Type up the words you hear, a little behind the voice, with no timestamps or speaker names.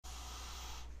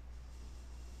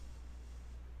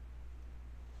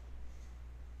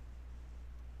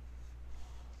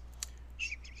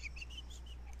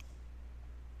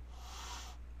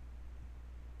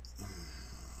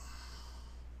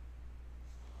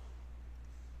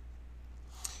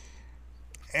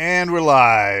And we're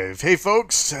live. Hey,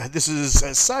 folks, this is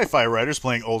Sci-Fi Writers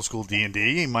playing old school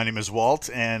D&D. My name is Walt,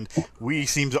 and we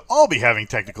seem to all be having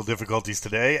technical difficulties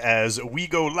today as we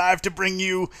go live to bring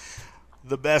you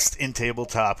the best in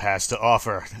tabletop has to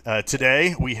offer.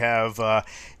 Today, we have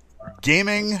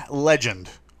gaming legend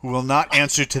who will not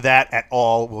answer to that at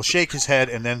all, will shake his head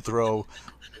and then throw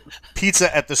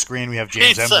pizza at the screen. We have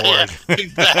James M. Ward. Yeah,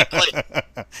 exactly.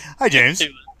 Hi, James.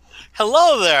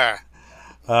 Hello there.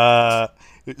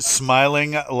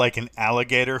 Smiling like an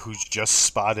alligator who's just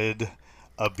spotted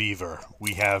a beaver.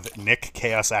 We have Nick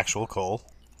Chaos Actual Cole.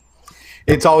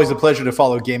 It's always a pleasure to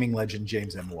follow gaming legend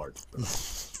James M. Ward.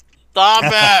 Stop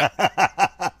it.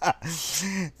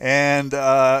 And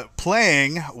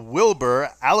playing Wilbur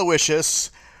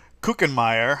Aloysius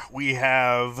Kuchenmeyer, we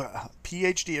have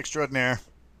PhD extraordinaire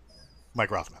Mike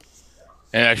Rothman.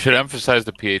 And I should emphasize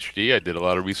the PhD. I did a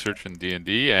lot of research in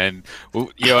D&D, and and part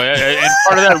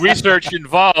of that research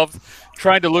involved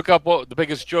trying to look up what the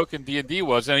biggest joke in D&D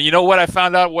was. And you know what I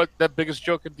found out? What the biggest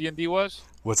joke in D&D was?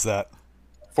 What's that?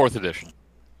 4th edition.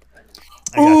 I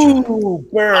gotcha. Ooh,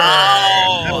 burn!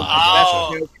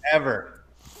 Oh. Best joke ever.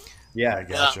 Yeah, I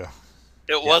gotcha.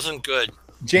 It wasn't good.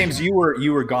 James, you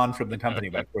were gone from the company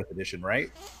by 4th edition, right?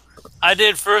 I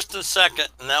did first and second,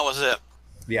 and that was it.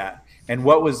 Yeah. And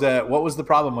what was the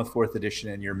problem with 4th edition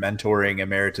and your mentoring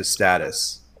emeritus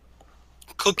status?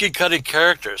 Cookie cutting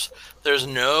characters. There's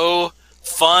no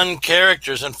fun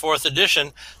characters in 4th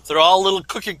edition. They're all little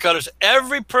cookie cutters.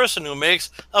 Every person who makes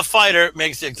a fighter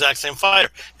makes the exact same fighter.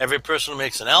 Every person who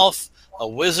makes an elf, a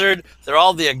wizard, they're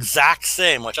all the exact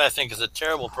same, which I think is a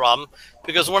terrible problem.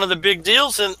 Because one of the big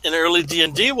deals in early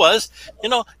D&D was,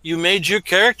 you made your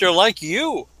character like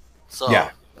you. So Yeah.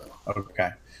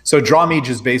 Okay. So Drawmage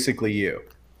is basically you.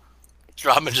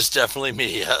 Drawmage is definitely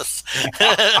me, yes.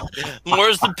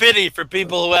 More's the pity for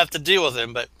people who have to deal with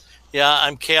him. But yeah,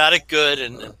 I'm chaotic good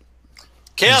and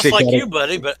chaos like chaotic- you,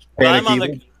 buddy. But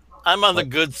chaotic I'm on the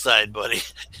good side, buddy.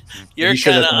 You're You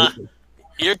sure kind that's- of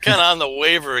on the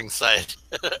wavering side.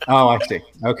 Oh, I see.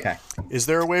 Okay. Is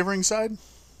there a wavering side?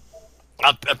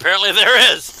 Apparently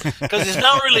there is, because he's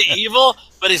not really evil,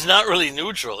 but he's not really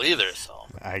neutral either. So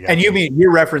And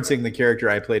you're referencing the character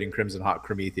I played in Crimson Hawk,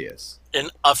 Prometheus.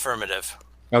 in affirmative.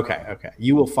 Okay.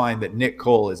 You will find that Nick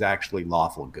Cole is actually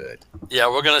lawful good. Yeah,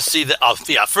 we're gonna see that.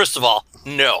 Yeah, first of all,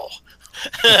 no.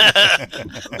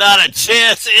 Not a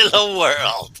chance in the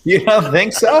world. You don't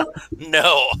think so?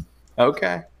 No.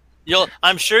 Okay.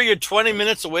 I'm sure you're 20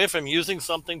 minutes away from using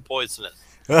something poisonous.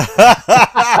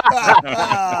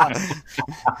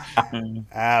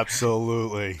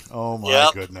 Absolutely. Oh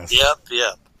my goodness.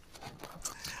 Yep.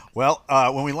 Well,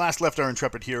 when we last left our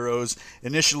intrepid heroes,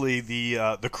 initially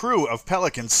the crew of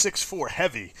Pelican 6-4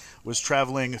 Heavy was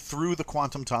traveling through the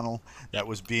quantum tunnel that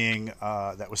was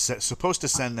supposed to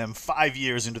send them 5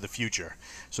 years into the future,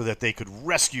 so that they could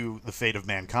rescue the fate of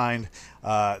mankind.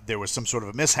 There was some sort of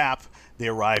a mishap. They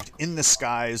arrived in the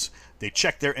skies. They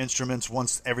checked their instruments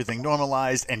once everything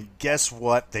normalized, and guess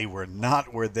what? They were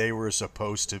not where they were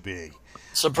supposed to be.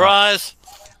 Surprise!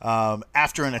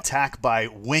 After an attack by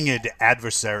winged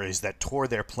adversaries that tore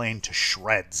their plane to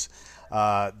shreds,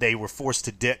 they were forced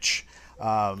to ditch.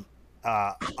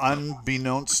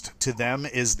 Unbeknownst to them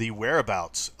is the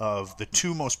whereabouts of the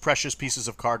two most precious pieces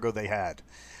of cargo they had.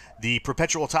 The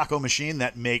perpetual taco machine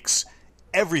that makes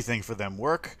everything for them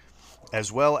work,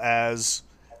 as well as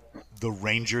the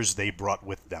rangers they brought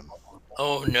with them.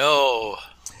 Oh no!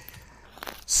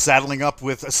 Saddling up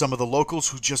with some of the locals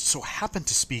who just so happen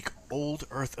to speak old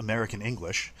Earth American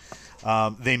English,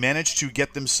 they managed to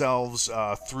get themselves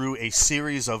through a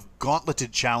series of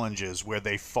gauntleted challenges where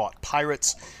they fought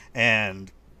pirates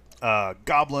and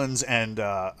goblins and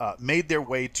made their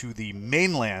way to the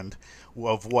mainland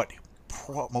of what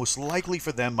most likely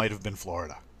for them might have been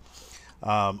Florida.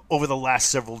 Over the last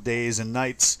several days and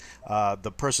nights,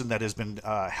 the person that has been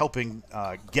helping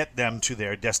get them to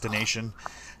their destination,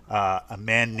 a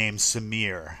man named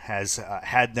Samir, has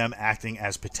had them acting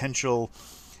as potential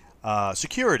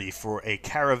security for a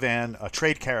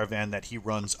trade caravan that he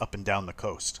runs up and down the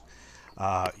coast.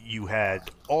 You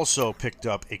had also picked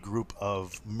up a group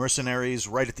of mercenaries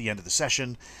right at the end of the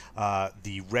session,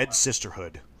 the Red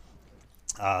Sisterhood,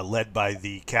 led by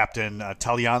the captain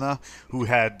Taliana, who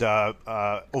had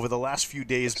over the last few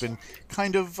days been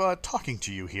kind of talking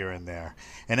to you here and there.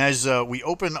 And as we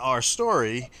open our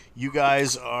story, you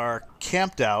guys are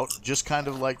camped out, just kind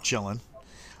of like chilling.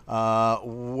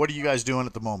 What are you guys doing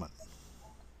at the moment?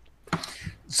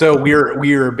 So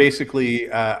we're basically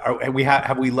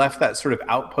have we left that sort of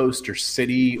outpost or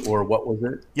city, or what was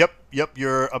it? Yep.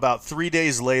 You're about 3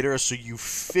 days later, so you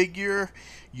figure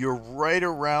you're right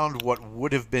around what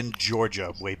would have been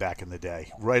Georgia way back in the day,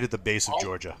 right at the base of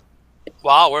Georgia.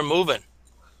 Wow, we're moving.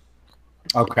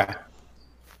 Okay.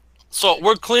 So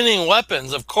we're cleaning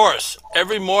weapons, of course.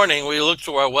 Every morning we look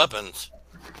to our weapons.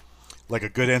 Like a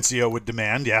good NCO would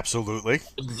demand, yeah, absolutely.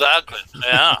 Exactly.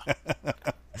 Yeah.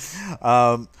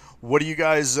 What do you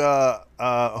guys? The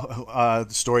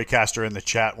Storycaster in the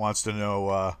chat wants to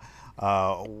know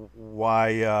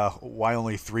why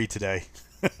only 3 today.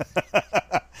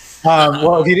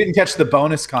 Well, if you didn't catch the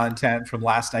bonus content from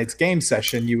last night's game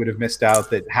session, you would have missed out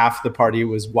that half the party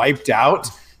was wiped out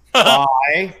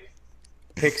by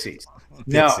pixies.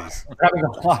 No,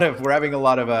 we're having a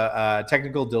lot of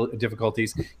technical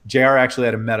difficulties. JR actually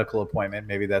had a medical appointment.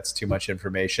 Maybe that's too much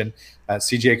information.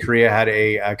 CJ Korea had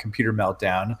a computer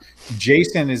meltdown.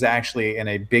 Jason is actually in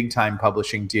a big time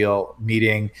publishing deal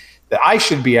meeting that I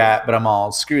should be at, but I'm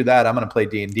all screw that. I'm going to play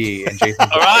D&D. And Jason's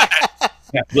All right.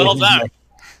 Little Jason's time.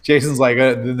 Jason's like,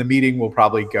 the meeting will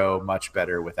probably go much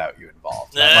better without you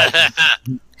involved.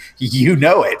 You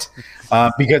know it,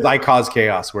 because I cause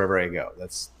chaos wherever I go.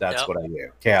 That's Yep. what I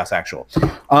do. Chaos actual.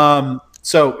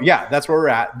 So yeah, that's where we're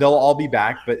at. They'll all be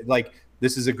back, but like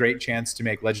this is a great chance to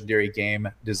make legendary game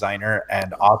designer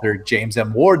and author James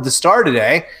M. Ward the star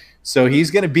today. So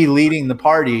he's going to be leading the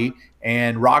party,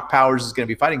 and Rock Powers is going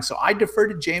to be fighting. So I defer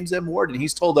to James M. Ward, and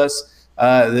he's told us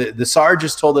the Sarge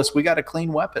has told us we got to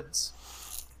clean weapons.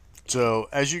 So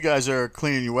as you guys are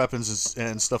cleaning your weapons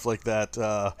and stuff like that,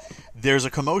 there's a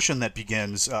commotion that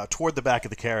begins toward the back of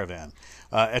the caravan.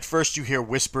 At first you hear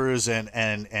whispers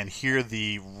and hear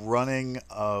the running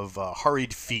of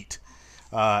hurried feet.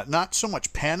 Not so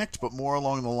much panicked, but more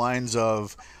along the lines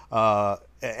of,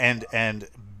 and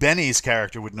Benny's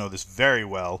character would know this very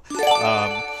well.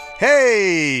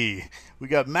 Hey! We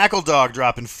got Mackledog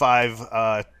dropping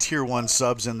 5 tier 1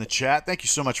 subs in the chat. Thank you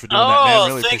so much for doing that, man.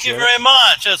 Really thank you appreciate very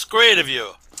much. That's great of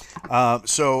you.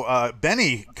 So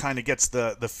Benny kind of gets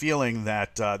the feeling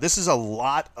that this is a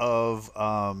lot of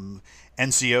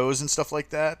NCOs and stuff like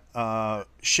that,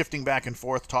 shifting back and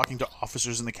forth, talking to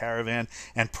officers in the caravan,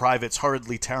 and privates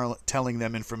hurriedly telling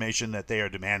them information that they are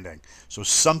demanding. So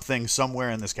something somewhere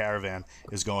in this caravan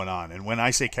is going on. And when I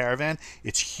say caravan,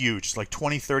 it's huge. It's like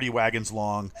 20, 30 wagons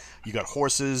long. You got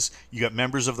horses. You got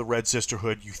members of the Red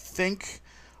Sisterhood. You think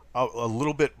a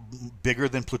little bit bigger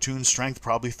than platoon strength,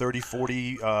 probably 30,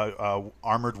 40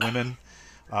 armored women,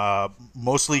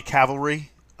 mostly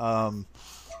cavalry.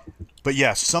 But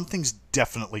yeah, something's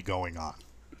definitely going on.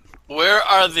 Where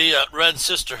are the Red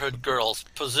Sisterhood girls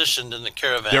positioned in the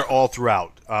caravan? They're all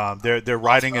throughout. They're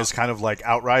riding as kind of like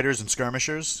outriders and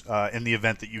skirmishers in the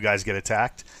event that you guys get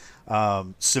attacked.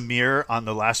 Samir on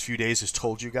the last few days has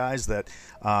told you guys that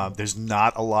there's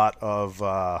not a lot of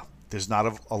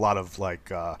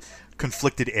like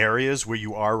conflicted areas where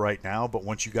you are right now, but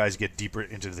once you guys get deeper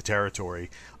into the territory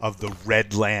of the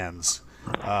Red Lands,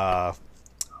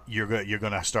 you're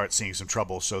going to start seeing some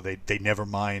trouble. So they never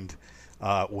mind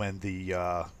when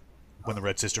the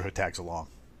Red Sisterhood tags along.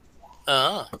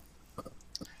 Uh-huh.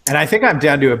 And I think I'm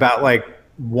down to about like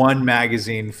 1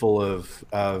 magazine full of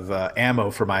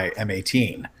ammo for my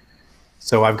M18.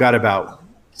 So I've got about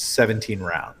 17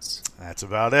 rounds. That's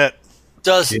about it.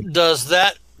 Does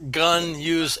that gun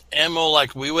use ammo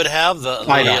like we would have? The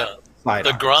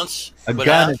grunts? A would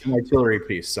gun have? is an artillery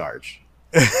piece, Sarge.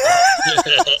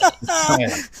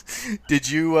 Did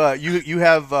you you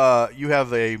have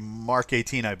a Mark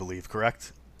 18, I believe,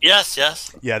 correct? Yes.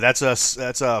 Yeah, that's a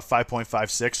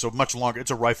 5.56, so much longer.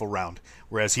 It's a rifle round,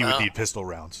 whereas he would need pistol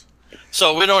rounds.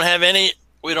 So we don't have any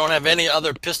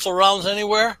other pistol rounds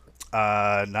anywhere?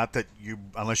 Not that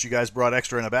unless you guys brought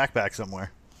extra in a backpack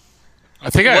somewhere. I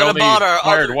think I What only about our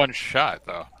fired other- 1 shot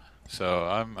though, so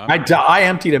I'm I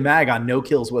emptied a mag on no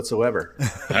kills whatsoever.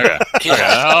 okay.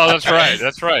 Oh, that's right.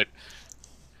 That's right.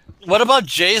 What about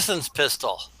Jason's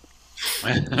pistol?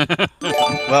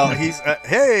 Well, he's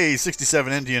hey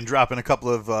 67 Indian dropping a couple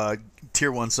of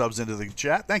tier 1 subs into the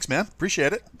chat. Thanks, man.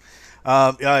 Appreciate it.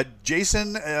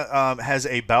 Jason has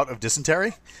a bout of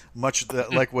dysentery, much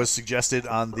like was suggested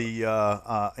on the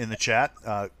in the chat,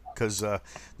 because the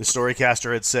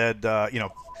Storycaster had said,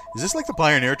 is this like the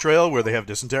Pioneer Trail where they have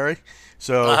dysentery?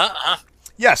 So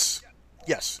yes,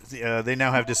 they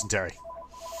now have dysentery.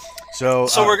 So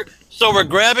we're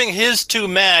grabbing his 2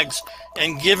 mags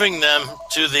and giving them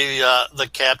to the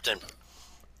captain.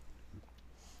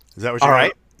 Is that what All you're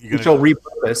right. Which I'll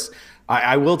repurpose.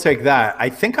 I will take that. I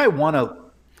think I want to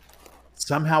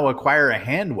somehow acquire a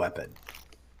hand weapon.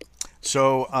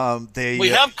 So We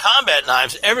have combat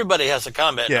knives. Everybody has a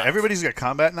combat knife. everybody's got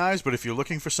combat knives, but if you're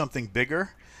looking for something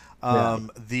bigger,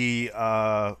 the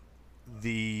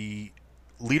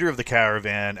leader of the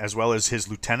caravan, as well as his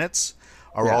lieutenants,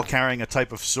 are all carrying a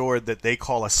type of sword that they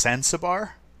call a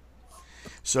Sansabar.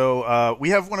 So we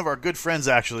have one of our good friends,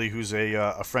 actually, who's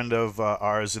a friend of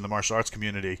ours in the martial arts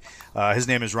community. His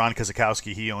name is Ron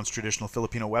Kazakowski. He owns Traditional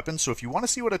Filipino Weapons. So if you want to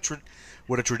see what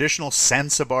a traditional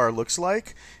Sansabar looks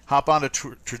like, hop on to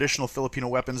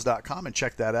traditionalfilipinoweapons.com and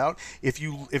check that out. If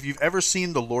you've ever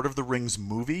seen the Lord of the Rings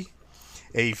movie,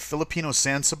 a Filipino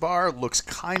Sansabar looks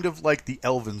kind of like the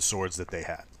elven swords that they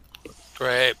had.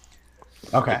 Great.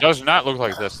 Okay. It does not look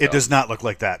like this. It does not look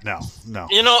like that. No.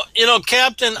 You know,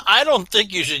 Captain, I don't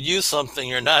think you should use something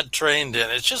you're not trained in.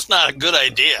 It's just not a good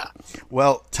idea.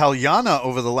 Well, Talyana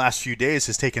over the last few days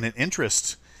has taken an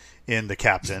interest in the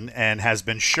captain and has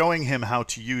been showing him how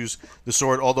to use the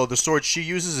sword, although the sword she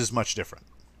uses is much different.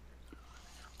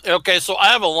 Okay, so I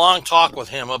have a long talk with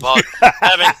him about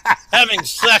having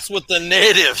sex with the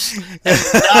natives and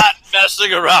not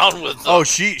messing around with them. Oh,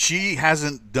 she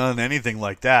hasn't done anything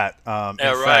like that. Yeah, in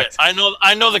right. fact, I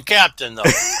know the captain though.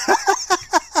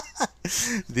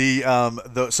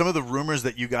 Some of the rumors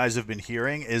that you guys have been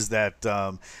hearing is that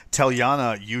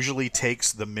Talyana usually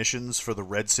takes the missions for the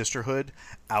Red Sisterhood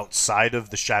outside of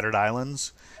the Shattered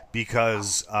Islands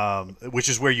because which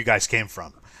is where you guys came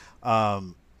from.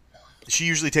 She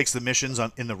usually takes the missions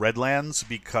in the Redlands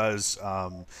because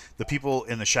the people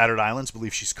in the Shattered Islands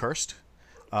believe she's cursed.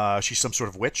 She's some sort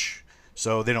of witch,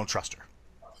 so they don't trust her.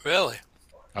 Really?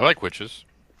 I like witches.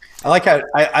 I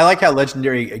like how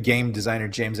legendary game designer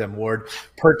James M. Ward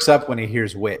perks up when he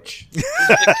hears witch.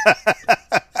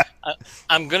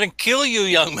 I'm gonna kill you,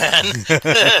 young man.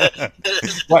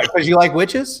 What? Because you like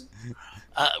witches?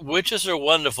 Witches are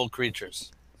wonderful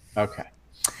creatures. Okay.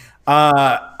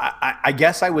 I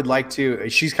guess I would like to.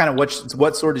 She's kind of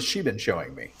what sword has she been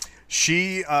showing me?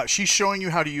 She's showing you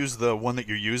how to use the one that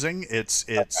you're using.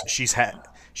 She's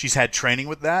had training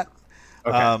with that.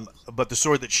 Okay. But the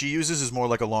sword that she uses is more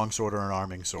like a longsword or an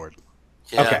arming sword.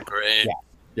 Yeah, Okay. great.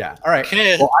 Yeah. All right.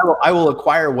 Okay. Well, I will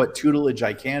acquire what tutelage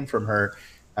I can from her,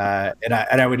 and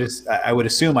I would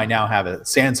assume I now have a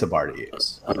Sansabar to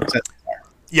use.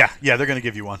 Yeah, they're going to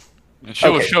give you one. And she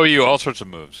will show you all sorts of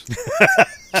moves.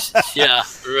 Yeah,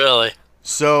 really.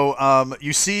 So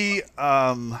you see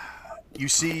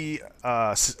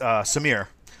Samir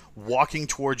walking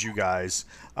towards you guys,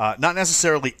 not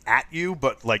necessarily at you,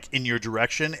 but like in your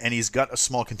direction, and he's got a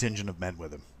small contingent of men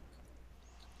with him.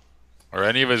 Or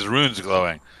any of his runes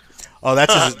glowing. Oh,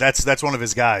 that's one of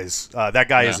his guys. That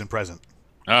guy isn't present.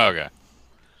 Oh, okay.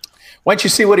 Why don't you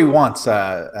see what he wants,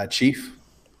 Chief?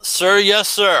 Sir, yes,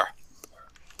 sir.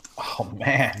 Oh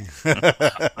man.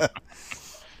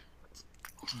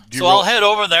 So I'll head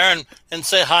over there and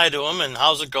say hi to him and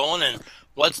how's it going and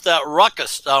what's that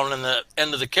ruckus down in the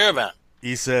end of the caravan?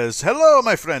 He says, "Hello,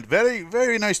 my friend. Very,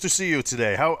 very nice to see you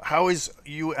today. How is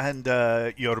you and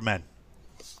your men?"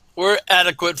 We're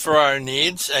adequate for our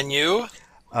needs, and you?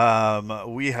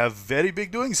 We have very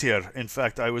big doings here. In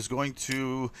fact, I was going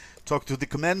to talk to the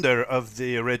commander of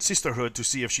the Red Sisterhood to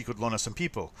see if she could loan us some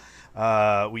people.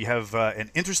 We have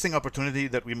an interesting opportunity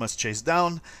that we must chase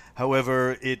down.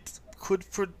 However, it could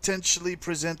potentially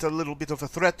present a little bit of a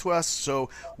threat to us, so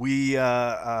we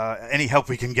any help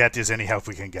we can get is any help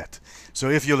we can get. So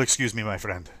if you'll excuse me, my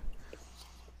friend.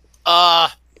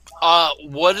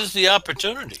 What is the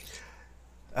opportunity?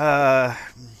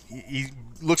 He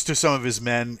looks to some of his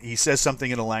men. He says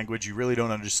something in a language you really don't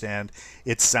understand.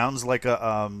 It sounds like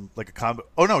a combo.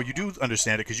 Oh no, you do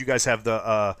understand it because you guys have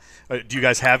the. Do you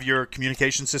guys have your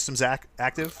communication systems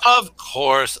active? Of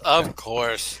course. All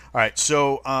right.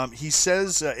 So he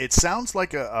says it sounds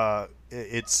like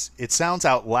it sounds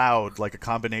out loud like a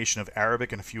combination of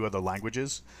Arabic and a few other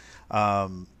languages.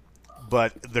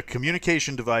 But the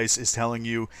communication device is telling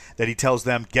you that he tells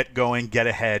them, "Get going, get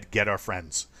ahead, get our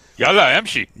friends." Yalla,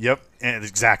 Emshi. Yep, and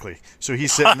exactly. So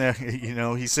he's sitting there,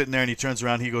 he's sitting there and he turns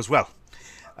around and he goes, "Well,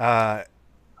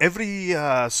 every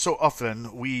so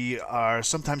often we are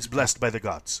sometimes blessed by the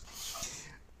gods.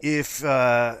 If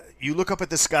you look up at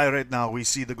the sky right now, we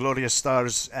see the glorious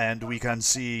stars and we can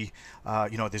see,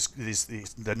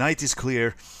 the night is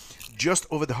clear. Just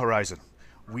over the horizon,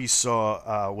 we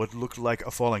saw what looked like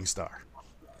a falling star.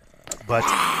 But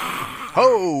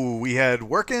we had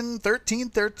Workin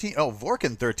 1313. Oh,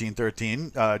 Vorkin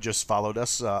 1313 just followed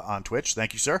us on Twitch.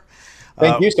 Thank you, sir.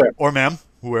 Thank you, sir. Or ma'am,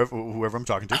 whoever I'm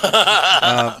talking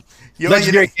to.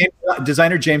 Legendary game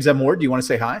designer James M. Ward. Do you want to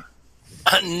say hi?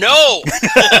 No.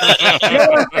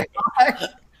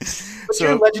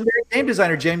 you're legendary game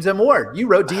designer James M. Ward. You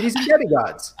wrote Deities and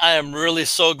Demigods. I am really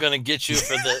so going to get you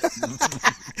for this.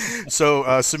 So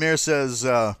Samir says,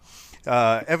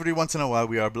 every once in a while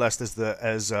we are blessed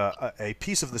as a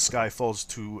piece of the sky falls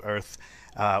to Earth.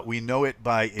 We know it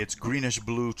by its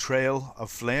greenish-blue trail of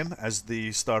flame as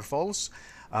the star falls.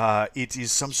 It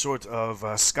is some sort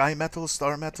of sky metal,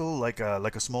 star metal, like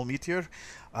a small meteor.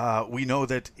 We know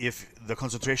that if the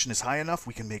concentration is high enough,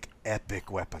 we can make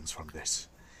epic weapons from this.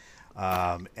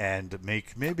 And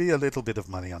make maybe a little bit of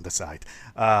money on the side.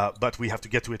 But we have to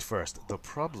get to it first. The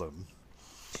problem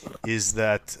is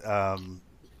that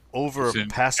over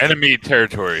past enemy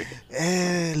territory.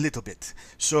 A little bit.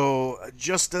 So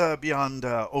just beyond,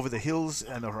 over the hills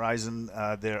and the horizon,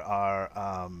 there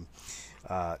are.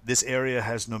 This area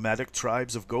has nomadic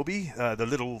tribes of Gobi, the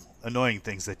little annoying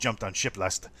things that jumped on ship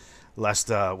last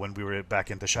when we were back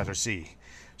in the Shatter Sea.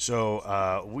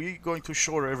 So we're going to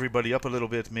shore everybody up a little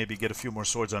bit, maybe get a few more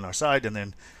swords on our side, and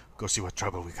then go see what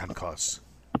trouble we can cause.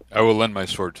 I will lend my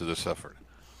sword to this effort.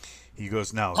 He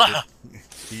goes, now.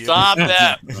 Stop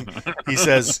that. He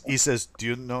says, do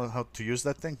you know how to use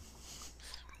that thing?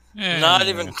 Not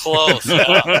even close.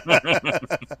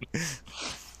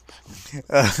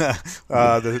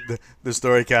 The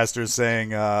storycaster is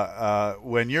saying,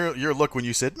 when when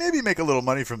you said maybe make a little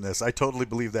money from this, I totally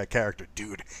believe that character,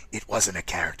 dude. It wasn't a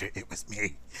character, it was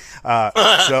me.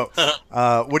 So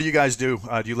what do you guys do?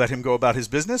 Do you let him go about his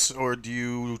business, or do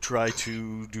you try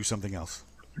to do something else?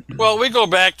 Well, we go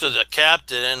back to the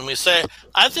captain and we say,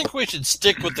 I think we should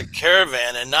stick with the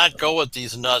caravan and not go with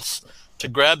these nuts to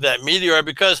grab that meteor,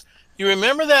 because you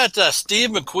remember that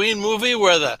Steve McQueen movie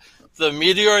where the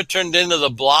meteor turned into the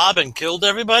blob and killed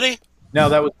everybody? No,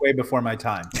 that was way before my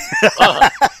time.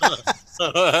 That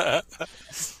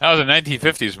was a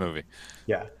 1950s movie.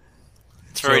 Yeah.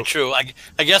 It's very true. I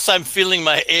guess I'm feeling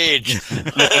my age.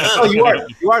 Oh, you are.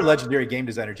 You are legendary game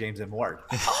designer James M. Ward.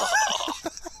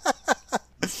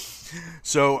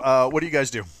 So what do you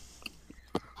guys do?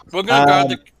 We're going to guard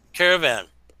the caravan.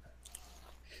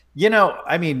 You know,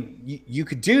 I mean, you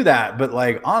could do that, but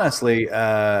like honestly,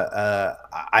 I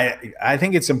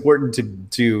think it's important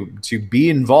to be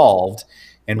involved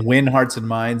and win hearts and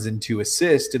minds and to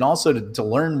assist and also to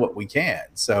learn what we can.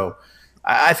 So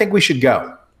I think we should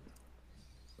go.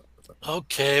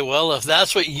 Okay, well, if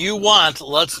that's what you want,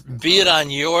 let's be it on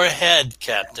your head,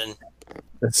 Captain.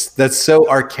 That's so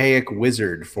archaic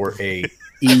wizard for a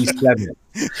E7.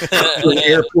 For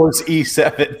Air Force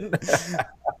E7.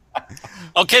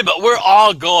 Okay, but we're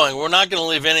all going. We're not going to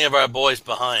leave any of our boys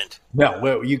behind. No,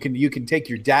 well, you can take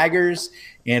your daggers,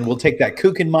 and we'll take that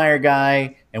Kuchenmeyer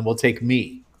guy, and we'll take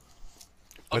me.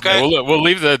 Okay, we'll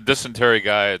leave the dysentery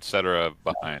guy, etc.,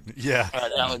 behind. Yeah,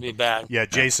 that would be bad. Yeah,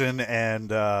 Jason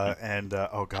and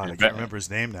oh god, I can't remember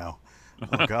his name now.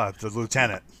 Oh god, the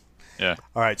lieutenant. Yeah.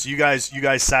 All right, so you guys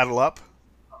saddle up.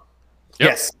 Yep.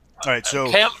 Yes. All right, so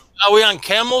are we on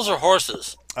camels or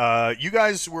horses? you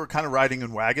guys were kind of riding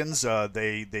in wagons.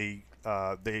 They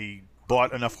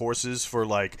bought enough horses for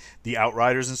like the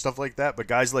outriders and stuff like that. But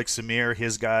guys like Samir,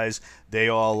 his guys, they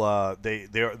all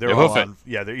they're all on,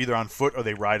 they're either on foot or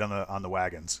they ride on the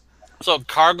wagons. So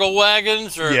cargo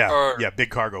wagons or big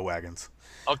cargo wagons.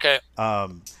 Okay.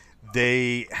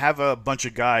 They have a bunch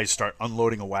of guys start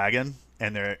unloading a wagon,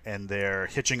 and they're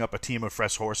hitching up a team of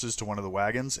fresh horses to one of the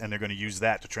wagons, and they're going to use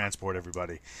that to transport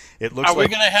everybody. It looks. Are we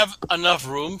going to have enough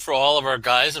room for all of our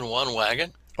guys in one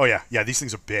wagon? Oh yeah. These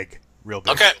things are big, real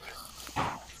big. Okay.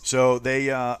 So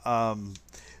they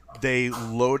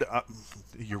load up.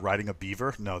 You're riding a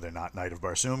beaver? No, they're not. Knight of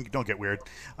Barsoom. Don't get weird.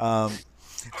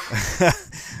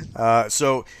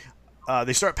 So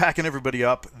they start packing everybody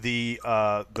up.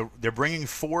 They're bringing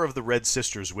 4 of the Red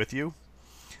Sisters with you,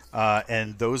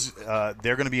 and those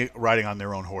they're going to be riding on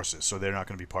their own horses, so they're not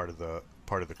going to be part of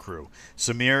the crew.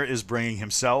 Samir is bringing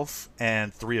himself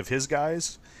and 3 of his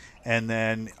guys, and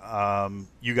then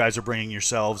you guys are bringing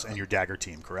yourselves and your dagger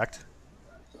team, correct?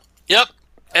 Yep,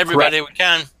 everybody we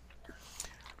can.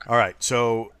 All right,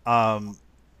 so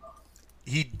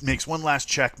he makes one last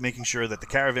check, making sure that the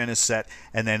caravan is set,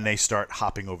 and then they start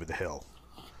hopping over the hill.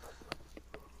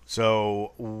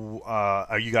 So,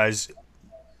 are you guys?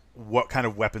 What kind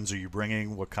of weapons are you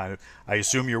bringing? What kind of? I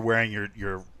assume you're wearing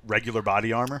your regular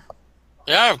body armor.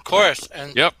 Yeah, of course.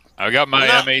 And yep, I got my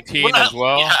M18 as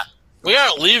well. Yeah, we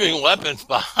aren't leaving weapons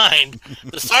behind.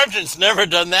 The sergeant's never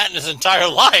done that in his entire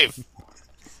life.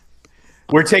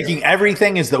 We're taking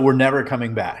everything as that we're never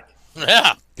coming back.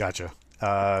 Yeah. Gotcha.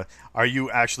 Are you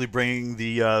actually bringing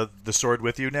the sword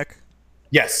with you, Nick?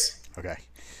 Yes. Okay.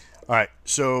 All right.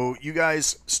 So you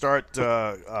guys start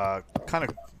kind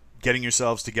of getting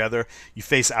yourselves together. You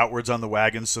face outwards on the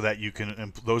wagons so that you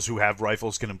can. Those who have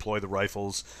rifles can employ the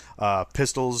rifles.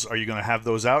 Pistols. Are you going to have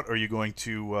those out, or are you going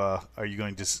to? Are you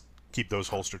going to keep those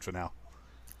holstered for now?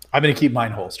 I'm going to keep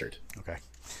mine holstered. Okay.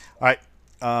 All right.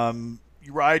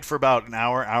 You ride for about an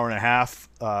hour, hour and a half.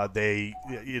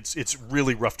 It's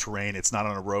really rough terrain. It's not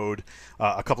on a road.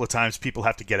 A couple of times people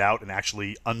have to get out and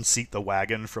actually unseat the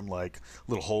wagon from like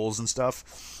little holes and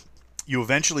stuff. You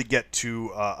eventually get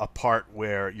to a part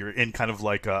where you're in kind of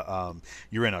like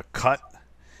you're in a cut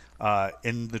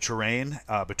in the terrain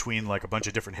between like a bunch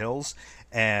of different hills,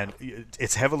 and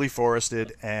it's heavily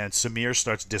forested. And Samir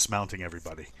starts dismounting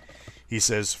everybody. He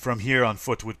says, "From here on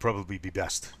foot would probably be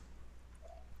best."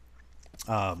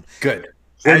 Good.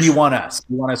 Where do you want us?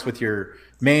 Do you want us with your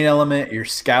main element, your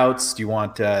scouts? Do you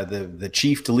want the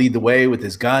chief to lead the way with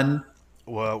his gun?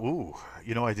 Well,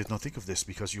 I did not think of this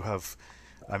because we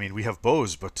have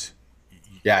bows, but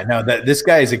yeah, no, this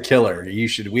guy is a killer.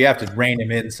 We have to rein him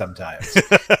in sometimes.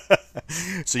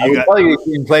 So I would tell you he's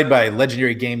being played by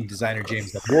legendary game designer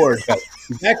James Ward, but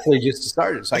he's actually just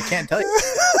started, so I can't tell you.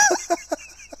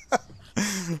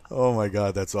 Oh my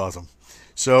God, that's awesome.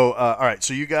 So, all right.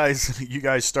 So you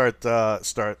guys start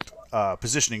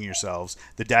positioning yourselves.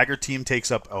 The dagger team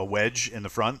takes up a wedge in the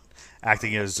front,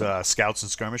 acting as scouts and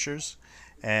skirmishers,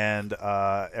 and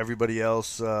everybody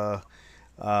else.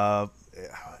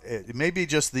 It may be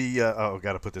just the.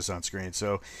 Got to put this on screen.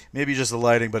 So maybe just the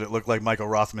lighting, but it looked like Michael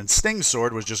Rothman's Sting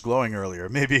sword was just glowing earlier.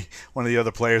 Maybe one of the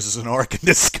other players is an orc in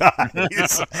disguise.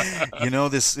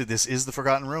 This is the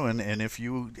Forgotten Ruin, and if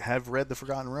you have read the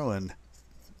Forgotten Ruin.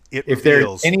 If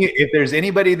there's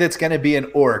anybody that's going to be an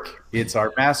orc, it's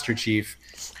our Master Chief,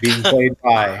 being played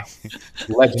by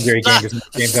legendary game designer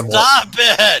James M. Ward. Stop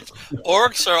it!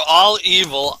 Orcs are all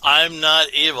evil. I'm not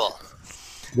evil.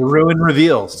 The ruin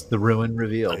reveals. The ruin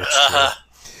reveals.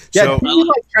 Yeah, didn't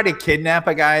you try to kidnap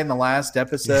a guy in the last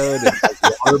episode?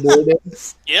 And,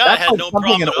 yeah, I had no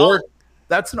problem at all.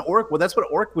 That's an orc. Well, that's what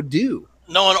an orc would do.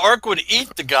 No, an orc would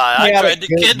eat the guy. I tried to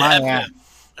kidnap him.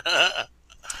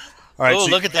 All right, oh,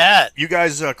 so look at that. You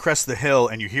guys crest the hill,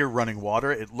 and you hear running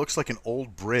water. It looks like an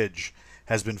old bridge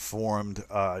has been formed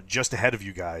just ahead of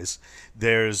you guys.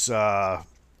 There's looks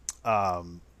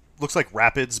like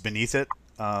rapids beneath it.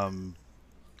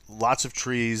 Lots of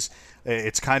trees.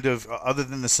 It's kind of other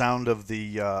than the sound of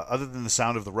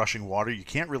the rushing water, you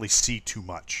can't really see too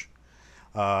much.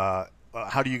 How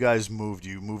do you guys move? Do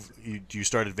you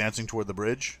start advancing toward the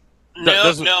bridge?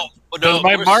 No.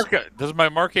 Does my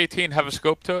Mark 18 have a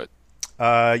scope to it?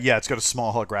 Yeah, it's got a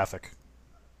small holographic.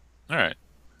 All right.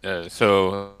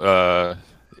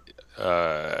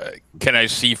 Can I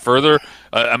see further?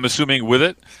 I'm assuming with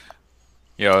it,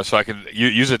 so I can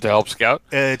use it to help scout.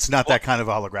 It's not that kind of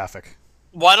a holographic.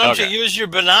 Why don't you use your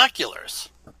binoculars?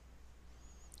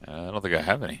 I don't think I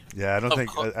have any. Yeah, I don't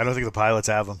think the pilots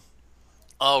have them.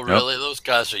 Oh, really? Nope. Those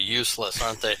guys are useless,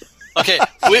 aren't they? Okay,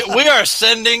 we are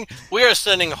sending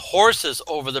horses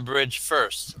over the bridge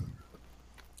first.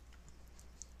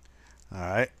 All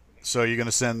right. So you're going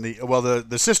to send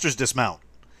the sisters dismount.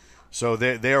 So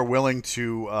they are willing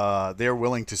to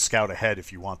scout ahead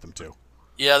if you want them to.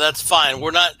 Yeah, that's fine.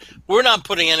 We're not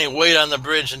putting any weight on the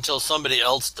bridge until somebody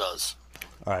else does.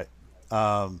 All right.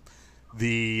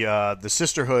 The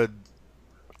sisterhood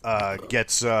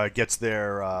gets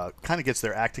their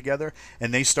act together,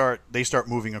 and they start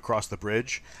moving across the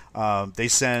bridge. They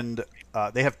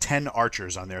have 10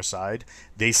 archers on their side.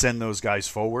 They send those guys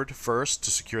forward first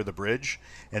to secure the bridge,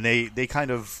 and they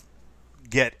kind of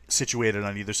get situated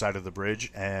on either side of the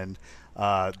bridge, and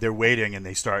they're waiting, and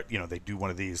they start, they do one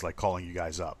of these, like calling you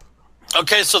guys up.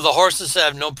 Okay, so the horses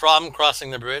have no problem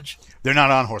crossing the bridge? They're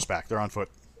not on horseback. They're on foot.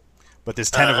 But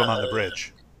there's 10 of them on the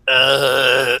bridge.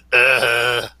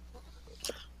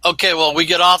 Okay, well, we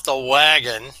get off the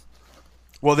wagon.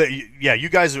 Well, you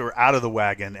guys are out of the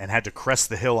wagon and had to crest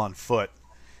the hill on foot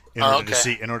in order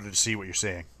to see what you're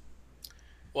seeing.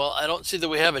 Well, I don't see that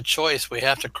we have a choice. We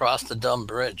have to cross the dumb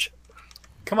bridge.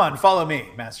 Come on, follow me,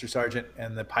 Master Sergeant.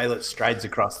 And the pilot strides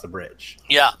across the bridge.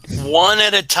 Yeah, one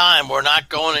at a time. We're not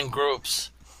going in groups.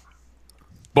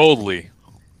 Boldly.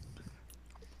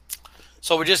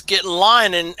 So we just get in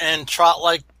line and trot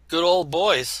like good old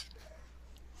boys.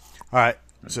 All right.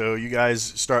 So you guys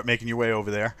start making your way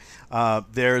over there.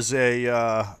 There's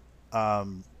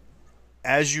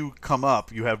as you come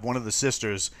up, you have one of the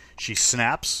sisters. She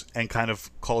snaps and kind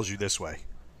of calls you this way.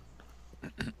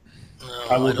 No,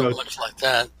 I don't much like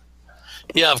that.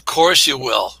 Yeah, of course you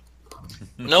will.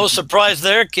 No surprise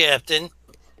there, Captain.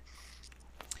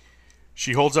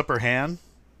 She holds up her hand,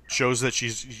 shows that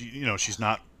she's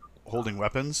not holding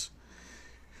weapons.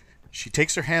 She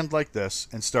takes her hand like this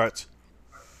and starts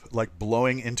like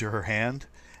blowing into her hand.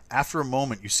 After a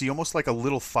moment, you see almost like a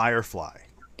little firefly,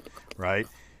 right?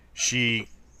 She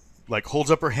like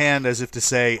holds up her hand as if to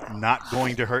say, not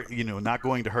going to hurt, not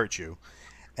going to hurt you,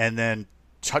 and then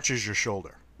touches your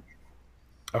shoulder.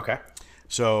 Okay.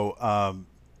 So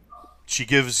she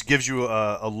gives you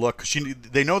a look.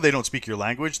 They know they don't speak your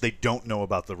language. They don't know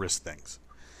about the wrist things.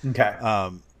 Okay.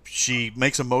 She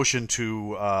makes a motion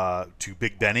to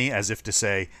Big Benny as if to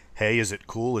say, hey, is it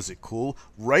cool? Is it cool?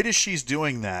 Right as she's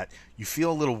doing that, you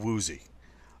feel a little woozy.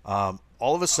 All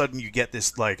of a sudden, you get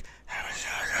this like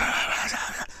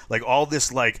all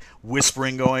this like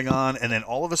whispering going on, and then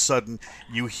all of a sudden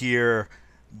you hear,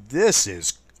 this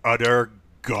is utter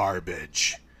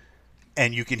garbage.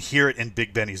 And you can hear it in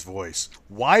Big Benny's voice.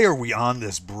 Why are we on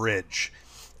this bridge?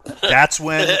 That's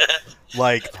when,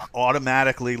 like,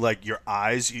 automatically, like, your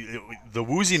eyes, the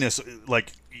wooziness,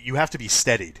 like, you have to be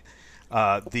steadied.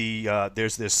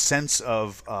 There's this sense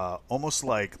of almost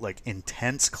like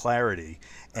intense clarity,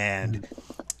 and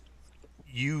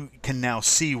you can now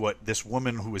see what this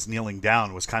woman who was kneeling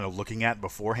down was kind of looking at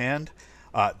beforehand.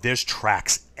 There's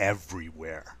tracks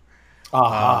everywhere.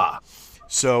 Aha.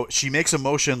 So she makes a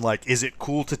motion like, is it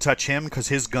cool to touch him? Because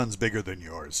his gun's bigger than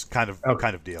yours, kind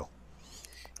of deal.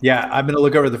 Yeah, I'm going to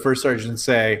look over the first sergeant and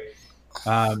say,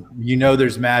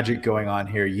 there's magic going on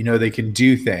here. They can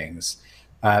do things.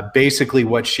 Basically,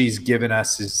 what she's given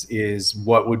us is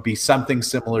what would be something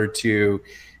similar to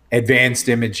advanced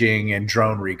imaging and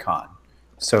drone recon.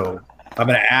 So I'm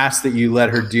going to ask that you let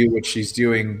her do what she's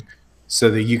doing so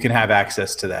that you can have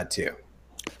access to that too.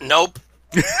 Nope.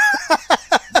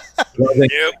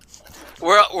 Nope.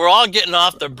 We're all getting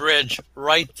off the bridge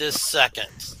right this second.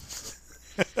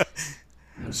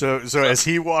 So as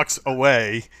he walks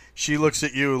away, she looks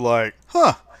at you like,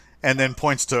 huh, and then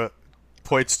points to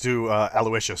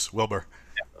Aloysius Wilbur.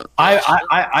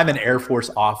 I'm an Air Force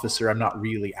officer. I'm not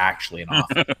really actually an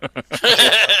officer.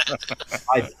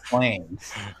 I plane.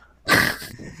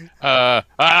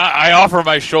 I offer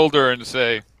my shoulder and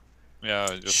say,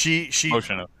 yeah. Just she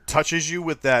touches you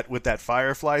with that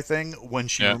firefly thing. When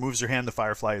she removes her hand, the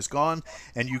firefly is gone,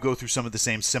 and you go through some of the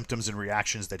same symptoms and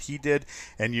reactions that he did,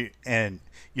 and you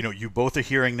both are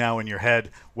hearing now in your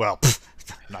head, well,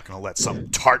 I'm not going to let some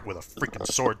tart with a freaking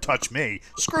sword touch me.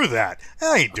 Screw that.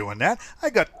 I ain't doing that.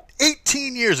 I got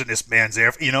 18 years in this man's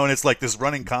air, and it's like this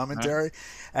running commentary.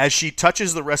 As she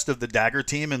touches the rest of the dagger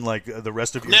team and like the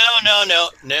rest of your... No.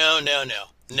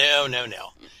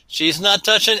 She's not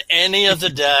touching any of the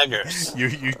daggers.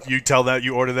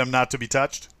 You order them not to be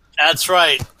touched? That's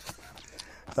right.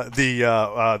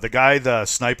 The guy, the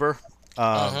sniper,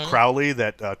 Crowley,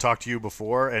 that talked to you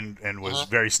before and was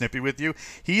very snippy with you.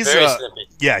 He's very snippy.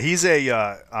 Yeah, he's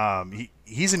an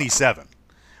E7,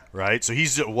 right? So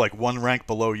he's like one rank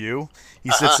below you.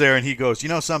 He sits there and he goes, you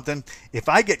know something? If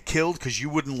I get killed because you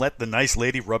wouldn't let the nice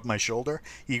lady rub my shoulder,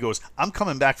 he goes, I'm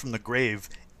coming back from the grave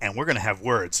and we're gonna have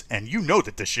words, and you know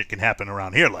that this shit can happen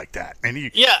around here like that. And I'm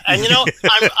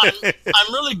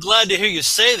really glad to hear you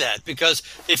say that, because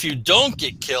if you don't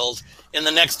get killed in the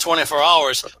next 24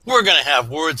 hours, we're gonna have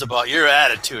words about your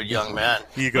attitude, young man.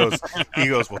 He goes.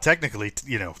 Well, technically,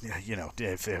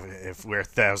 if we're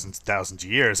thousands of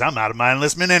years, I'm out of my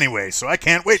enlistment anyway, so I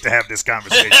can't wait to have this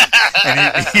conversation.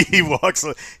 And he walks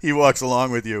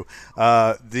along with you.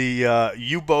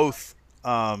 You both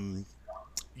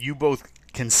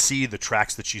can see the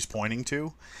tracks that she's pointing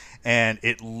to, and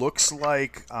it looks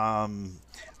like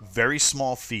very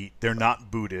small feet. They're not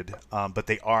booted, but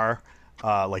they are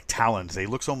like talons. They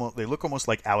look almost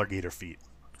like alligator feet.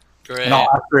 Great. And I'll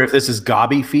ask her if this is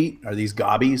gobby feet. Are these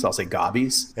gobbies? I'll say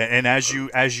gobbies. And as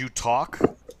you talk,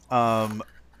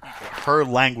 her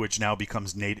language now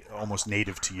becomes almost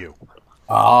native to you.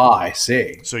 Ah, I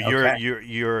see. So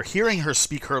you're hearing her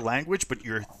speak her language, but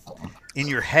in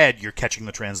your head you're catching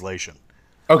the translation.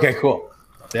 Okay, cool.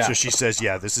 Yeah. So she says,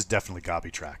 "Yeah, this is definitely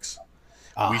gobby tracks.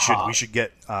 We should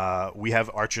get. We have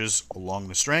archers along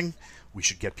the string. We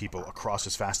should get people across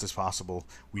as fast as possible.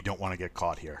 We don't want to get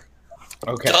caught here."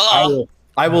 Okay. I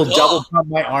will double pump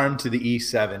my arm to the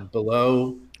E7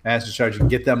 below Master Sergeant.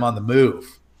 Get them on the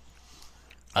move.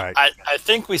 All right. I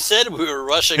think we said we were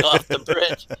rushing off the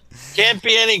bridge. Can't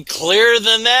be any clearer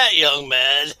than that, young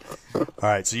man. All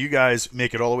right. So you guys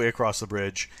make it all the way across the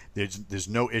bridge. There's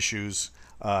no issues.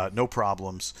 No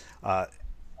problems.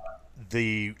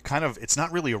 It's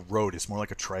not really a road. It's more like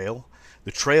a trail.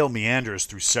 The trail meanders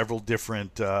through several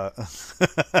different. Knight of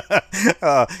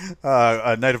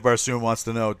Barsoom wants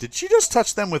to know: did she just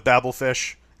touch them with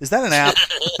babblefish? Is that an app?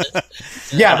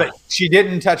 Yeah, but she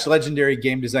didn't touch legendary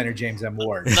game designer James M.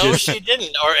 Ward. No, she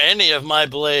didn't, or any of my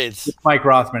blades. Just Mike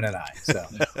Rothman and I. So,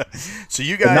 So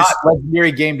you but guys, not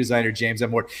legendary game designer James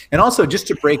M. Ward. And also, just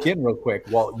to break in real quick,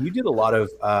 Walt, you did a lot of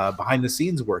behind the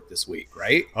scenes work this week,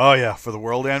 right? oh yeah, for the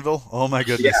World Anvil. Oh my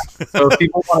goodness. So if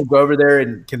people want to go over there,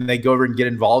 and can they go over and get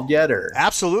involved yet? Or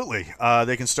Absolutely.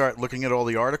 They can start looking at all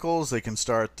the articles. They can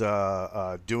start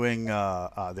doing.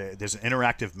 There's an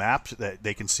interactive map that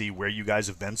they can see where you guys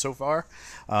have been so far.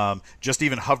 Just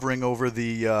even hovering over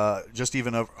the.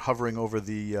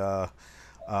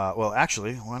 Well,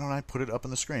 actually, why don't I put it up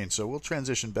on the screen? So we'll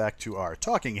transition back to our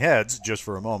talking heads just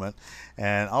for a moment,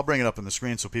 and I'll bring it up on the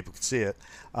screen so people can see it.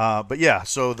 But yeah,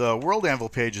 so the World Anvil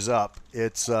page is up.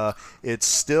 It's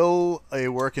still a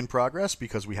work in progress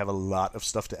because we have a lot of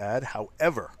stuff to add.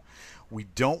 However, we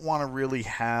don't want to really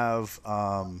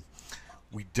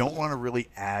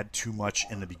add too much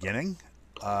in the beginning,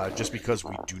 just because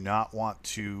we do not want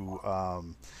to.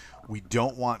 We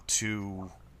don't want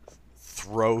to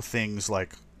throw things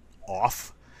like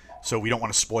off, so we don't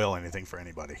want to spoil anything for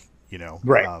anybody, you know.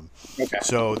 Right. Okay.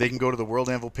 So they can go to the World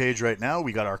Anvil page right now.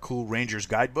 We got our cool Rangers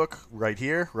guidebook right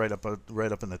here, right up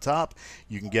in the top.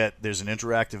 You can there's an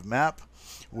interactive map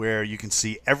where you can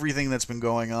see everything that's been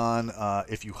going on.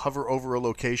 If you hover over a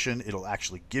location, it'll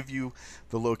actually give you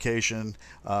the location.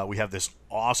 We have this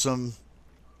awesome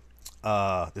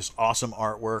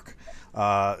artwork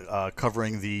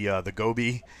covering the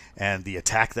Gobi and the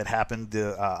attack that happened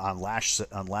on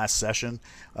last session.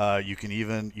 You can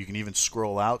even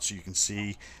scroll out so you can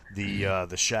see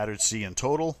the Shattered Sea in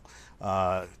total,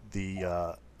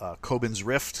 the Kobin's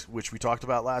Rift, which we talked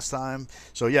about last time.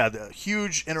 So yeah, the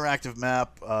huge interactive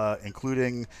map,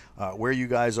 including where you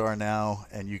guys are now,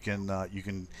 and you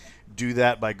can do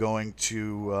that by going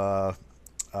to.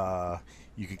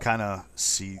 You can kind of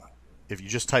see. If you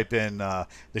just type in the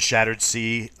Shattered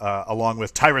Sea along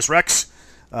with Tyrus Rex,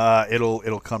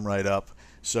 it'll come right up.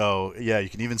 So yeah, you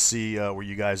can even see where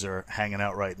you guys are hanging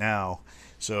out right now.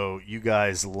 So you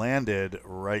guys landed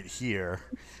right here,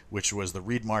 which was the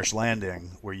Reed Marsh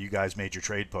Landing, where you guys made your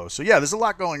trade post. So yeah, there's a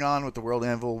lot going on with the World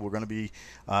Anvil. We're going to be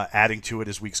adding to it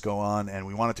as weeks go on, and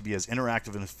we want it to be as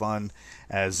interactive and fun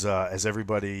as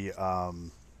everybody.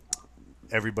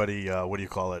 Everybody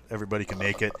can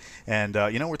make it, and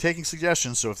we're taking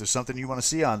suggestions. So if there's something you want to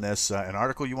see on this, an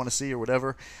article you want to see or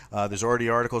whatever, there's already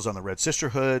articles on the Red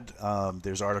Sisterhood.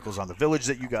 There's articles on the village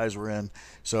that you guys were in.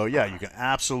 So yeah, you can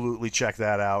absolutely check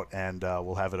that out, and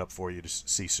we'll have it up for you to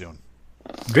see soon.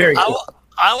 Very cool.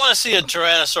 I want to see a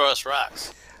Tyrannosaurus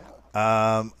Rex.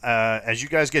 As you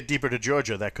guys get deeper to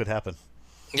Georgia, that could happen.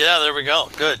 Yeah, there we go.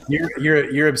 Good.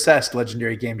 You're obsessed,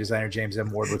 legendary game designer James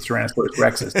M. Ward, with Tyrannosaurus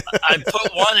Rexes. I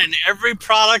put one in every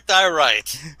product I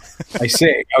write. I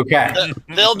see. Okay.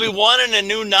 There'll be one in a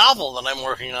new novel that I'm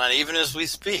working on, even as we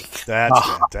speak. That's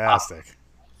fantastic.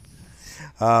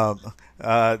 Knight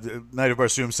of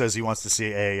Barsoom says he wants to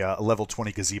see a level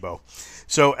 20 gazebo.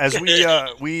 So as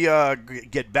we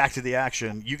get back to the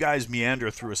action, you guys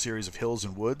meander through a series of hills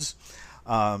and woods,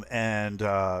 and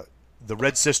the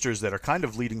Red Sisters that are kind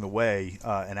of leading the way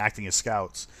and acting as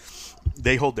scouts,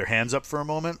 they hold their hands up for a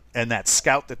moment, and that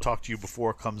scout that talked to you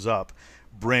before comes up,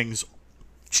 brings,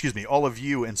 all of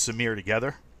you and Samir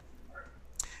together,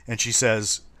 and she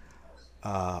says,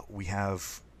 we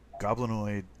have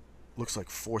goblinoid, looks like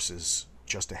forces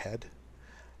just ahead.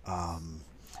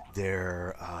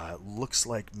 There looks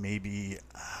like maybe,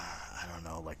 I don't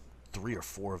know, like 3 or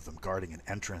 4 of them guarding an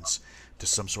entrance to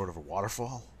some sort of a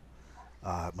waterfall.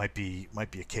 Might be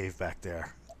a cave back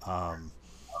there,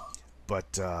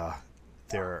 but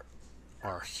there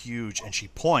are huge. And she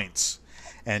points,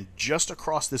 and just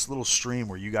across this little stream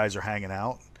where you guys are hanging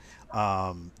out,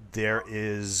 there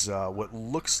is what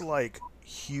looks like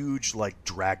huge, like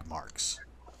drag marks.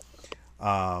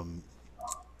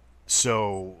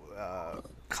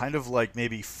 Kind of like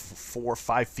maybe 4 or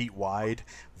 5 feet wide,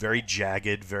 very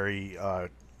jagged, very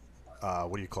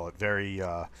what do you call it? Very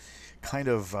kind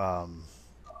of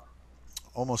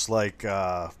almost like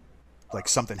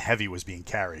something heavy was being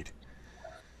carried.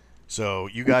 So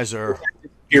you guys are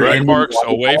drag marks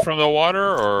away from the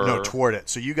water, or no, toward it.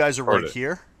 So you guys are right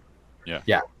here.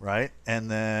 Yeah. Right, and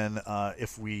then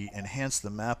if we enhance the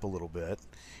map a little bit,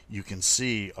 you can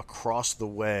see across the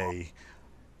way.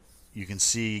 You can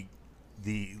see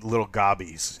the little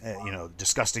gobbies,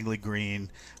 disgustingly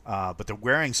green, but they're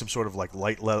wearing some sort of like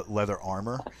light leather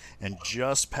armor. And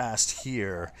just past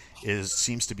here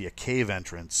seems to be a cave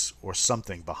entrance or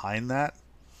something behind that.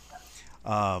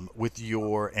 With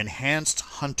your enhanced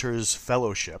Hunter's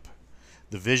Fellowship,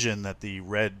 the vision that the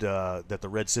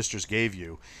Red Sisters gave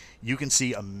you, you can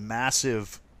see a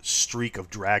massive streak of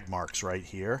drag marks right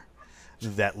here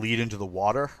that lead into the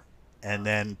water, and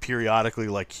then periodically,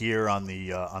 like here on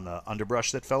the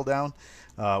underbrush that fell down,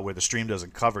 where the stream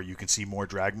doesn't cover, you can see more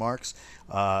drag marks.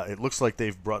 It looks like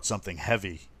they've brought something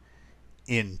heavy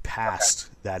in past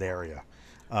that area.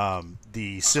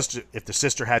 If the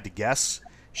sister had to guess,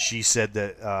 she said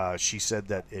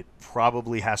that it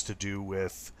probably has to do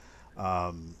with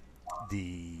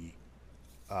the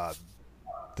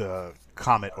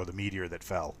comet or the meteor that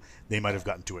fell. They might have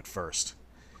gotten to it first.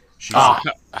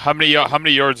 How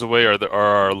many yards away are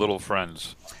our little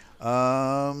friends?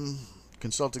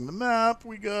 Consulting the map,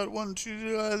 we got 1,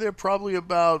 2. They're probably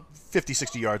about 50,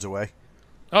 60 yards away.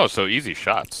 Oh, so easy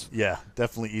shots. Yeah,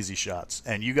 definitely easy shots.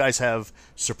 And you guys have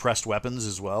suppressed weapons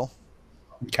as well.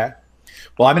 Okay.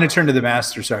 Well, I'm going to turn to the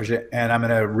Master Sergeant, and I'm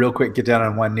going to real quick get down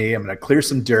on one knee. I'm going to clear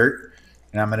some dirt,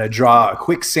 and I'm going to draw a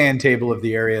quick sand table of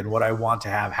the area and what I want to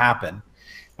have happen.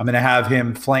 I'm going to have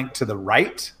him flank to the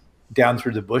right, down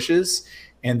through the bushes,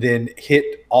 and then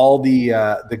hit all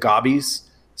the gobbies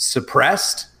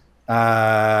suppressed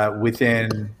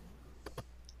within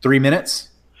 3 minutes.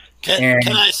 Can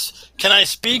I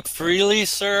speak freely,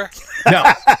 sir?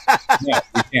 No, you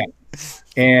can't.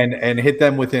 And hit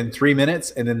them within 3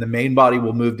 minutes, and then the main body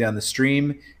will move down the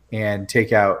stream and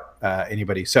take out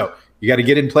anybody. So you got to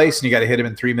get in place, and you got to hit them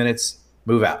in 3 minutes.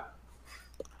 Move out.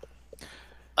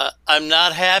 I'm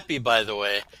not happy, by the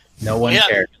way. No one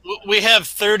cares. We have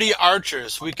 30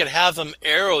 archers. We could have them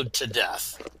arrowed to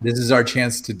death. This is our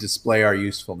chance to display our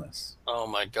usefulness. Oh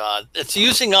my God! It's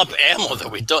using up ammo that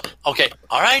we don't. Okay,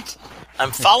 all right.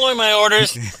 I'm following my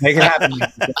orders. Make it happen.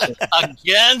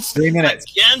 against 3 minutes.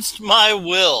 Against my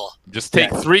will. Just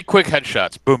take 3 quick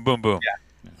headshots. Boom, boom, boom.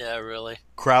 Yeah, really.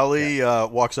 Crowley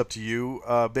walks up to you,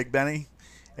 Big Benny,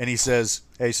 and he says,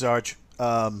 "Hey, Sarge,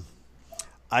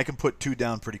 I can put 2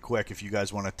 down pretty quick if you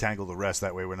guys want to tangle the rest.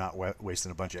 That way we're not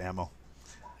wasting a bunch of ammo."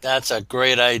 That's a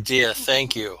great idea.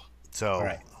 Thank you. So, All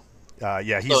right.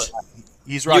 yeah,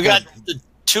 he's rocking. You got the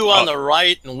 2 on the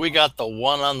right, and we got the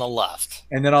 1 on the left.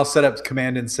 And then I'll set up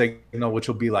command and signal, which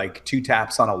will be like 2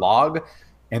 taps on a log,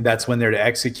 and that's when they're to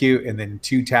execute, and then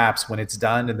 2 taps when it's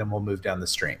done, and then we'll move down the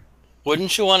stream.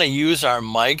 Wouldn't you want to use our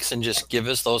mics and just give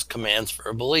us those commands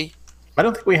verbally? I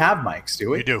don't think we have mics, do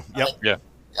we? You do. Yep. Yeah.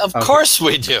 Of course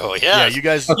we do. Yeah, Yeah. you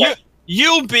guys. Okay.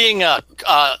 You being a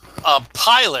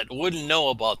pilot wouldn't know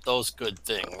about those good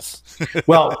things.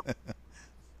 Well,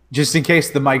 just in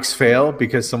case the mics fail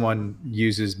because someone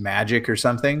uses magic or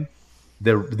something,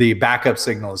 the backup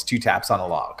signal is 2 taps on a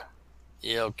log.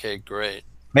 Yeah. Okay. Great.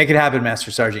 Make it happen,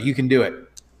 Master Sergeant. You can do it.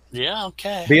 Yeah.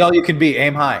 Okay. Be all you can be.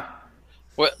 Aim high.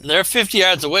 Well, they're 50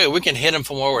 yards away. We can hit them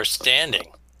from where we're standing.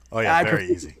 Oh yeah,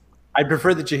 very easy. I'd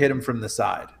prefer that you hit him from the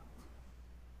side.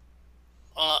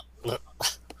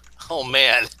 Oh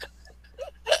man,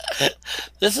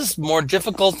 this is more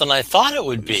difficult than I thought it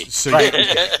would be. So Right.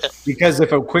 Because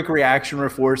if a quick reaction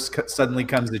force suddenly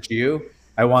comes at you,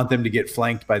 I want them to get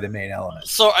flanked by the main element.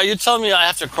 So are you telling me I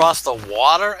have to cross the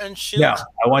water and shoot? No,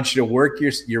 I want you to work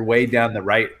your way down the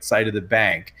right side of the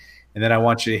bank, and then I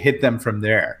want you to hit them from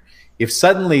there. If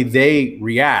suddenly they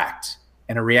react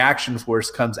and a reaction force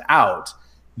comes out,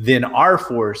 then our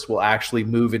force will actually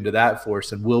move into that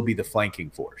force and will be the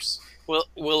flanking force.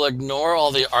 We'll ignore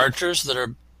all the archers that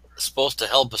are supposed to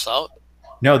help us out?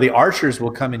 No, the archers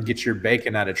will come and get your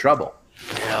bacon out of trouble.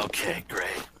 Yeah, okay,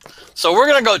 great. So we're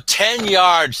going to go 10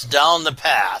 yards down the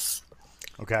path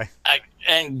Okay.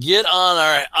 and get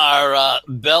on our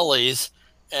bellies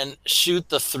and shoot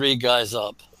the 3 guys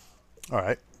up. All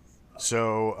right.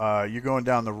 So you're going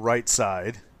down the right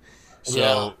side. So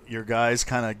Yeah. your guys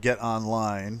kind of get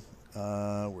online.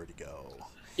 Where'd he go?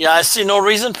 Yeah, I see no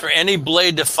reason for any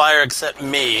blade to fire except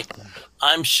me.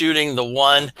 I'm shooting the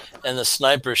 1, and the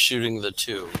sniper's shooting the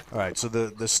 2. All right. So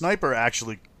the sniper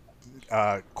actually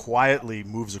quietly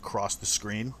moves across the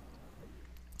screen.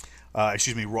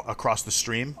 Across the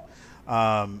stream,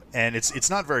 and it's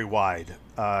not very wide.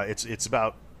 It's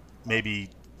about maybe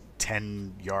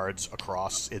 10 yards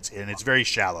across. It's very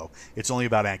shallow. It's only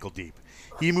about ankle deep.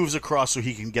 He moves across so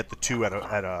he can get the 2 at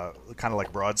a kind of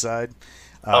like broadside.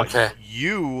 Okay.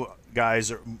 You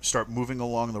guys start moving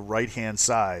along the right-hand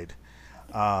side.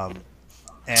 And,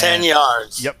 10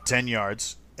 yards. Yep, 10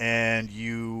 yards. And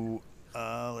you,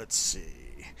 let's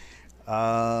see.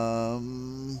 I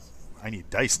need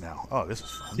dice now. Oh, this is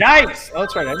fun. Dice! Oh,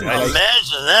 that's right. I didn't Dice. dice.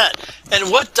 Imagine that.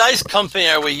 And what dice company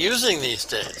are we using these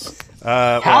days?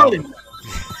 Paladin.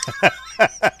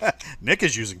 Nick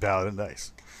is using Paladin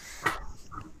dice.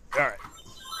 All right.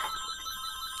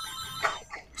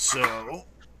 So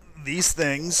these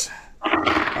things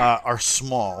are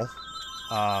small.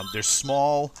 They're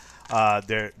small.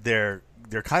 They're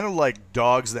kind of like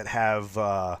dogs that have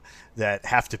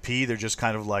to pee. They're just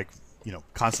kind of like,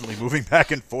 constantly moving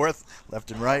back and forth,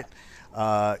 left and right.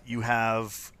 You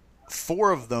have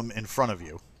 4 of them in front of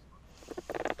you.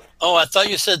 Oh, I thought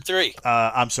you said 3.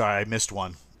 I'm sorry, I missed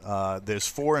one. There's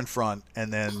 4 in front,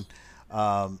 and then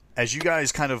as you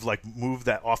guys kind of like move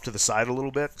that off to the side a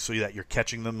little bit, so that you're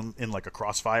catching them in like a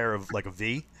crossfire of like a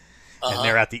V, and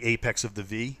they're at the apex of the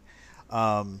V.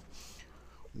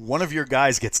 One of your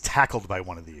guys gets tackled by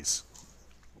one of these.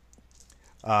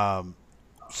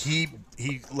 He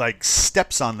like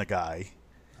steps on the guy.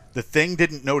 The thing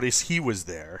didn't notice he was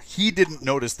there. He didn't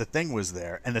notice the thing was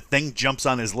there, and the thing jumps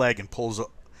on his leg and pulls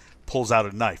out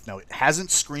a knife. Now, it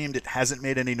hasn't screamed. It hasn't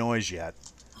made any noise yet.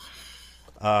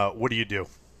 What do you do?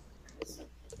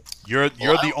 You're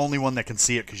the only one that can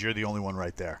see it because you're the only one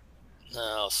right there.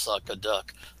 No, suck a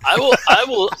duck. I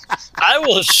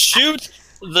will shoot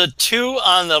the 2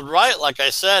 on the right, like I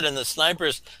said, and the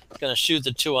sniper's going to shoot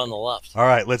the 2 on the left. All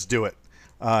right, let's do it.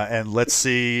 And let's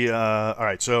see. All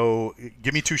right, so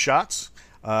give me 2 shots.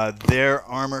 Their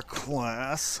armor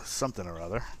class, something or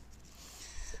other.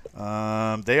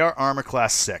 They are armor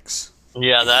class 6.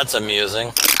 Yeah, that's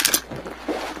amusing.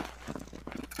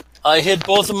 I hit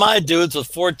both of my dudes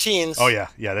with 14s. Oh, yeah,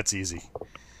 that's easy.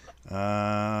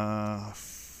 There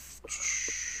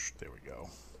we go.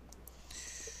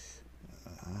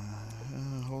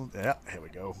 Yeah, here we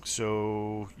go.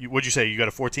 So, what'd you say? You got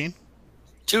a 14?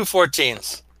 2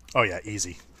 14s. Oh, yeah,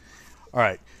 easy. All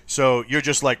right, so you're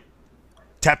just like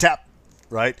tap, tap,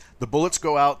 right? The bullets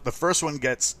go out. The first one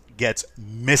gets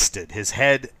misted. His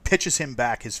head pitches him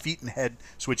back. His feet and head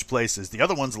switch places. The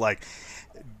other one's like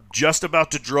just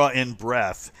about to draw in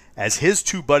breath. As his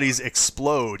 2 buddies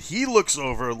explode, he looks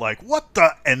over like, what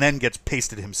the? And then gets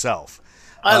pasted himself.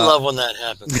 I love when that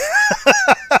happens.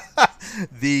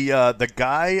 The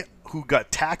guy who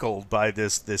got tackled by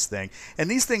this thing, and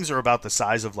these things are about the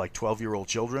size of like 12-year-old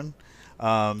children.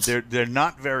 They're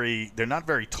not very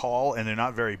tall, and they're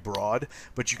not very broad,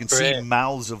 but you can see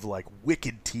mouths of like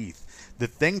wicked teeth. The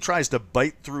thing tries to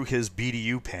bite through his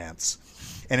BDU pants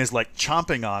and is like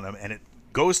chomping on him, and it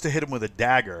goes to hit him with a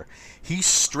dagger. He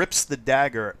strips the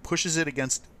dagger, puts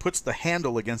the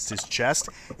handle against his chest,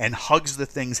 and hugs the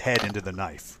thing's head into the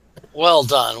knife. Well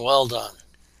done, well done.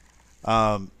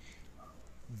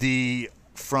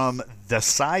 From the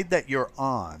side that you're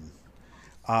on,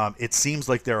 it seems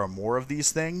like there are more of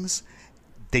these things.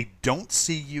 They don't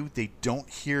see you. They don't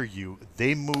hear you.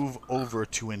 They move over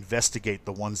to investigate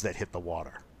the ones that hit the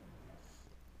water.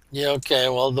 Yeah, okay.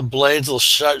 Well, the blades will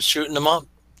start shooting them up.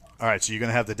 All right, so you're going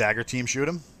to have the dagger team shoot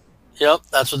them? Yep,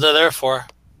 that's what they're there for.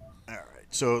 All right,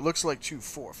 so it looks like 2,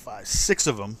 4, 5, 6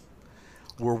 of them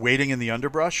were waiting in the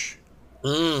underbrush.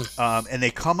 And they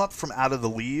come up from out of the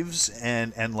leaves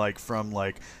and like from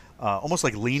like almost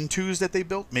like lean-tos that they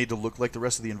built, made to look like the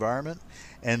rest of the environment,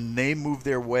 and they move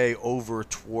their way over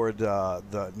toward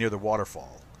near the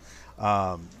waterfall.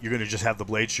 You're going to just have the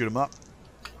blade shoot them up?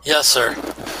 Yes, sir.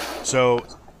 So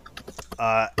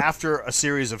after a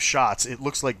series of shots, it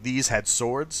looks like these had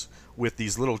swords with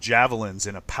these little javelins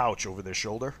in a pouch over their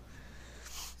shoulder.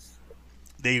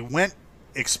 They went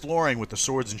exploring with the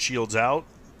swords and shields out.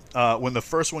 When the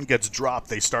first one gets dropped,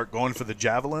 they start going for the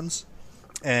javelins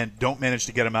and don't manage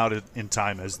to get them out in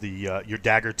time as your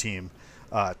dagger team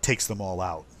takes them all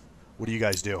out. What do you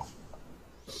guys do?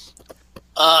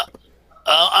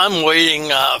 I'm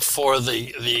waiting for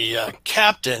the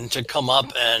captain to come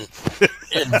up and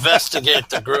investigate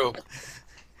the group.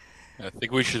 I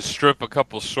think we should strip a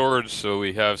couple swords so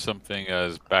we have something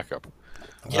as backup.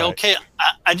 Yeah, okay,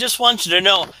 I just want you to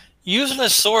know, using a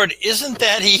sword isn't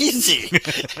that easy.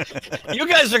 You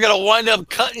guys are going to wind up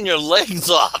cutting your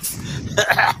legs off.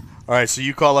 All right, so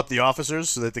you call up the officers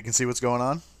so that they can see what's going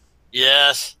on?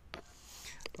 Yes.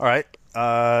 All right.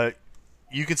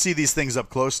 You can see these things up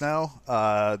close now.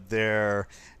 They're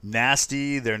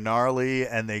nasty, they're gnarly,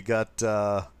 and they got,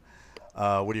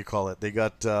 what do you call it? They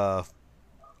got,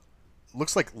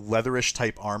 looks like leatherish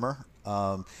type armor.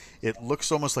 It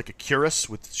looks almost like a cuirass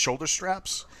with shoulder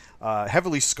straps.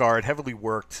 Heavily scarred, heavily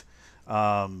worked,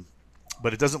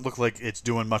 but it doesn't look like it's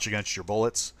doing much against your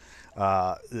bullets.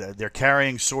 They're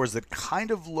carrying swords that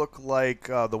kind of look like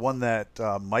the one that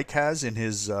Mike has in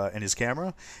his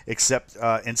camera, except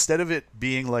instead of it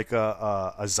being like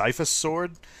a Xiphus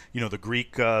sword, the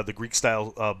Greek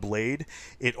style blade,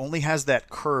 it only has that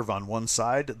curve on one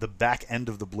side. The back end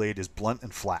of the blade is blunt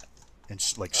and flat and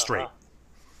like straight.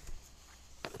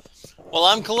 Well,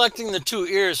 I'm collecting the 2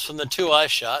 ears from the 2 I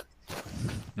shot.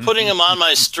 putting him on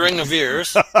my string of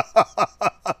ears.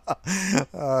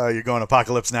 You're going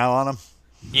apocalypse now on him?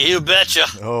 You betcha.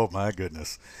 Oh my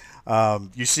goodness!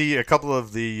 You see a couple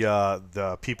of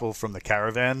the people from the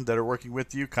caravan that are working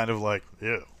with you, kind of like,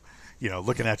 ew,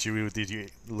 looking at you with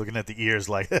looking at the ears,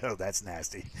 like, oh, that's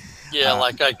nasty. Yeah,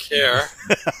 like I care.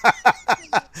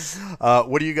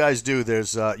 What do you guys do?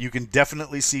 There's you can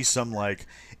definitely see some, like,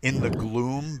 in the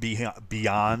gloom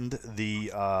beyond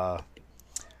the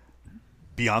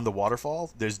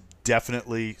waterfall. There's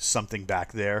definitely something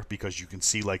back there because you can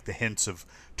see, like, the hints of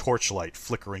torchlight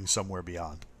flickering somewhere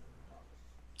beyond.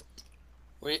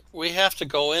 We have to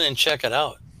go in and check it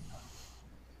out.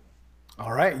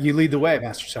 All right, you lead the way,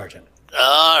 Master Sergeant.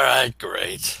 All right,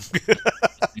 great.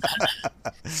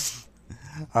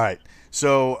 All right,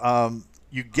 so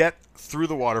you get through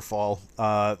the waterfall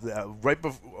right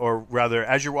before, or rather,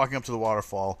 as you're walking up to the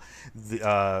waterfall,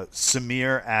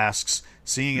 Samir asks,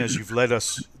 "Seeing as you've led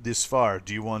us this far,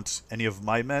 do you want any of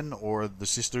my men or the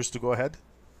sisters to go ahead?"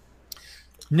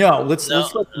 No, let's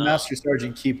let the Master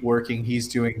Sergeant keep working. He's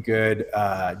doing good.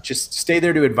 Just stay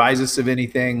there to advise us of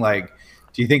anything. Like,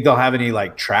 do you think they'll have any,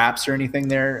 like, traps or anything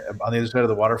there on the other side of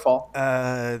the waterfall?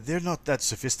 They're not that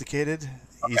sophisticated.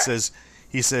 Okay.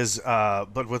 He says,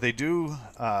 but what they do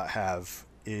have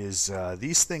is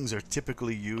these things are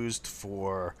typically used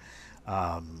for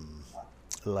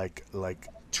like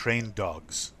trained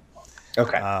dogs.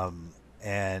 Okay.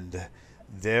 And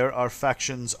there are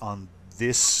factions on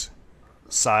this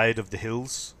side of the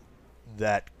hills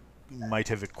that might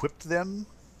have equipped them.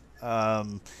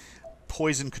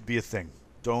 Poison could be a thing.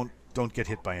 Don't get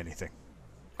hit by anything.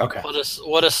 Okay.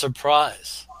 What a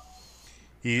surprise.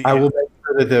 I will make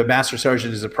sure that the Master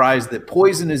Sergeant is apprised that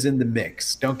poison is in the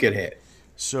mix. Don't get hit.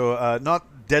 So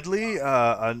not deadly.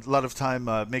 A lot of time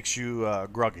makes you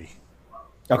groggy.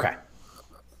 Okay.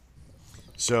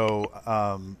 So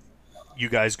you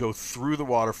guys go through the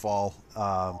waterfall.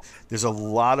 There's a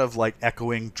lot of, like,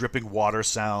 echoing, dripping water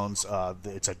sounds.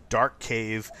 It's a dark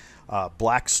cave,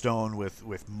 black stone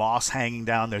with moss hanging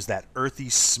down. There's that earthy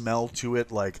smell to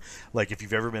it, like if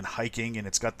you've ever been hiking, and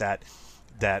it's got that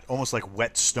almost like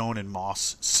wet stone and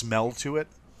moss smell to it.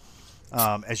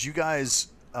 As you guys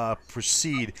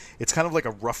proceed, it's kind of like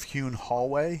a rough-hewn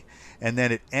hallway, and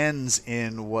then it ends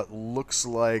in what looks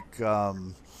like a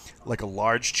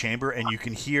large chamber, and you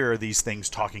can hear these things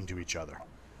talking to each other.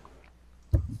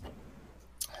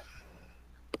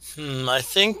 I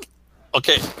think.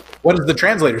 Okay. What does the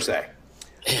translator say?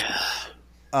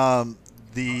 Yeah.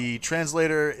 The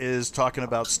translator is talking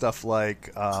about stuff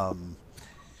like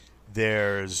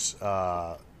they're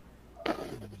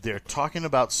talking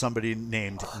about somebody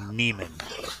named Neiman,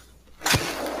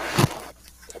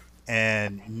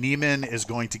 and Neiman is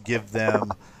going to give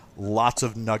them lots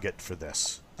of nugget for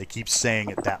this. They keep saying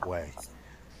it that way.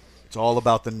 It's all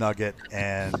about the nugget,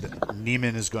 and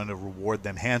Neiman is going to reward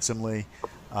them handsomely.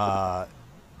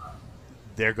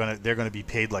 They're gonna be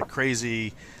paid like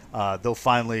crazy. They'll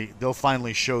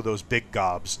finally show those big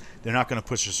gobs. They're not going to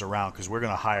push us around because we're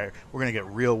going to get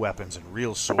real weapons and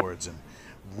real swords and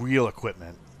real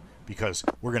equipment because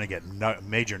we're going to get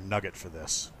major nugget for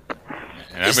this.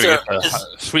 And I'm going to get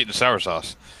sweet and sour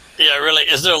sauce. Yeah, really.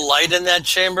 Is there light in that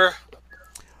chamber?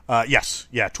 Yes.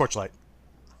 Yeah, torchlight.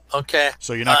 Okay.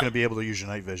 So you're not going to be able to use your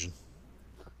night vision.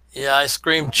 Yeah, I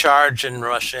scream charge and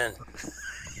rush in.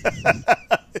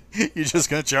 You're just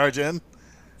going to charge in?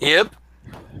 Yep.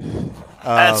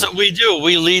 That's what we do.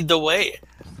 We lead the way.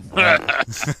 I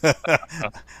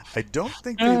don't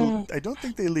think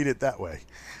they lead it that way.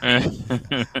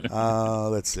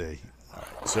 Let's see. All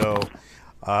right.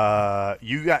 So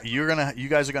you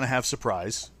guys are gonna have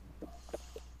surprise.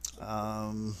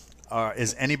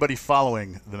 Is anybody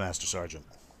following the Master Sergeant?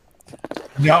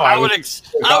 No, I would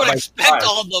expect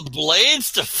all the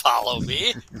blades to follow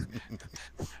me.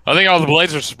 I think all the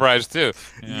blades are surprised too.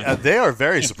 Yeah, they are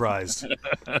very surprised.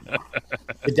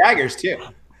 The daggers too.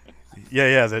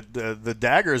 Yeah. The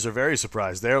daggers are very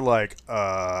surprised. They're like,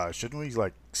 shouldn't we,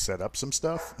 like, set up some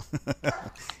stuff?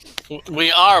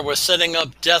 We are. We're setting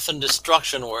up death and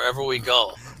destruction wherever we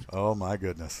go. Oh my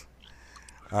goodness!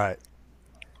 All right.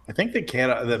 I think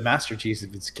the Master Chief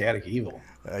is chaotic evil.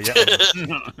 Yeah.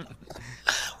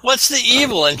 What's the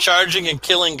evil in charging and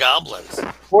killing goblins?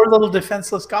 Poor little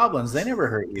defenseless goblins. They never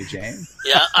hurt you, James.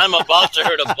 Yeah, I'm about to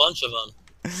hurt a bunch of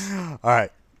them. All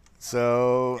right.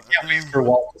 So. Can't wait for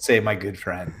Walt to say, "My good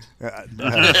friend." All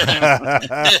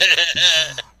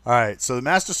right. So the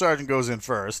Master Sergeant goes in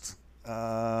first,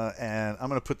 and I'm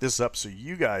going to put this up so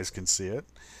you guys can see it.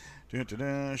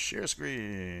 Share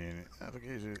screen.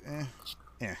 Application.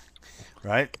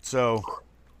 Right. So.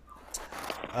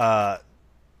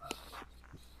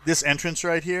 this entrance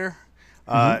right here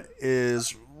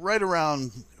is right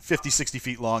around 50, 60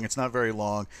 feet long. It's not very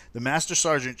long. The Master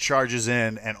Sergeant charges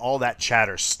in, and all that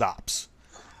chatter stops.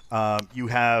 You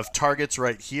have targets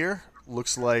right here.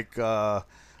 Looks like the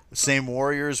same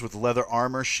warriors with leather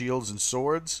armor, shields, and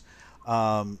swords.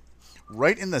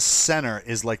 Right in the center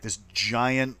is like this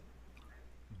giant,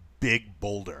 big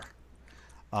boulder.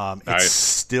 It's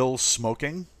still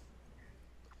smoking.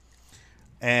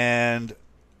 And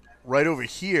right over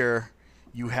here,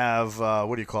 you have,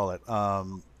 what do you call it?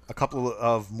 A couple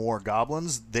of more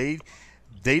goblins. They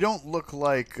don't look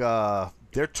like,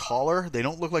 they're taller. They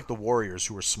don't look like the warriors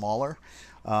who are smaller.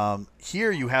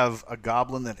 Here you have a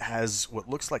goblin that has what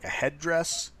looks like a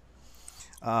headdress.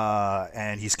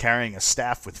 And he's carrying a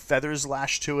staff with feathers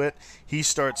lashed to it. He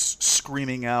starts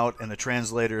screaming out, and the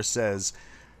translator says,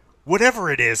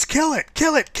 "Whatever it is, kill it,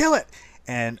 kill it, kill it!"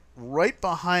 And right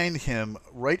behind him,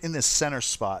 right in this center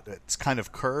spot, it's kind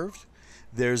of curved.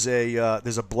 There's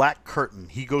a black curtain.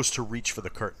 He goes to reach for the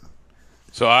curtain.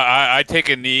 So I take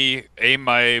a knee, aim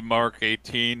my Mark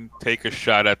 18, take a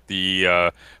shot at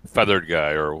the feathered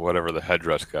guy or whatever the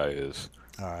headdress guy is.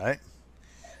 All right.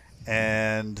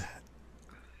 And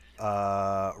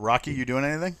Rocky, you doing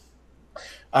anything?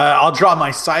 I'll draw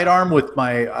my sidearm with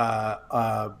my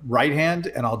right hand,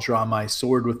 and I'll draw my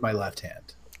sword with my left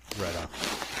hand. Right on.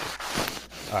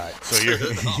 All right, so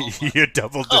you're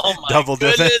double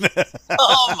goodness. dipping.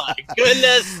 Oh my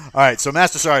goodness! All right, so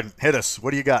Master Sergeant, hit us.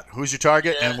 What do you got? Who's your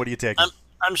target, and what are you taking?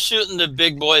 I'm shooting the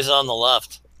big boys on the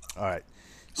left. All right,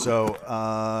 so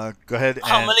go ahead.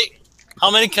 How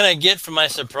many can I get for my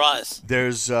surprise?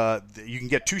 There's you can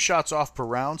get 2 shots off per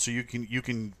round, so you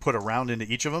can put a round into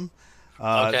each of them.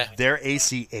 Okay. They're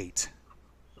AC 8.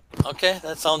 Okay,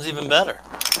 that sounds even better.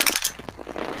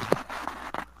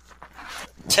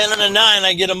 10 and a 9,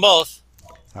 I get them both.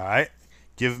 All right.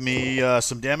 Give me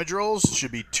some damage rolls. It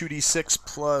should be 2d6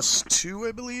 plus 2,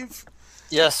 I believe.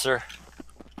 Yes, sir.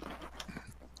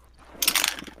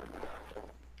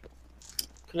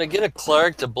 Could I get a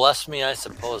cleric to bless me? I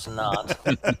suppose not.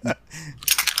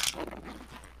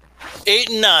 8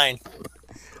 and 9.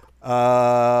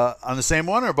 On the same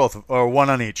one or both, or one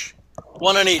on each?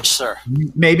 One on each, sir.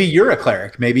 Maybe you're a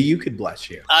cleric. Maybe you could bless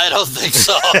you. I don't think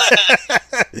so.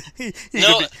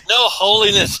 No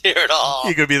holiness here at all.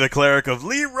 He could be the cleric of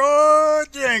Leroy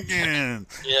Jenkins.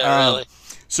 Yeah, really.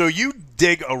 So you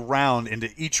dig around into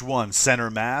each one,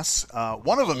 center mass.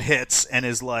 One of them hits and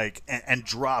is like, and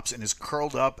drops and is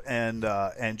curled up and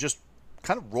just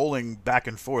kind of rolling back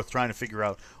and forth, trying to figure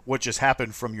out what just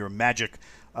happened from your magic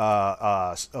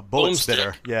bullet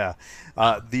spitter. Yeah.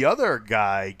 The other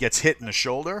guy gets hit in the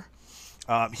shoulder.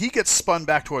 He gets spun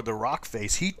back toward the rock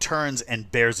face. He turns and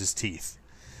bares his teeth.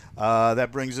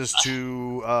 That brings us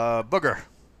to Booger.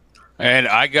 And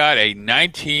I got a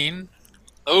 19.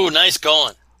 Oh, nice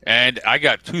going. And I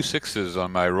got 2 6s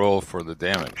on my roll for the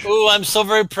damage. Oh, I'm so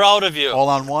very proud of you. All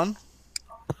on one?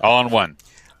 All on one.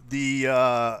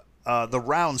 The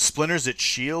round splinters its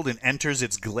shield and enters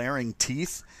its glaring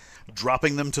teeth,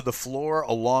 dropping them to the floor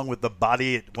along with the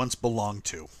body it once belonged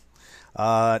to.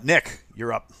 Nick,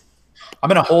 you're up. I'm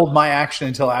going to hold my action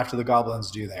until after the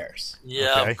goblins do theirs.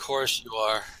 Yeah, Okay. Of course you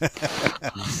are.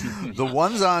 The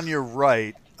ones on your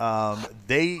right,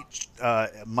 they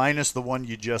minus the one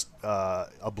you just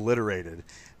obliterated,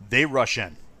 they rush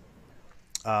in,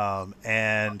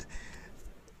 and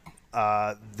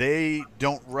they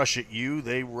don't rush at you.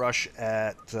 They rush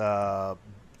at 2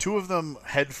 of them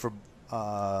head for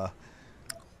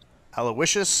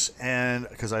Aloysius, and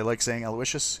because I like saying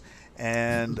Aloysius,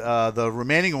 and the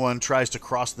remaining one tries to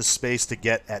cross the space to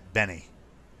get at Benny.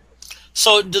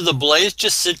 So, do the Blaze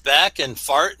just sit back and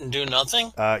fart and do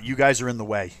nothing? You guys are in the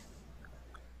way.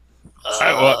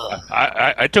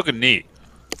 I took a knee.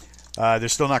 They're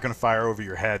still not going to fire over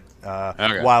your head.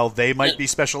 Okay. While they might be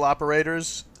special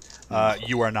operators,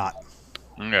 you are not.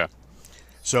 Yeah.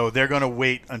 So they're going to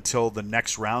wait until the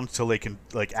next round till they can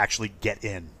actually get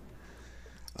in.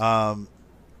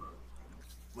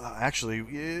 Actually,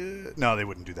 no, they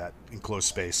wouldn't do that in closed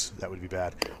space. That would be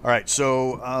bad. All right,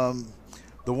 so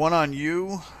the one on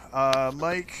you,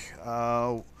 Mike,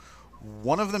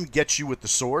 one of them gets you with the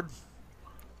sword.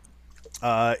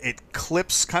 It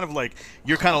clips, kind of like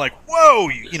you're kind of like, whoa!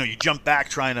 You jump back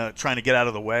trying to get out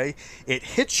of the way. It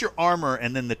hits your armor,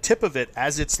 and then the tip of it,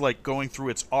 as it's like going through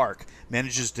its arc,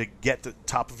 manages to get the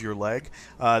top of your leg.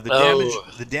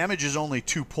 The damage is only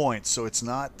 2 points, so it's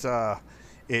not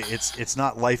it's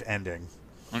not life ending.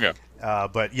 Okay.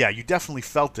 But yeah, you definitely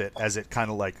felt it as it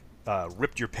kind of like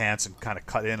ripped your pants and kind of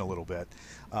cut in a little bit.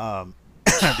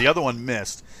 The other one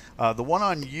missed. The one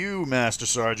on you, Master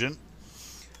Sergeant.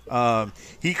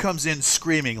 He comes in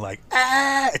screaming like,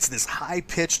 ah! It's this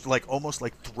high-pitched, like almost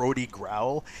like throaty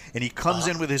growl, and he comes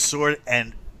in with his sword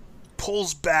and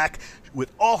pulls back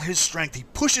with all his strength. He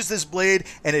pushes this blade,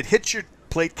 and it hits your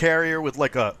plate carrier with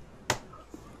like a...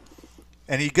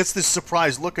 And he gets this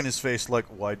surprised look on his face, like,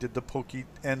 why did the pokey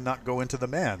end not go into the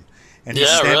man? And he's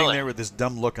standing there with this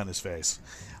dumb look on his face.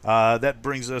 That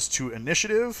brings us to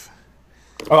initiative.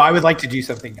 Oh, I would like to do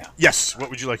something now. Yes, what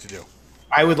would you like to do?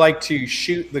 I would like to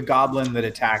shoot the goblin that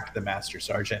attacked the Master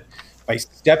Sergeant by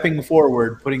stepping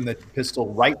forward, putting the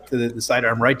pistol right to the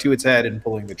sidearm, right to its head, and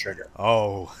pulling the trigger.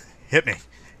 Oh, hit me.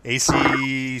 AC,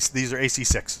 these are AC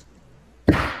 6.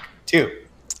 2.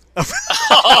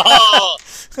 Oh,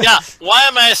 yeah, why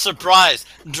am I surprised?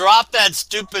 Drop that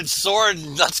stupid sword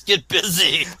and let's get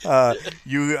busy.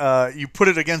 You put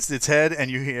it against its head,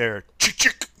 and you hear chick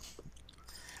chick.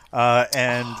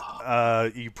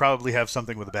 And you probably have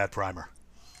something with a bad primer.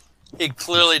 He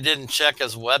clearly didn't check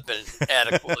his weapon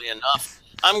adequately enough.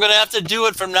 I'm going to have to do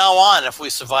it from now on if we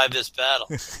survive this battle.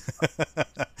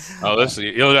 Oh, he'll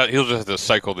just have to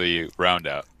cycle the round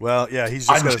out. Well, yeah, he's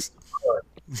just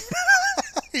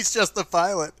he's just the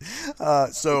pilot.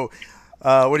 So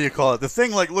what do you call it? The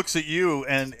thing like looks at you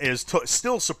and is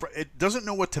still surprised. It doesn't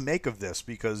know what to make of this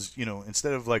because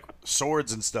instead of like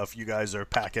swords and stuff, you guys are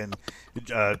packing.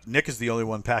 Nick is the only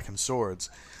one packing swords.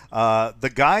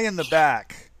 The guy in the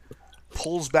back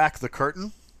pulls back the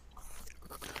curtain.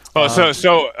 Oh, so this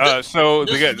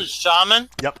is the shaman?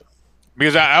 Yep.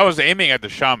 Because I was aiming at the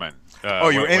shaman. You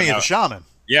were aiming at the shaman.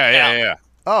 Yeah.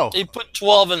 Oh. He put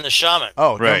 12 in the shaman.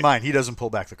 Oh, never Right. mind. He doesn't pull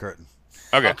back the curtain.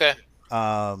 Okay.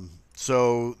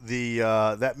 So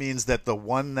that means that the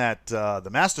one that the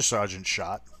Master Sergeant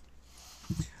shot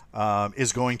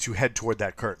is going to head toward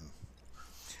that curtain.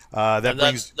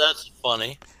 That's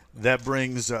funny. That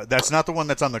brings that's not the one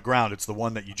that's on the ground. It's the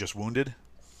one that you just wounded.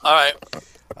 All right.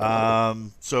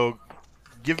 So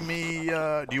give me.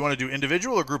 Do you want to do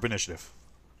individual or group initiative?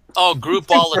 Oh, group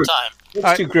all the time.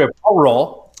 Let's do grip. I'll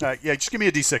roll. Yeah, just give me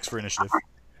a D6 for initiative.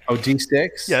 Oh,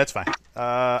 D6? Yeah, that's fine.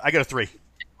 I got a 3.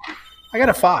 I got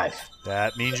a 5.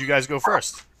 That means you guys go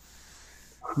first.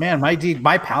 Man, my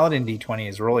Paladin D20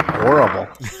 is really horrible.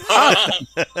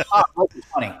 Roll the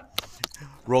 20.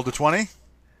 Rolled a 20.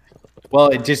 Well,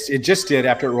 it just did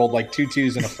after it rolled like 2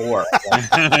 2s and a 4.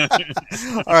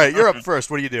 All right, you're up first.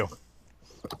 What do you do?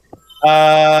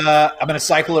 I'm going to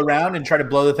cycle around and try to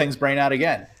blow the thing's brain out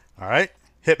again. All right,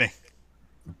 hit me.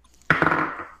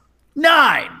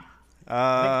 9.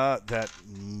 That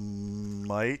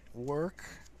might work.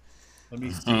 Let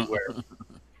me see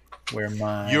where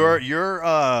my You're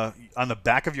on the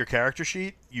back of your character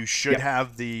sheet. You should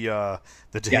have the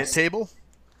hit table.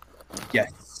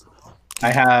 Yes,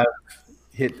 I have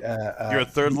hit. You're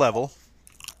at 3rd level.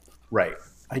 Right.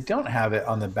 I don't have it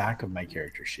on the back of my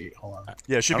character sheet. Hold on.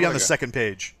 Yeah, it should be on the 2nd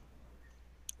page.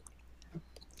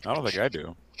 I don't think I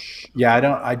do. Yeah, I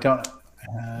don't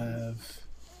have.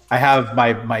 I have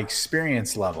my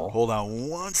experience level. Hold on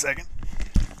 1 second.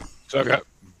 So I got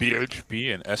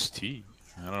BHB and ST.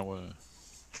 I don't know what.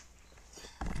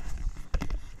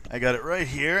 I got it right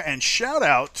here. And shout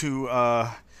out to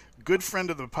good friend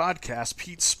of the podcast,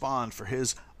 Pete Spawn, for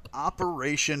his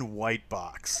Operation White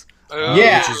Box.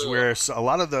 Yeah. Which is where a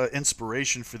lot of the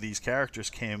inspiration for these characters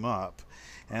came up.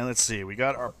 And let's see, we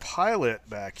got our pilot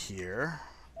back here.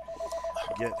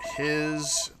 Get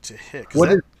his to hit.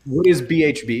 What is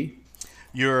BHB?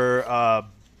 Your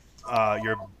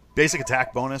basic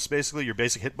attack bonus, basically, your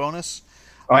basic hit bonus.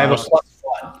 Oh, I have a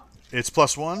 +1. It's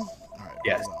 +1? All right,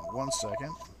 yes. Hold on 1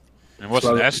 second. And what's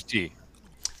an ST?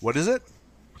 What is it?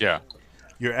 Yeah.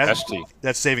 Your ST.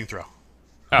 That's saving throw.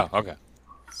 Oh, okay.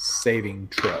 Saving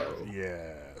throw.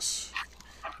 Yes.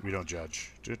 We don't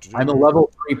judge. I'm a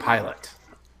level 3 pilot.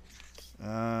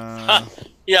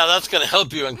 Yeah, that's going to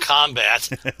help you in combat.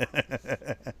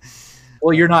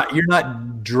 Well, you're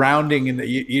not drowning in the.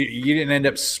 You didn't end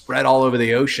up spread all over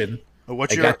the ocean.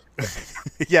 What's your?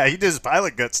 Yeah, he did his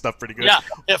pilot gut stuff pretty good. Yeah,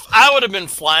 if I would have been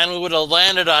flying, we would have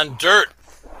landed on dirt.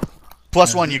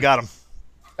 +1, you got him.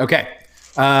 Okay,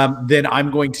 then I'm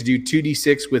going to do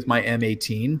 2d6 with my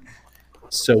M18.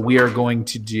 So we are going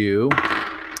to do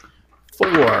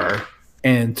 4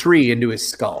 and 3 into his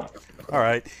skull. All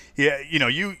right. Yeah,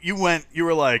 you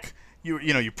were like,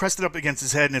 you pressed it up against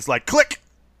his head, and it's like click.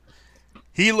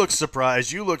 He looks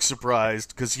surprised. You look surprised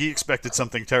because he expected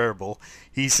something terrible.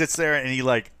 He sits there and he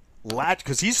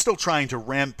because he's still trying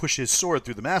to push his sword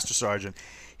through the Master Sergeant.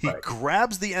 He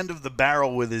grabs the end of the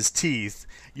barrel with his teeth.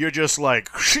 You're just like,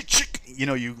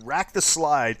 you rack the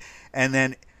slide, and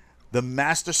then The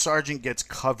Master Sergeant gets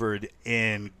covered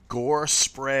in gore,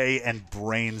 spray, and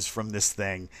brains from this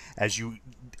thing as you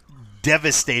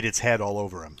devastate its head all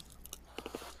over him.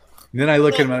 And then I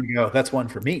look at him and go, "That's one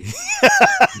for me."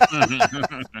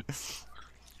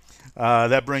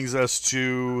 That brings us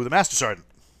to the Master Sergeant.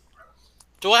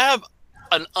 Do I have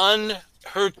an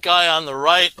unhurt guy on the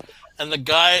right and the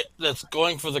guy that's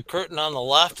going for the curtain on the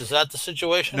left? Is that the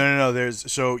situation? No.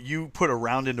 So you put a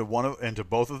round into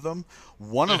both of them.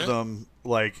 One of them,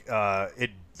 like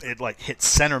it like hit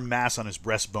center mass on his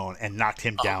breastbone and knocked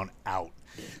him down out.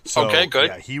 So, okay, good.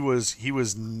 Yeah,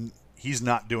 he's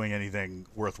not doing anything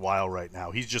worthwhile right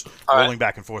now. He's just All rolling right.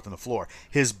 back and forth on the floor.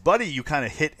 His buddy, you kind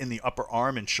of hit in the upper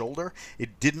arm and shoulder.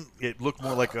 It looked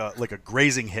more like a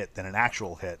grazing hit than an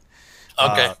actual hit.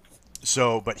 Okay.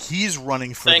 But he's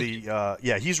running for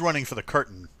he's running for the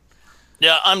curtain.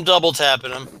 Yeah, I'm double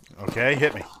tapping him. Okay,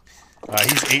 hit me.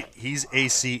 He's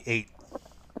AC 8.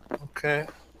 Okay.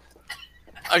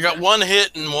 I got one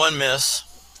hit and one miss.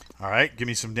 All right, give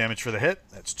me some damage for the hit.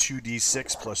 That's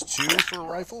 2d6 plus 2 for a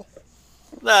rifle.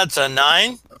 That's a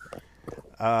 9.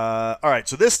 All right,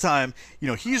 so this time,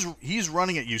 he's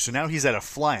running at you, so now he's at a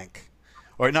flank.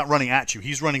 Or not running at you,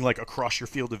 he's running like across your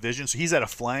field of vision, so he's at a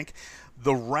flank.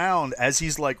 The round, as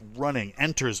he's like running,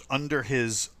 enters under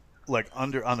his,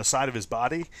 on the side of his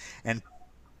body and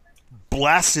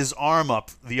blasts his arm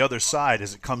up the other side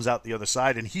as it comes out the other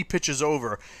side, and he pitches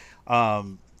over,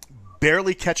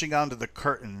 barely catching onto the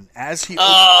curtain. As he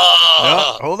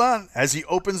hold on. As he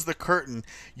opens the curtain,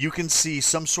 you can see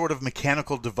some sort of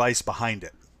mechanical device behind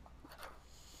it.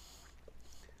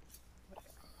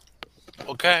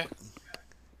 Okay.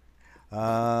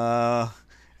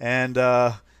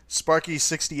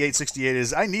 Sparky6868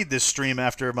 is, I need this stream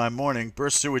after my morning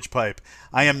burst sewage pipe.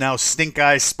 I am now Stink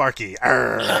Eye Sparky.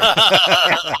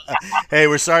 Hey,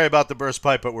 we're sorry about the burst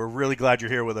pipe, but we're really glad you're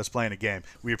here with us playing a game.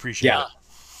 We appreciate it.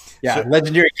 Yeah, So-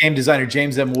 legendary game designer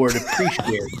James M. Ward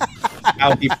appreciates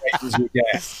how he plays your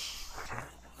game.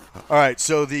 All right,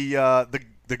 so the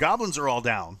goblins are all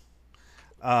down.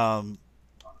 And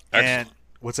Excellent.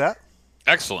 what's that?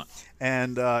 Excellent.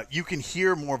 And you can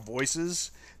hear more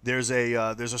voices. There's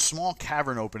a small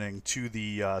cavern opening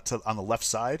to on the left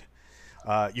side.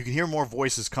 You can hear more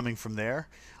voices coming from there,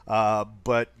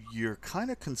 but you're kind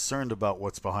of concerned about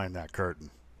what's behind that curtain.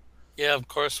 Yeah, of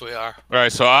course we are. All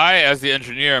right, so I, as the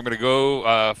engineer, I'm going to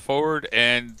go forward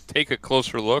and take a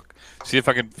closer look, see if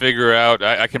I can figure out,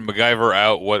 I can MacGyver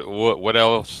out what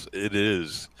else it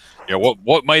is.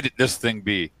 What might this thing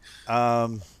be?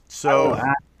 So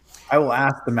I will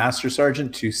ask the Master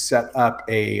Sergeant to set up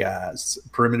a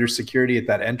perimeter security at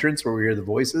that entrance where we hear the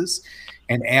voices,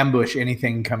 and ambush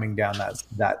anything coming down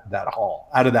that hall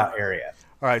out of that area.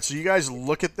 all right, so you guys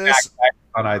look at this, Back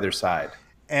on either side.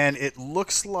 and it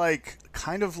looks like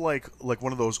kind of like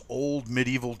one of those old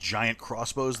medieval giant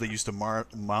crossbows they used to mount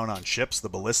on ships, the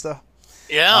ballista.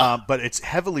 Yeah. But it's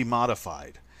heavily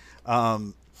modified.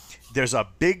 There's a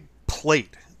big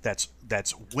plate that's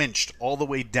winched all the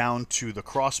way down to the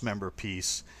crossmember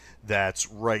piece that's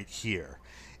right here.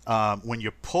 When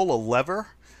you pull a lever,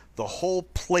 the whole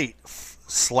plate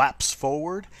slaps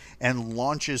forward and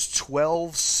launches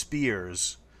 12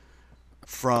 spears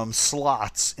from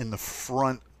slots in the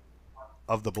front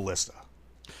of the ballista.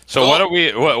 So why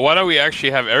don't we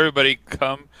actually have everybody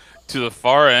come to the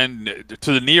far end,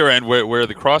 to the near end where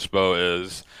the crossbow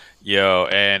is,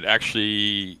 and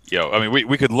actually, I mean,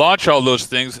 we could launch all those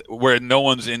things where no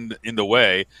one's in the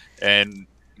way, and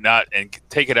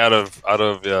take it out of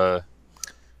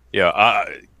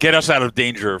get us out of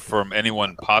danger from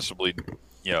anyone possibly,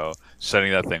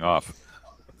 setting that thing off.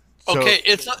 So- Okay,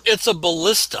 it's a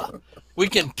ballista. We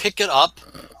can pick it up,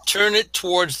 turn it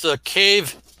towards the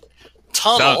cave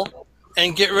tunnel,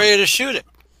 and get ready to shoot it.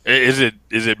 Is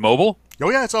it mobile? Oh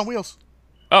yeah, it's on wheels.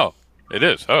 Oh, it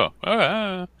is.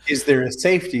 Oh. Is there a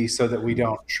safety so that we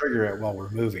don't trigger it while we're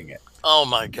moving it? Oh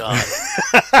my god.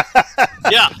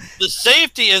 Yeah, the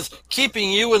safety is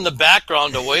keeping you in the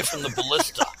background away from the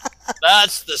ballista.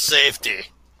 That's the safety,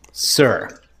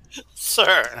 Sir.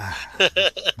 sir. Yeah,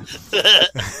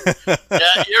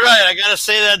 you're right. I gotta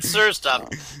say that sir stuff.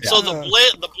 So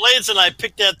the blades and I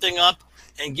pick that thing up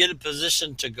and get it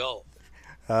positioned to go.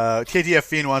 KTF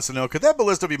Fiend wants to know, could that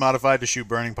ballista be modified to shoot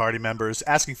burning party members?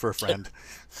 Asking for a friend.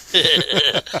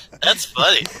 That's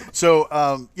funny.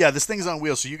 So, this thing's on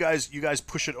wheels. So you guys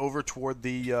push it over toward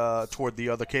the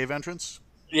other cave entrance?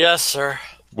 Yes, sir.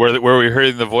 Where we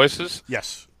hearing the voices?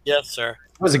 Yes. Yes, sir.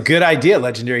 That was a good idea,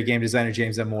 legendary game designer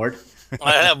James M. Ward.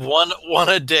 I have one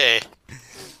a day.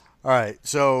 All right,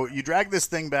 so you drag this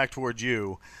thing back towards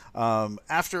you.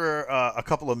 After a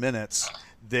couple of minutes,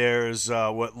 there's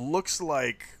what looks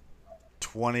like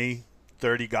 20,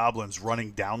 30 goblins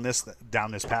running down this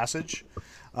passage.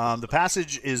 The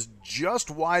passage is just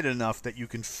wide enough that you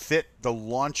can fit the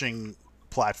launching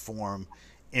platform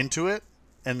into it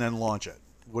and then launch it.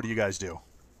 What do you guys do?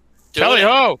 Tally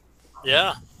ho!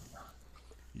 Yeah.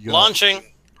 You Launching.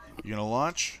 You gonna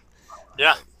launch?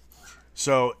 Yeah.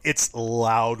 So it's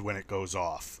loud when it goes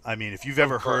off. I mean, if you've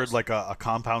ever Of course. heard like a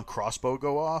compound crossbow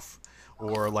go off,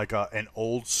 or like an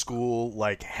old school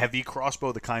like heavy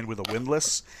crossbow, the kind with a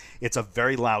windlass, it's a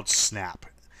very loud snap.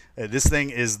 This thing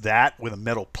is that with a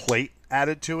metal plate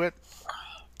added to it,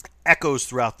 echoes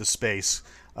throughout the space,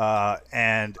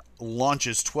 and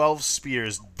launches 12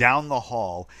 spears down the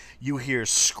hall. You hear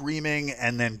screaming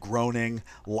and then groaning.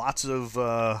 Lots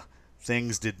of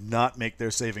things did not make their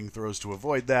saving throws to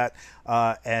avoid that,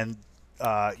 and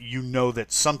you know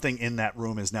that something in that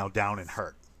room is now down and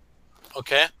hurt.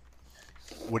 Okay.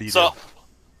 What do you So do?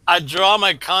 I draw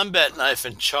my combat knife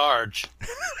and charge.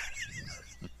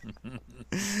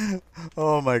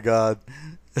 Oh my god.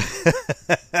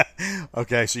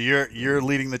 Okay, so you're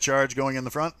leading the charge, going in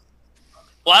the front.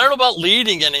 Well, I don't know about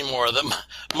leading anymore.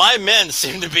 My men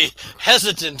seem to be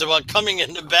hesitant about coming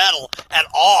into battle at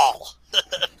all.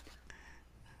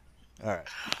 All right.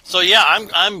 So yeah,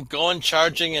 I'm going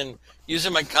charging and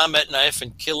using my combat knife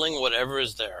and killing whatever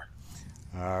is there.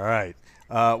 All right.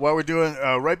 While we're doing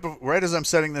right as I'm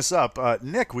setting this up,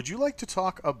 Nick, would you like to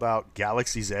talk about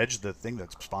Galaxy's Edge, the thing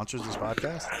that sponsors this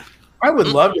podcast? I would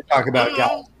love to talk about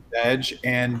Galaxy's Edge,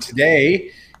 and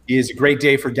today is a great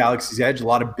day for Galaxy's Edge. A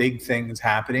lot of big things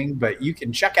happening, but you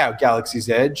can check out Galaxy's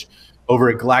Edge over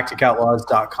at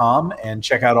galacticoutlaws.com and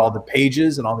check out all the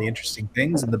pages and all the interesting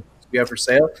things and the books we have for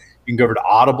sale. You can go over to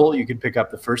Audible. You can pick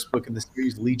up the first book in the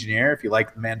series, Legionnaire. If you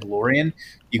like The Mandalorian,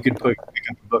 you can pick up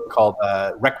a book called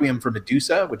Requiem for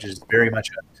Medusa, which is very much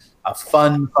a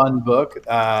fun book.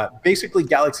 Basically,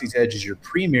 Galaxy's Edge is your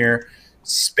premier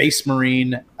Space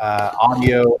Marine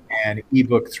audio and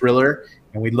ebook thriller,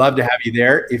 and we'd love to have you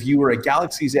there. If you were a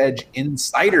Galaxy's Edge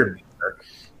insider member,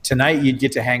 tonight you'd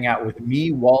get to hang out with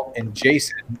me, Walt, and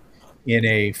Jason in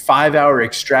a 5-hour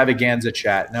extravaganza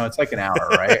chat. No, it's like an hour,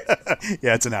 right?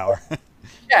 Yeah, it's an hour.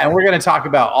 Yeah, and we're going to talk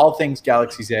about all things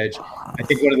Galaxy's Edge. I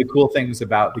think one of the cool things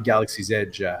about the Galaxy's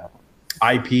Edge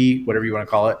IP, whatever you want to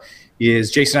call it, is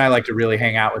Jason and I like to really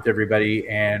hang out with everybody,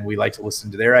 and we like to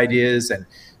listen to their ideas, and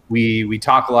we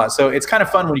talk a lot. So it's kind of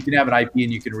fun when you can have an IP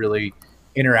and you can really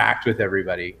interact with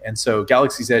everybody. And so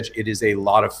Galaxy's Edge, it is a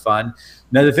lot of fun.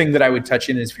 Another thing that I would touch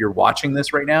in is if you're watching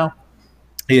this right now,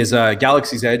 is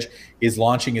Galaxy's Edge is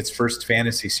launching its first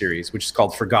fantasy series, which is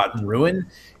called Forgotten Ruin.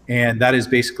 And that is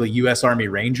basically U.S. Army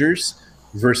Rangers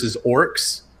versus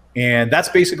orcs. And that's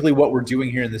basically what we're doing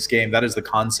here in this game. That is the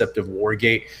concept of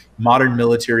Wargate, modern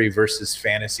military versus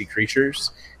fantasy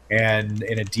creatures, and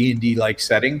in a D&D-like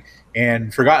setting.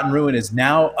 And Forgotten Ruin is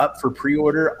now up for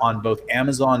pre-order on both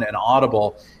Amazon and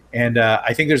Audible. And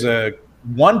I think there's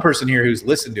one person here who's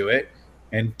listened to it,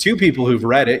 and 2 people who've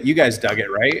read it. You guys dug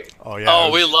it, right? Oh yeah. Oh,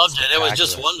 we loved it. It was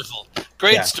just spectacular. wonderful.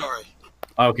 Great Yeah. story.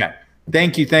 Okay.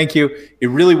 Thank you. It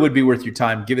really would be worth your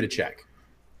time. Give it a check.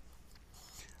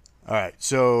 All right,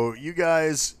 so you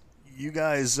guys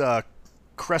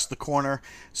crest the corner,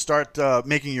 start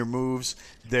making your moves.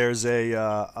 There's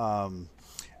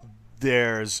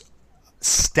there's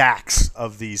stacks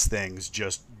of these things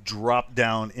just drop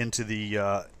down into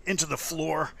the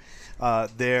floor.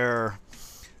 They're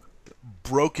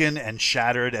broken and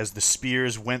shattered as the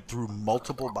spears went through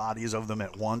multiple bodies of them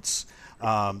at once.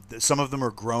 Some of them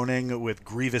are groaning with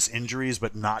grievous injuries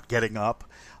but not getting up.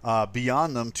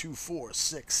 Beyond them, 2, 4,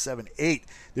 6, 7, 8.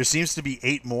 There seems to be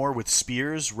 8 more with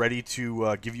spears ready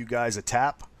to give you guys a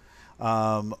tap.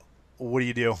 What do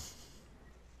you do?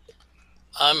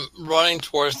 I'm running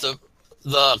towards the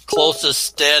closest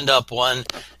stand-up one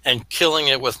and killing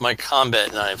it with my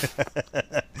combat knife.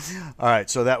 All right,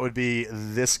 so that would be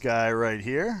this guy right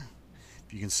here.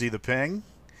 If you can see the ping,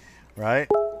 right?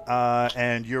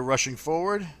 And you're rushing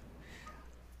forward.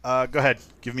 Go ahead,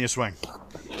 give me a swing.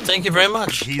 Thank you very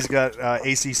much. He's got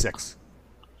AC 6.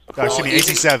 Excuse me,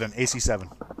 AC 7. AC 7.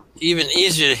 Even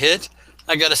easier to hit.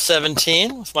 I got a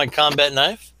 17 with my combat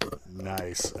knife.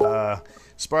 Nice.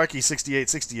 Sparky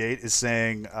 6868 is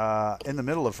saying, in the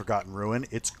middle of Forgotten Ruin,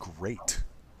 it's great.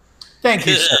 Thank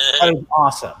you, sir. That is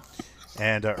awesome.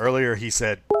 And earlier he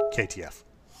said KTF.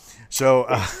 So,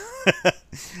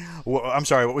 I'm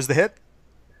sorry, what was the hit?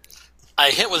 I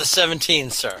hit with a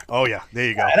 17, sir. Oh, yeah, there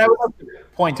you go. And I would like to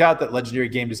point out that legendary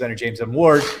game designer James M.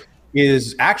 Ward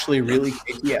is actually really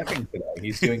KTFing today.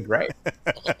 He's doing great.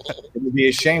 It would be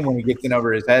a shame when he gets in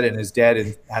over his head and is dead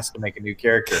and has to make a new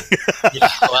character. Yeah,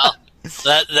 well,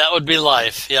 that would be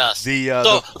life. Yes.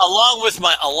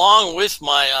 Along with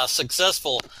my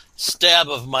successful stab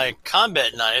of my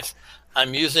combat knife,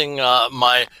 I'm using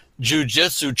my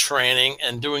jujitsu training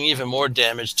and doing even more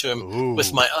damage to him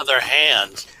with my other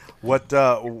hand. What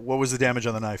was the damage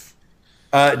on the knife?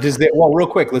 Real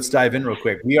quick, let's dive in real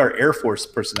quick. We are Air Force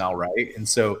personnel, right? And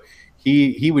so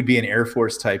he would be an Air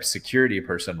Force type security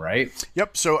person, right?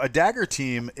 Yep. So a Dagger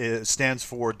team stands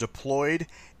for Deployed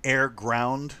Air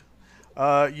Ground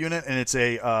unit, and it's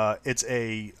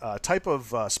a type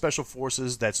of special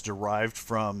forces that's derived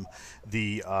from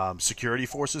the security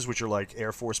forces, which are like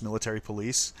Air Force military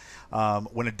police.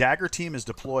 When a Dagger team is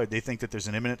deployed, they think that there's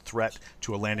an imminent threat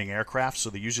to a landing aircraft, so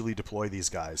they usually deploy these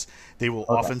guys. They will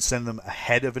often send them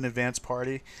ahead of an advance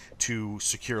party to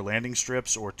secure landing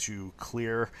strips or to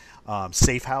clear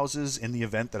safe houses in the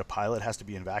event that a pilot has to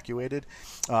be evacuated.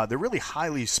 They're really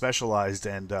highly specialized,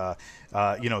 and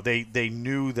they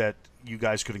knew that you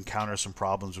guys could encounter some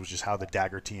problems, which is how the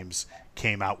Dagger teams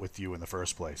came out with you in the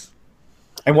first place.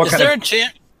 And what kind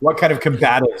of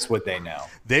combatives would they know?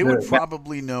 They would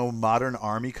probably know modern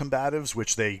Army combatives,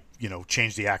 which they,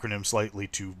 changed the acronym slightly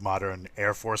to Modern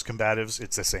Air Force Combatives.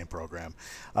 It's the same program.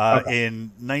 In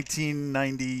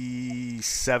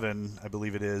 1997, I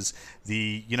believe it is,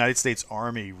 the United States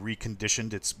Army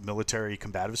reconditioned its military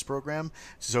combatives program.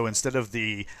 So instead of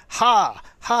the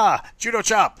judo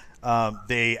chop,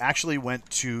 they actually went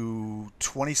to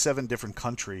 27 different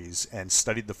countries and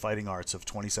studied the fighting arts of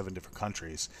 27 different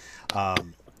countries.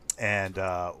 And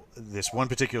this one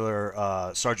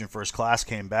particular Sergeant First Class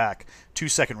came back to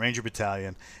 2nd Ranger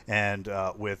Battalion and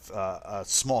with a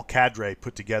small cadre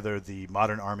put together the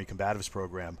Modern Army Combatives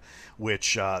Program,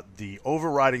 which the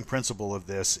overriding principle of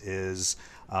this is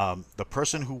the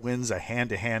person who wins a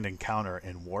hand-to-hand encounter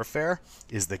in warfare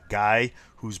is the guy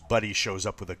whose buddy shows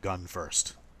up with a gun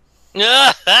first.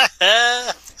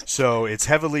 So it's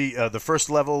heavily the first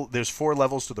level. There's 4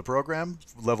 levels to the program.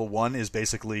 Level 1 is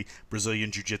basically Brazilian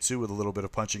Jiu-Jitsu with a little bit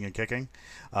of punching and kicking.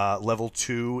 Level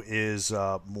 2 is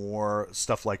more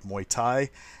stuff like Muay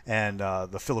Thai and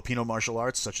the Filipino martial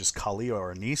arts such as Kali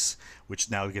or Anis, which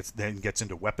now gets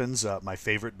into weapons. My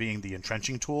favorite being the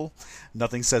entrenching tool.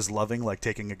 Nothing says loving like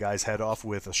taking a guy's head off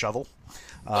with a shovel.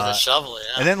 With a shovel,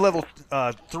 yeah. And then level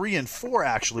 3 and 4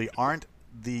 actually aren't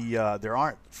there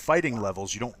aren't fighting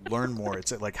levels. You don't learn more.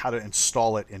 It's like how to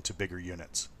install it into bigger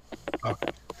units. Okay.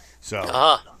 So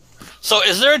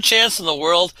is there a chance in the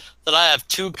world that I have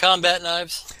 2 combat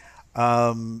knives?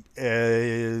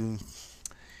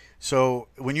 So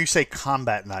when you say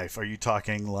combat knife, are you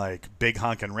talking like big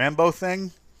honkin' Rambo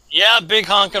thing? Yeah, big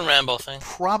honkin' Rambo thing.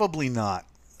 Probably not.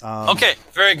 Okay,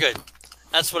 very good.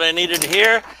 That's what I needed to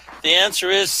hear. The answer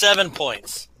is 7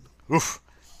 points. Oof.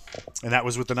 And that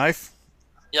was with the knife?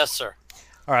 Yes, sir.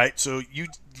 All right, so you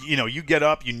get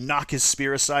up, you knock his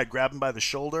spear aside, grab him by the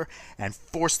shoulder, and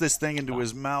force this thing into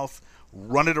his mouth,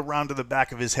 run it around to the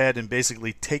back of his head, and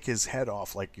basically take his head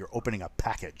off like you're opening a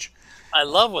package. I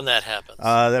love when that happens.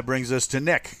 That brings us to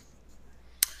Nick.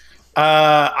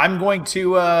 I'm going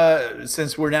to,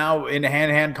 since we're now in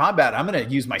hand-to-hand combat, I'm going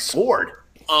to use my sword.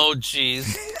 Oh,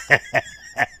 jeez.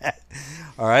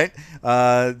 All right.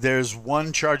 There's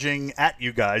one charging at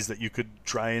you guys that you could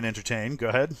try and entertain. Go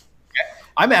ahead.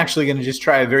 I'm actually going to just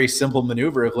try a very simple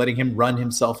maneuver of letting him run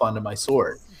himself onto my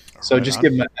sword. So just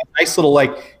give him a nice little,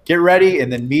 get ready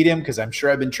and then meet him because I'm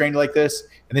sure I've been trained like this.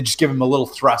 And then just give him a little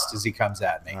thrust as he comes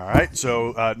at me. All right.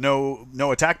 So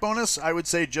no attack bonus. I would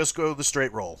say just go the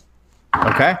straight roll.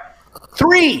 Okay.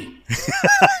 3.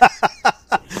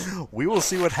 We will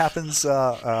see what happens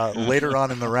later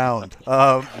on in the round.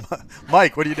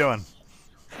 Mike, what are you doing?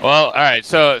 Well, all right.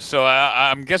 So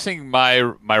I'm guessing my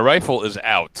rifle is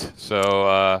out.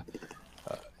 So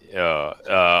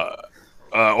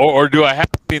or do I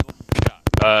have to be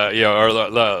shot? Or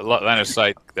line of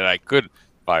sight that I could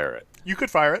fire it? You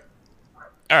could fire it.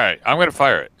 All right, I'm going to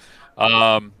fire it.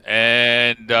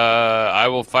 And I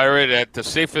will fire it at the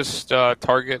safest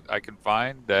target I can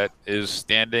find that is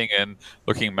standing and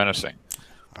looking menacing.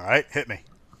 All right, hit me.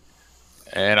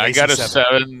 And I got a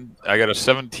 7. I got a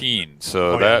 17,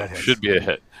 so that should be a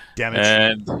hit. Damage.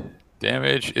 And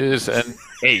damage is an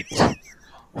 8.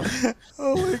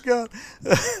 Oh my god!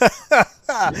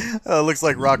 Looks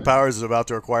like Rock Powers is about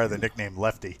to acquire the nickname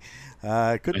Lefty.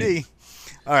 Could be.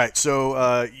 All right,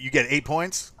 so you get 8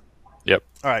 points. Yep.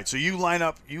 All right, so you line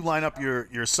up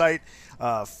your sight,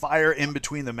 fire in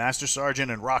between the Master Sergeant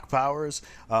and Rock Powers.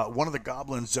 One of the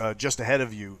goblins just ahead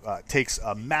of you takes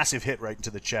a massive hit right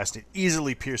into the chest. It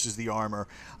easily pierces the armor,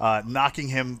 knocking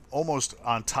him almost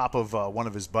on top of one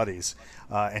of his buddies,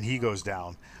 and he goes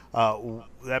down.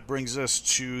 That brings us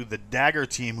to the dagger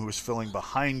team, who is filling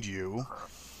behind you.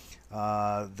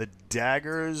 The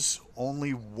daggers,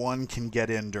 only one can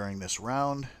get in during this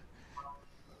round.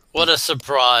 What a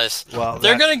surprise! Well,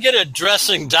 they're going to get a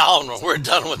dressing down when we're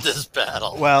done with this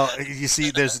battle. Well, you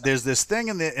see, there's this thing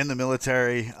in the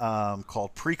military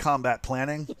called pre-combat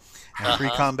planning and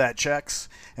pre-combat checks,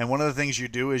 and one of the things you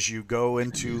do is you go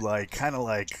into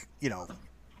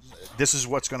this is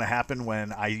what's going to happen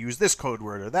when I use this code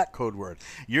word or that code word.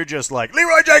 You're just like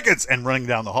Leroy Jenkins and running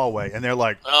down the hallway, and they're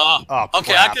like, "Oh,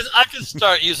 okay, crap." I can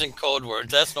start using code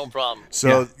words. That's no problem.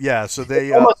 So so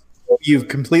they. You've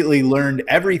completely learned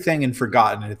everything and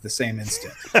forgotten it at the same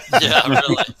instant. Yeah,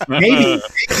 really. Maybe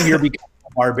you're becoming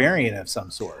a barbarian of some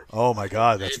sort. Oh my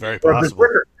God, that's very Or a possible.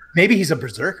 berserker. Maybe he's a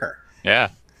berserker. Yeah.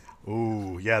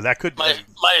 Ooh, yeah, that could. My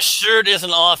shirt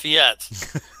isn't off yet.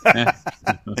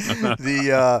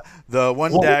 The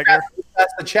one dagger.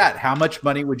 That's the chat. How much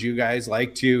money would you guys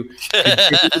like to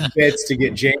contribute bits to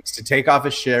get James to take off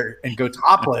his shirt and go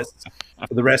topless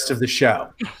for the rest of the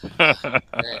show?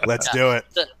 Let's do it.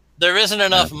 There isn't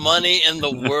enough money in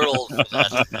the world for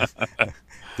that.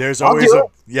 There's I'll always do a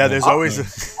it. yeah. There's I'll always do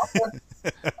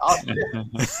a. I'll do it.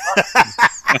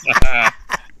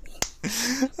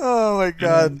 Oh my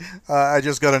God! I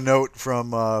just got a note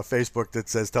from Facebook that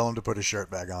says, "Tell him to put his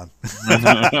shirt back on."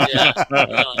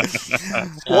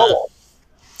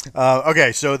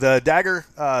 Okay, so the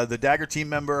dagger team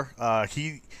member,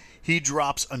 he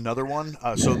drops another one.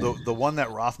 So the one that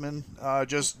Rothman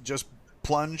just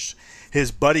plunged,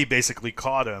 his buddy basically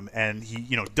caught him, and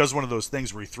he does one of those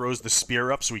things where he throws the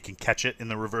spear up so he can catch it in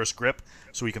the reverse grip,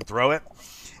 so he can throw it.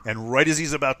 And right as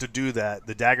he's about to do that,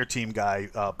 the dagger team guy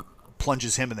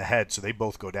plunges him in the head, so they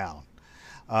both go down.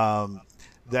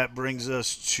 That brings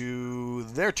us to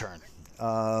their turn.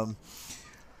 One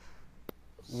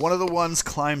of the ones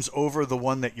climbs over the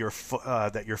one that you're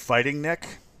fighting, Nick,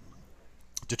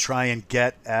 to try and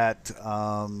get at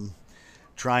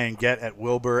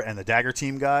Wilbur and the dagger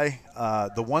team guy.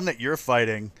 The one that you're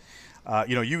fighting,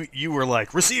 you were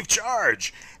like, receive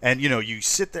charge, and you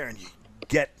sit there and you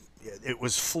get. It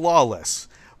was flawless,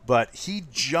 but he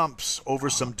jumps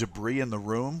over some debris in the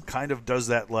room, kind of does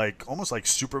that almost like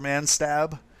Superman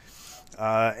stab,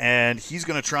 and he's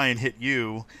going to try and hit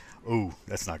you. Ooh,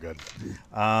 that's not good.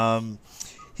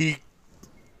 He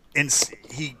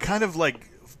kind of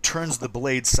turns the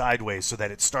blade sideways so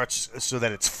that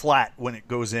it's flat when it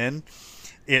goes in.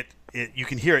 You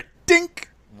can hear it dink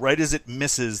right as it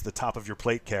misses the top of your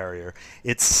plate carrier.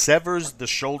 It severs the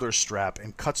shoulder strap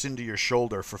and cuts into your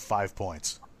shoulder for 5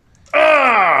 points.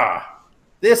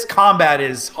 This combat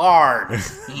is hard.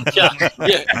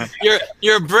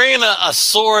 You're bringing a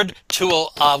sword to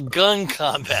a gun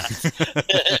combat.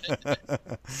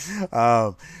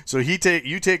 So you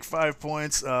take 5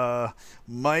 points.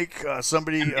 Mike,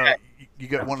 somebody, you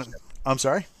got one. I'm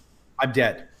sorry. I'm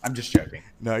dead. I'm just joking.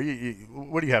 No,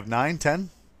 what do you have? 9, 10?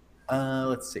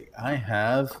 Let's see. I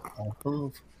have hit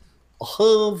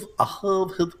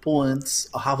points.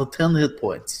 I have 10 hit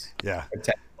points. Yeah.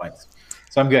 10 points.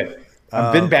 So I'm good.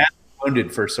 I've been badly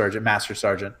wounded for Master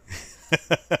Sergeant.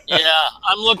 Yeah,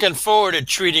 I'm looking forward to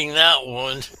treating that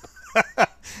wound.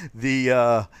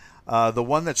 The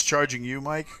one that's charging you,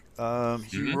 Mike,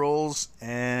 he rolls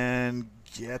and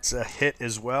gets a hit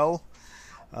as well.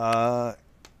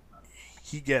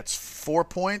 He gets 4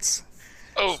 points.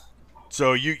 Oh.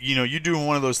 So you're doing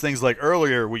one of those things like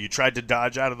earlier where you tried to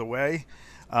dodge out of the way,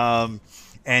 and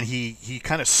he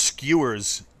kind of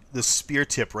skewers the spear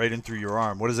tip right in through your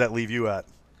arm. What does that leave you at?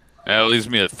 That leaves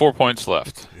me at 4 points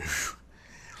left.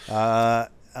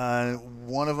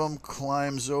 One of them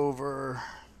climbs over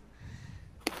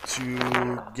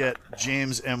to get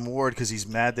James M. Ward because he's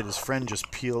mad that his friend just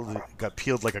got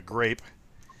peeled like a grape.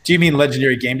 Do you mean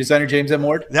legendary game designer James M.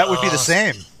 Ward? That would be the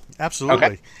same. Absolutely.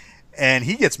 Okay. And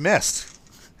he gets missed.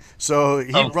 So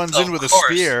he runs in with a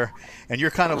spear, and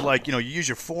you're kind of you use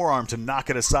your forearm to knock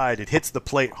it aside. It hits the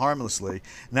plate harmlessly,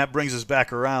 and that brings us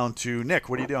back around to Nick.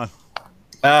 What are you doing?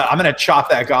 I'm going to chop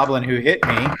that goblin who hit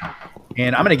me,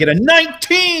 and I'm going to get a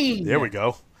 19. There we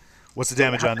go. What's the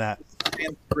damage on that?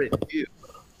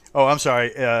 Oh, I'm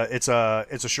sorry. It's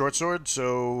a short sword,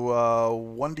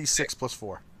 so 1d6 plus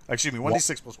 4. Excuse me,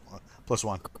 1d6 plus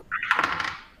 1.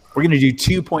 We're going to do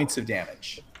 2 points of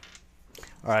damage.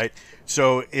 All right.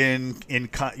 So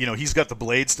he's got the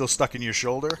blade still stuck in your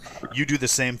shoulder. You do the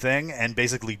same thing and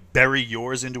basically bury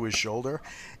yours into his shoulder.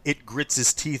 It grits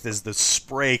his teeth as the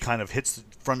spray kind of hits the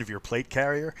front of your plate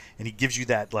carrier, and he gives you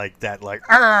that "Arr!" Like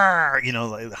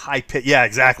high pitch. Yeah,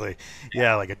 exactly.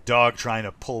 Yeah, like a dog trying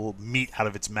to pull meat out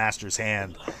of its master's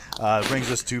hand.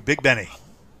 Brings us to Big Benny.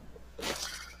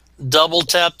 Double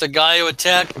tap the guy who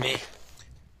attacked me.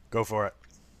 Go for it.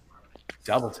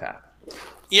 Double tap.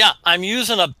 Yeah, I'm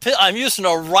using a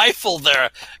rifle there,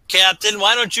 Captain.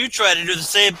 Why don't you try to do the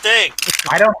same thing?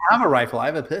 I don't have a rifle. I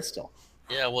have a pistol.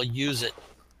 Yeah, well, use it.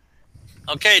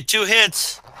 Okay, 2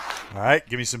 hits. All right,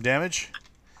 give me some damage.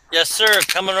 Yes, sir.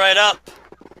 Coming right up.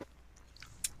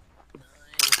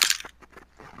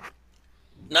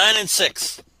 9 and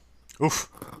 6. Oof.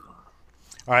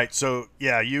 All right, so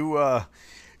yeah, you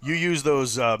use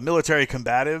those military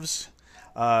combatives.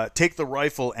 Take the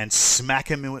rifle and smack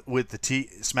him in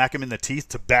the teeth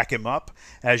to back him up.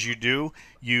 As you do,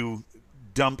 you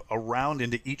dump a round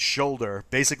into each shoulder,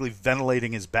 basically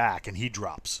ventilating his back, and he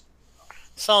drops.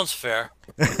 Sounds fair.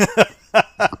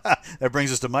 That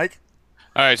brings us to Mike.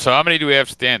 All right, so how many do we have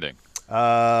standing?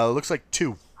 Looks like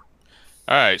 2. All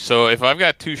right, so if I've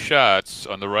got 2 shots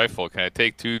on the rifle, can I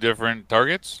take 2 different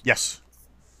targets? Yes.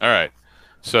 All right,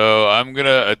 so I'm going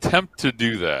to attempt to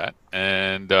do that.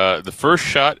 And the first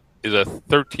shot is a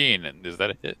 13. And is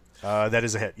that a hit? That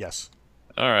is a hit, yes.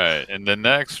 All right, and the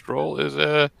next roll is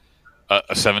a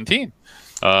 17.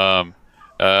 So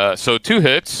 2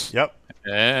 hits. Yep.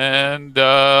 And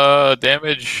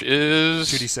damage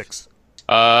is 2d6.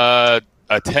 A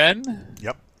 10.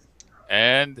 Yep.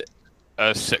 And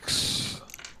a 6.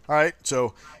 All right,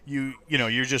 so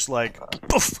you're just like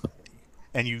poof,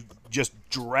 and you just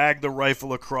drag the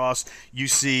rifle across. You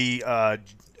see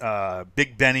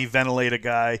Big Benny ventilate a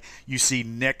guy. You see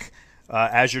Nick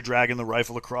as you're dragging the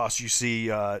rifle across. You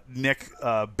see Nick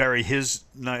bury his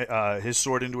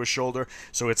sword into his shoulder.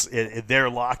 So they're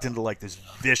locked into like this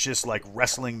vicious like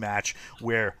wrestling match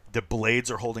where the blades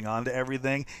are holding on to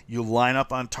everything. You line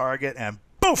up on target and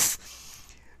poof.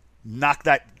 Knock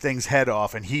that thing's head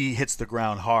off, and he hits the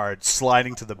ground hard,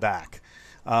 sliding to the back.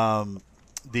 The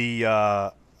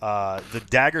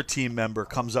dagger team member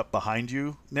comes up behind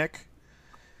you, Nick,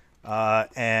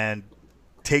 and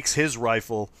takes his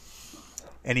rifle,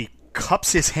 and he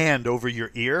cups his hand over your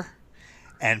ear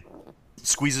and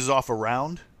squeezes off a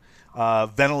round,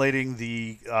 ventilating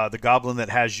the goblin that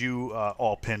has you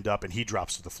all pinned up, and he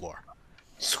drops to the floor.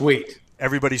 Sweet.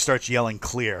 Everybody starts yelling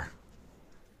clear.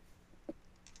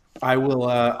 I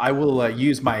will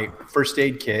use my first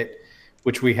aid kit,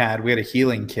 which we had a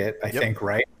healing kit, I think,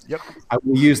 right? Yep. I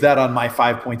will use that on my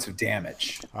 5 points of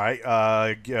damage. All right,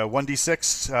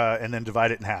 1d6 and then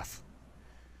divide it in half.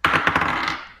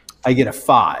 I get a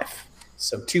 5,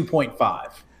 so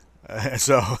 2.5.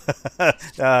 So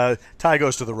tie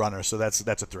goes to the runner, so that's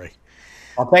a 3.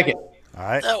 I'll take it. All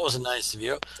right. That was nice of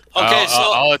you. Okay,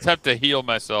 I'll attempt to heal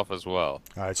myself as well.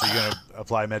 All right, so you're going to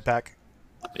apply med pack?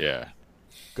 Yeah.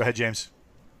 Go ahead, James.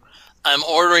 I'm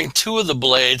ordering 2 of the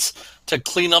blades to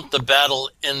clean up the battle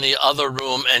in the other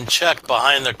room and check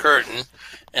behind the curtain.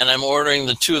 And I'm ordering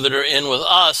the 2 that are in with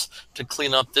us to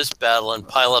clean up this battle and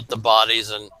pile up the bodies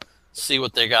and see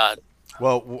what they got.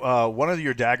 Well, one of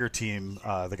your dagger team,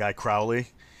 the guy Crowley,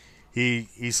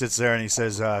 he sits there and he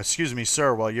says, "Excuse me,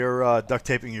 sir, while you're duct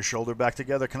taping your shoulder back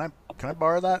together, can I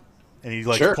borrow that?" And he's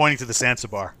like Sure. pointing to the Sansa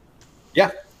bar.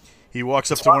 Yeah. He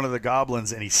walks up to one of the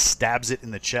goblins and he stabs it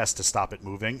in the chest to stop it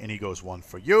moving, and he goes, "One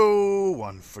for you,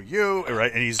 one for you,"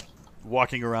 right? And he's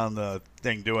walking around the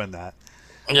thing doing that.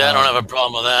 Yeah, I don't have a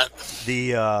problem with that.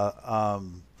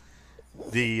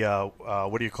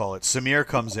 What do you call it? Samir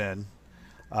comes in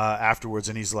afterwards,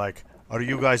 and he's like, "Are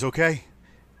you guys okay?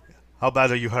 How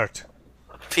bad are you hurt?"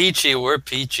 Peachy, we're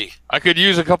peachy. I could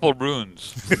use a couple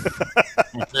runes.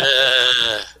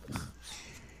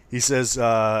 He says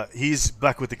he's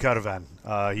back with the caravan.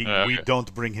 Okay. We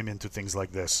don't bring him into things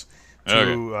like this.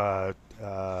 Okay.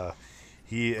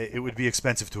 It would be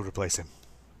expensive to replace him.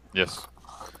 Yes.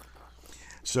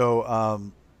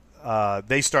 So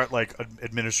they start like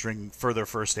administering further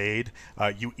first aid.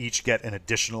 You each get an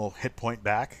additional hit point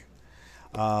back,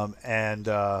 and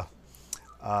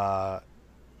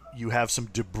you have some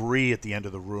debris at the end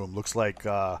of the room. Looks like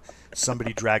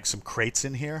somebody dragged some crates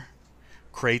in here.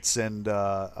 Crates, and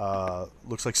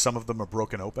looks like some of them are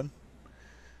broken open.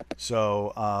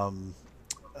 So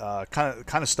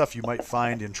kind of stuff you might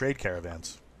find in trade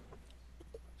caravans.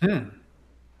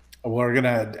 We're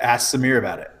gonna ask Samir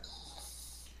about it.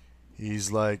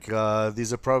 He's like,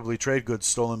 these are probably trade goods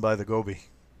stolen by the Gobi.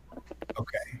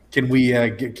 Okay. Can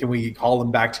we haul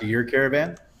them back to your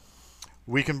caravan?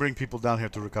 We can bring people down here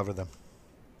to recover them.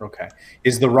 Okay.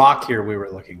 Is the rock here we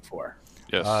were looking for?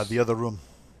 Yes. The other room.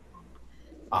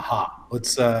 Aha.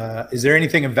 Let's. Is there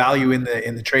anything of value in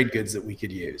the trade goods that we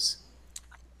could use?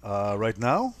 Right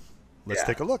now, let's Yeah.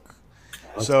 take a look.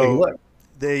 Let's So take a look.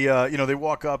 they, they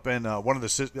walk up, and one of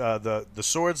the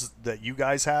swords that you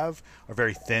guys have are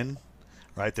very thin,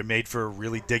 right? They're made for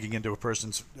really digging into a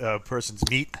person's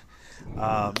meat,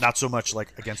 not so much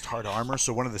like against hard armor.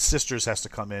 So one of the sisters has to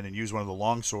come in and use one of the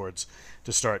long swords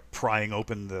to start prying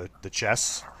open the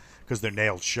chests because they're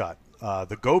nailed shut.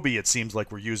 The Gobi, it seems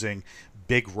like we're using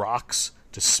big rocks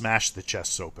to smash the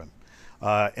chests open.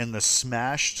 In the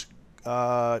smashed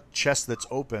chest that's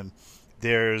open,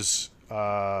 there's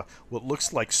what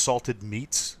looks like salted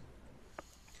meats,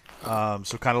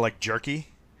 so kind of like jerky,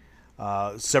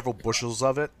 several bushels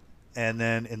of it. And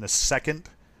then in the second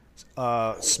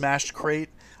smashed crate,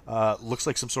 looks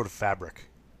like some sort of fabric.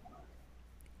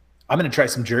 I'm going to try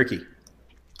some jerky.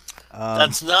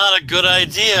 That's not a good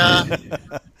idea.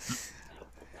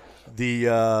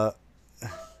 The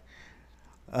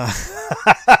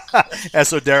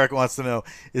Derek wants to know,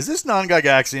 is this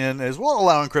non-Gygaxian as well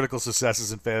allowing critical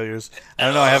successes and failures? I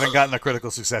don't know. I haven't gotten a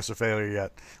critical success or failure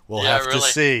yet. We'll have to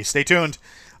see. Stay tuned.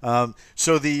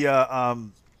 So the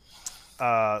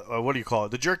what do you call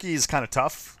it? The jerky is kind of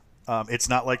tough. It's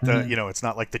not like the it's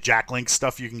not like the Jack Link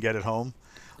stuff you can get at home,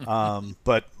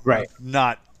 but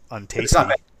not untasty. It's not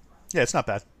bad. Yeah, it's not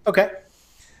bad. Okay.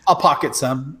 I'll pocket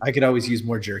some. I could always use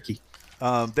more jerky.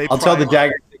 I'll tell the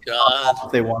dagger God.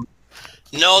 if they want.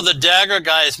 No, the dagger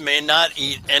guys may not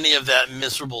eat any of that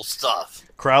miserable stuff.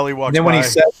 Crowley walks And then by. when he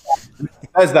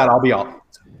says that, I'll be all.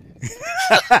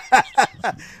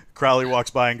 Crowley walks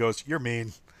by and goes, "You're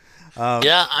mean."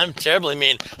 Yeah, I'm terribly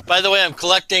mean. By the way, I'm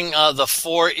collecting the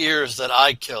 4 ears that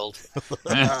I killed.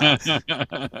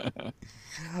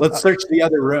 Let's search the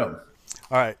other room.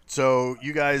 All right, so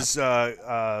you guys,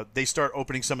 they start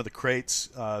opening some of the crates,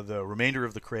 the remainder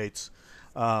of the crates.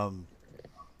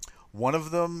 One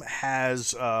of them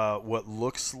has what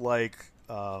looks like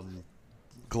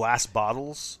glass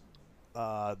bottles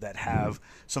that have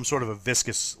some sort of a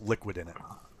viscous liquid in it.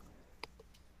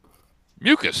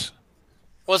 Mucus.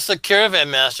 What's the caravan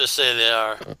master say they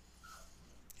are?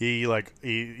 He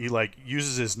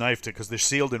uses his knife because they're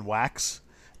sealed in wax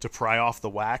to pry off the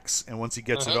wax, and once he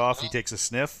gets it off, he takes a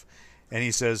sniff, and he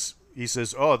says,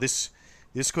 "Oh, this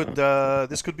could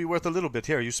be worth a little bit.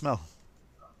 Here, you smell."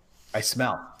 I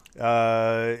smell.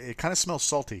 It kind of smells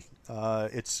salty.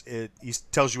 He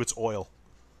tells you it's oil.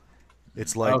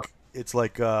 It's like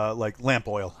like lamp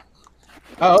oil.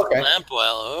 Oh, okay. Lamp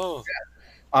oil.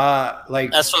 Oh,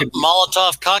 That's what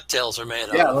Molotov cocktails are made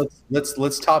of. Yeah,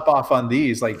 let's top off on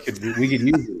these. Like, we could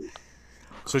use these.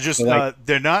 So just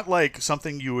they're not like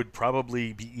something you would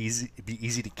probably be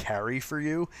easy to carry for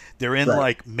you. They're in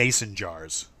like mason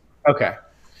jars. Okay.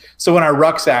 So in our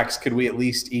rucksacks, could we at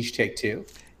least each take 2?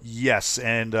 Yes,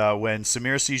 and when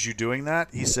Samir sees you doing that,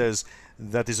 he says,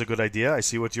 "That is a good idea. I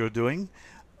see what you're doing.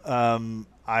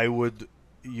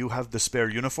 You have the spare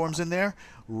uniforms in there.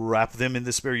 Wrap them in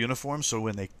the spare uniforms so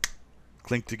when they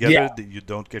clink together, you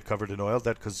don't get covered in oil."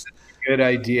 Good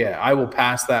idea. I will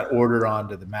pass that order on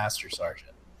to the master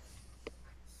sergeant.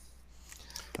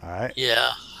 All right.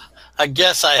 Yeah, I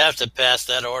guess I have to pass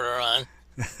that order on.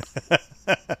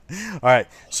 All right.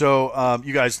 So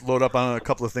you guys load up on a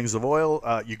couple of things of oil.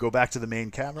 You go back to the main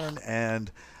cavern,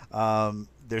 and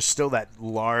there's still that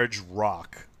large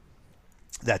rock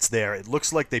that's there. It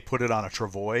looks like they put it on a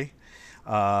travois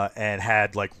and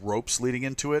had like ropes leading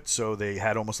into it. So they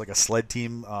had almost like a sled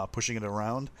team pushing it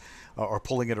around or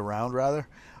pulling it around, rather.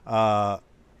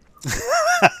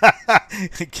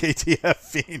 KTF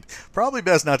Fiend. Probably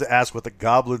best not to ask what the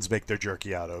goblins make their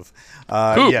jerky out of.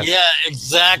 Yes. Yeah,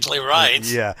 exactly right.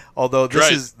 Yeah, although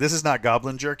this is not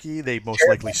goblin jerky. They most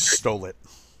likely stole it.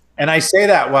 And I say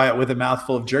that with a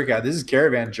mouthful of jerky. This is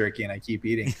caravan jerky, and I keep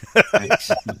eating.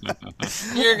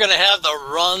 You're going to have the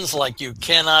runs like you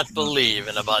cannot believe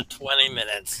in about 20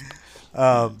 minutes.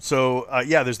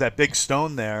 There's that big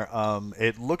stone there.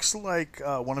 It looks like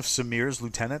one of Samir's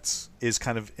lieutenants is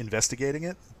kind of investigating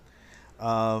it.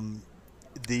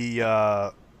 He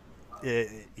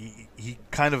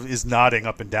kind of is nodding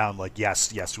up and down like,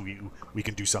 yes, we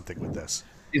can do something with this.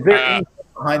 Is there anything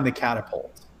behind the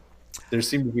catapult? There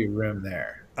seems to be room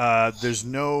there. There's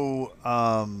no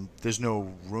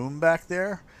room back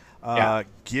there.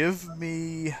 Give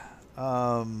me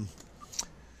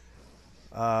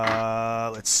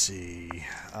let's see.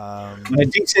 A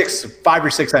D6, 5 or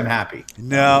 6, I'm happy.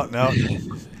 No.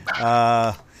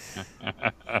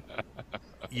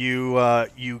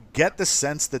 You get the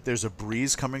sense that there's a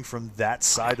breeze coming from that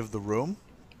side of the room,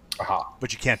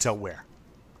 but you can't tell where.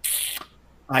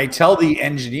 I tell the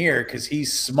engineer because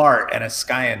he's smart and a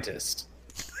scientist.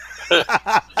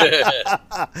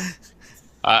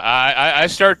 I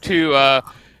start to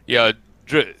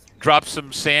drop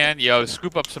some sand,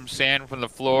 scoop up some sand from the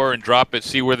floor and drop it,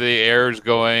 see where the air is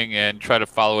going, and try to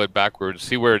follow it backwards,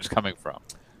 see where it's coming from.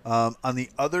 On the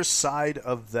other side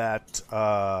of that,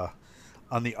 that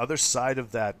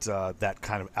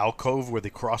kind of alcove where the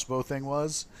crossbow thing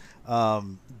was,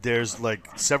 there's like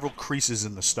several creases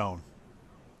in the stone.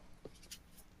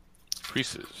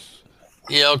 Creases.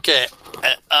 Yeah, okay.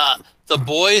 The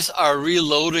boys are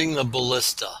reloading the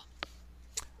ballista.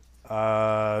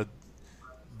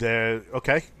 They're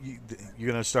okay.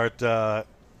 You're gonna start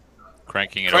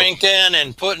cranking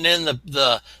and putting in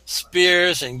the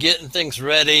spears and getting things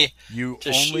ready. You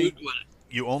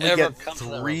only get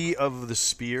 3 of the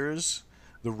spears.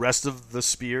 The rest of the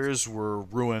spears were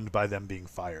ruined by them being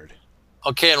fired.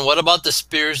 Okay, and what about the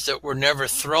spears that were never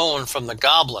thrown from the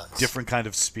goblins? Different kind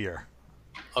of spear.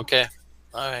 Okay,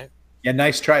 all right. Yeah,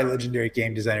 nice try, legendary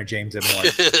game designer James M. Moore.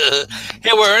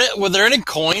 Hey, were there any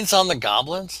coins on the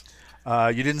goblins?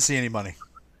 You didn't see any money.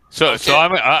 So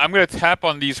I'm going to tap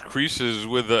on these creases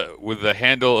with the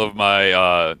handle of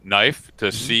my knife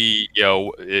to see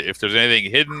if there's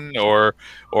anything hidden or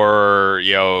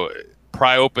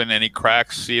pry open any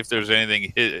cracks, see if there's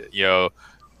anything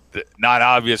not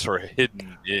obvious or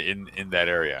hidden in that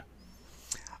area.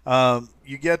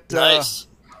 You get nice.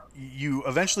 You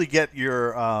eventually get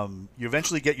your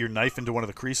knife into one of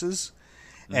the creases,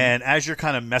 and as you're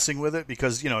kind of messing with it,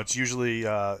 because it's usually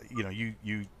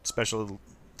you special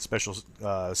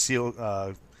seal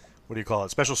what do you call it?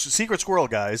 Special secret squirrel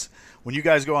guys. When you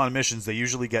guys go on missions, they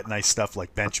usually get nice stuff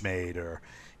like Benchmade or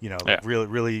really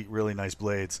really really nice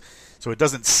blades, so it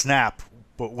doesn't snap.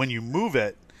 But when you move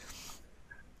it,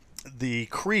 the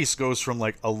crease goes from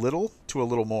like a little to a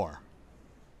little more.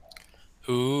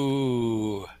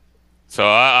 Ooh. So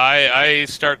I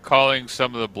start calling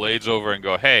some of the blades over and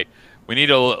go, hey, we need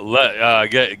to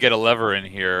get a lever in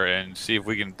here and see if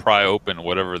we can pry open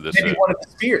whatever this is. Maybe one of the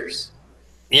spears.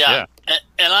 Yeah.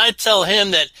 And I tell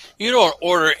him that you don't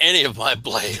order any of my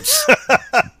blades.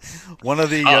 One of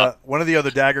the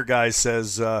other dagger guys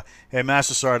says, "Hey,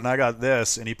 Master Sergeant, I got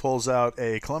this," and he pulls out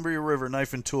a Columbia River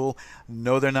knife and tool.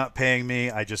 No, they're not paying me.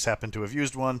 I just happen to have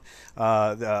used one.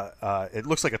 It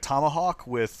looks like a tomahawk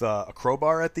with a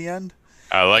crowbar at the end.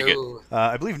 I like it.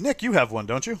 I believe Nick, you have one,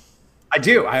 don't you? I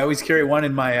do. I always carry one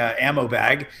in my ammo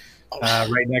bag,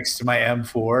 right next to my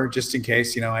M4, just in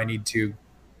case I need to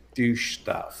do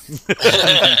stuff.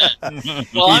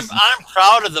 Well, I'm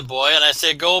proud of the boy, and I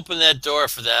say go open that door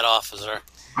for that officer.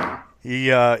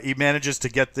 He manages to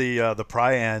get the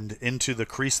pry end into the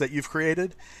crease that you've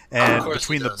created, and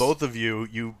between the both of you,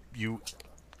 you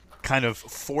kind of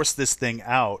force this thing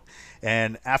out.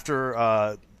 And after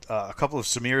a couple of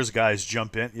Samir's guys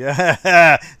jump in,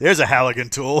 there's a Halligan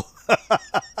tool. That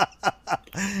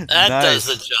does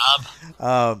the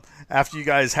job. After you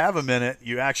guys have a minute,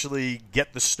 you actually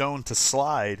get the stone to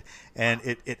slide, and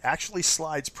it actually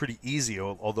slides pretty easy,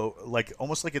 although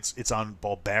almost like it's on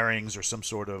ball bearings or some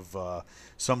sort of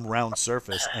some round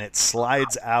surface, and it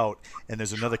slides out, and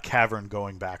there's another cavern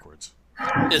going backwards.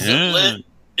 Is it lit?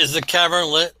 Is the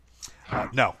cavern lit?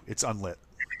 No, it's unlit.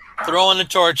 Throwing a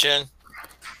torch in.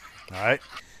 All right.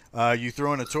 You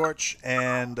throw in a torch,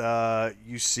 and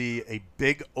you see a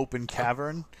big open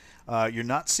cavern. You're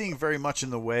not seeing very much in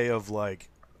the way of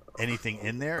anything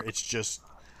in there. It's just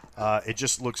it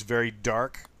just looks very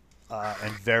dark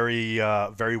and very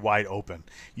very wide open.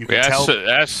 You can tell.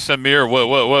 Ask Samir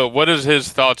what is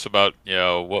his thoughts about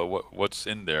what's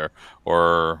in there,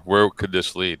 or where could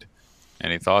this lead?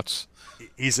 Any thoughts?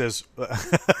 He says,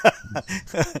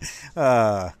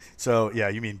 so yeah,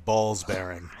 you mean balls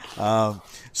bearing. He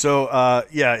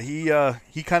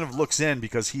kind of looks in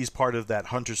because he's part of that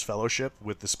Hunter's Fellowship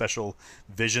with the special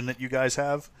vision that you guys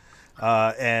have.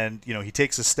 And he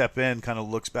takes a step in, kind of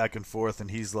looks back and forth, and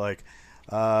he's like,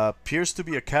 appears to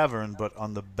be a cavern, but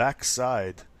on the back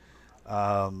side,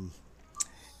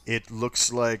 it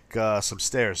looks like some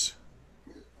stairs.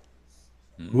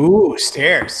 Ooh,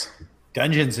 stairs.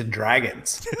 Dungeons and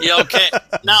Dragons. Yeah, okay.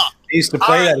 Now, I used to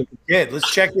play that as a kid. Let's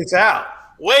check this out.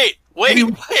 Wait.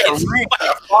 The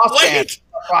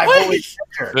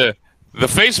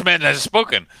face man has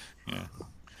spoken. Yeah.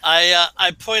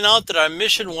 I point out that our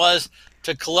mission was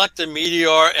to collect the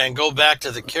meteor and go back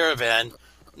to the caravan,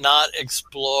 not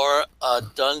explore a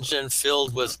dungeon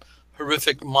filled with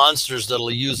horrific monsters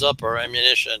that'll use up our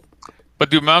ammunition. But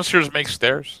do monsters make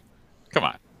stairs? Come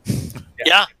on.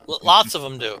 Yeah, lots of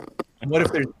them do. And what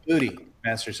if there's booty,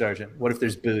 Master Sergeant? What if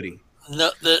there's booty?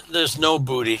 No, there's no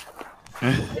booty.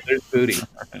 There's booty.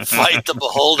 Fight the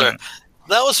beholder.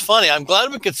 That was funny. I'm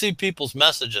glad we could see people's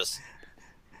messages.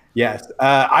 Yes.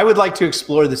 I would like to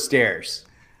explore the stairs.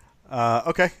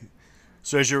 Okay.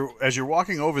 So as you're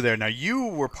walking over there, now you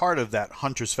were part of that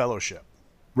Hunters Fellowship,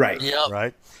 Right. Yeah.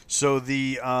 right? So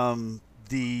the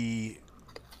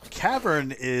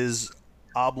cavern is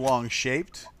oblong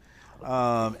shaped,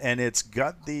 and it's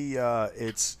got the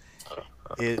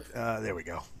there we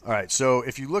go. All right. So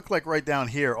if you look like right down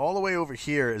here, all the way over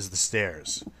here is the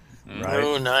stairs, right?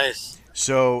 Oh, nice.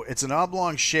 So it's an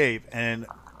oblong shape, and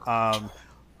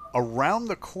around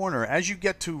the corner, as you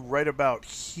get to right about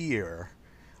here,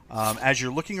 as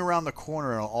you're looking around the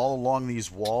corner and all along these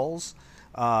walls,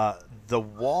 the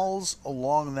walls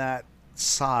along that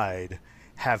side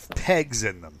have pegs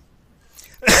in them.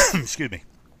 Excuse me.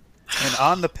 And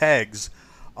on the pegs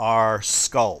are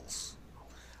skulls,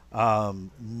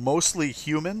 mostly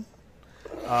human.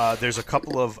 There's a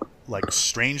couple of like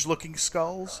strange-looking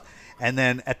skulls, and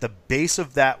then at the base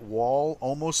of that wall,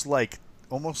 almost like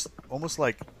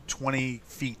 20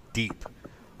 feet deep,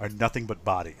 are nothing but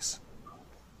bodies.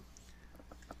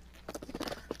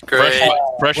 Great.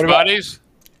 Fresh What about- bodies?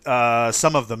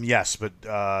 Some of them, yes, but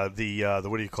the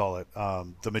what do you call it?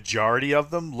 The majority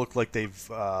of them look like they've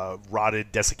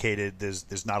rotted, desiccated.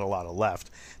 There's not a lot of left.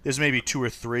 There's maybe 2 or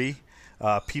 3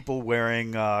 people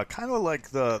wearing kind of like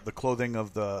the clothing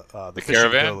of the fishing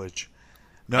caravan? village.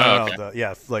 No, Oh, no, okay.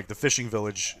 no. Like the fishing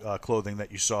village clothing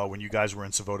that you saw when you guys were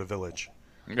in Savota Village.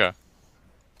 Okay.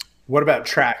 What about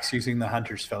tracks using the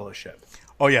Hunters Fellowship?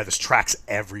 Oh yeah, there's tracks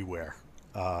everywhere.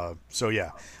 So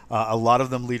yeah, a lot of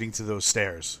them leading to those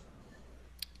stairs.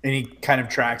 Any kind of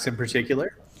tracks in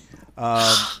particular?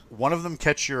 One of them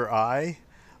catch your eye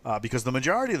because the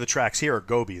majority of the tracks here are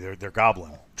goby. They're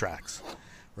goblin tracks,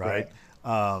 right?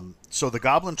 So the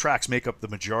goblin tracks make up the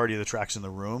majority of the tracks in the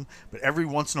room, but every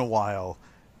once in a while,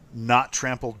 not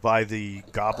trampled by the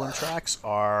goblin tracks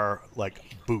are like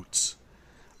boots.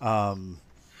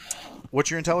 What's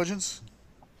your intelligence?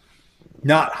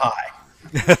 Not high.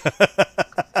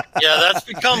 Yeah, that's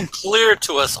become clear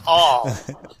to us all.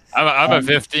 I'm a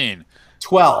 15.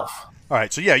 12. All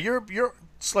right, so yeah, you're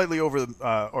slightly over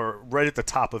the or right at the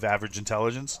top of average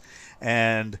intelligence,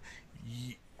 and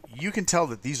you can tell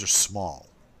that these are small.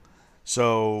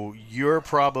 So you're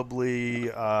probably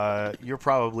a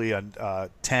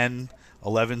 10,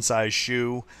 11 size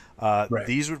shoe. Right.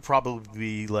 These would probably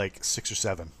be like 6 or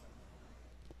 7,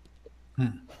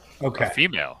 Okay.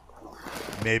 Female.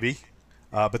 maybe.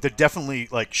 But they're definitely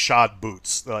like shod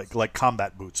boots, like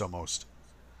combat boots almost.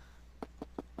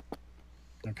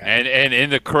 Okay. And in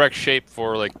the correct shape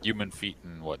for like human feet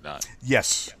and whatnot.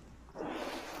 Yes.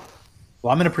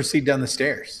 Well, I'm going to proceed down the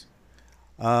stairs.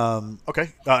 Okay.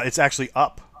 It's actually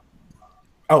up.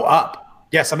 Oh, up.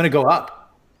 Yes, I'm going to go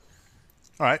up.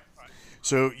 All right.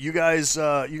 So you guys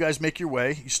make your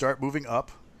way. You start moving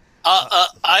up.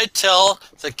 I tell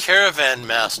the caravan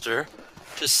master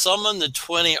to summon the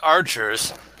 20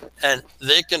 archers, and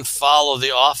they can follow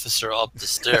the officer up the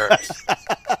stairs.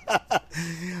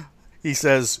 He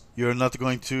says, "You're not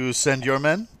going to send your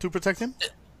men to protect him?"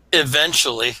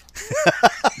 Eventually.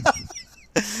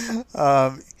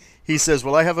 He says,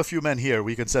 "Well, I have a few men here.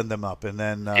 We can send them up." And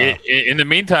then, In the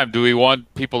meantime, do we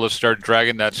want people to start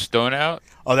dragging that stone out?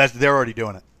 they're already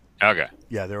doing it. Okay.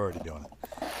 Yeah, they're already doing it.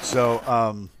 So,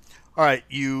 all right,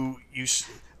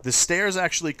 the stairs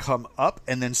actually come up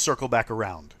and then circle back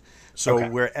around. So Okay.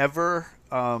 wherever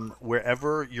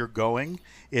you're going,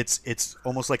 it's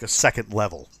almost like a second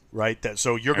level, right?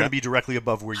 So you're going to be directly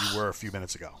above where you were a few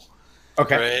minutes ago.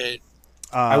 Okay. Great.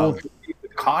 I will proceed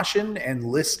with caution and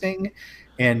listening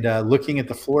and looking at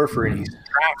the floor for any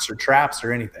tracks or traps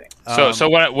or anything. So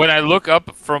when I look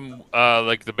up from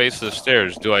like the base of the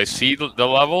stairs, do I see the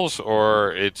levels,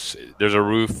 or there's a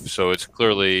roof, so it's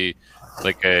clearly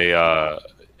like a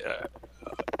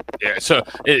yeah. So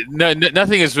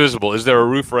nothing is visible. Is there a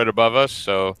roof right above us?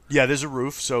 So Yeah, there's a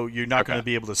roof, so you're not Okay. going to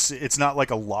be able to see. It's not like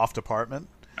a loft apartment,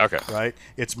 okay, right?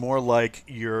 It's more like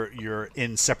you're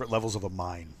in separate levels of a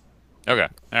mine. okay,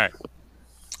 all right.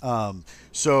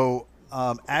 So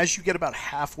as you get about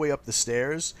halfway up the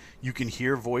stairs, you can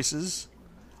hear voices,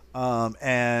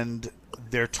 and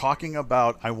they're talking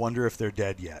about, I wonder if they're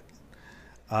dead yet.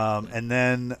 And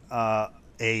then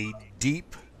a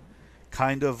deep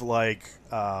kind of like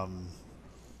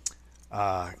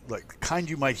kind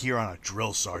you might hear on a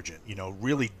drill sergeant,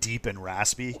 really deep and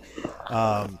raspy,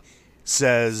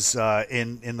 says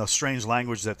in the strange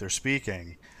language that they're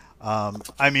speaking,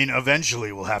 I mean,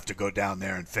 eventually we'll have to go down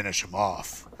there and finish him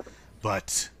off.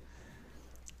 But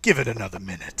give it another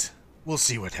minute. We'll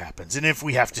see what happens. And if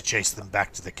we have to chase them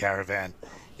back to the caravan,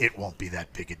 it won't be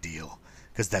that big a deal.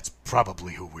 Because that's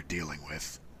probably who we're dealing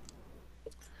with.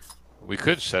 We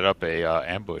could set up a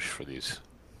ambush for these.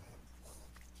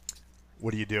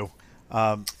 What do?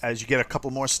 As you get a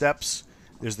couple more steps,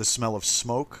 there's the smell of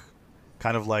smoke,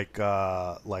 kind of like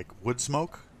wood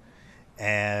smoke.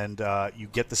 And you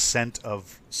get the scent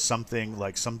of something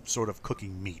like some sort of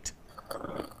cooking meat.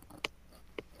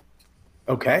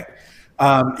 Okay.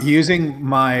 Using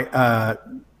my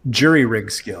jury rig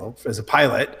skill as a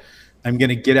pilot, I'm going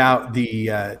to get out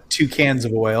the 2 cans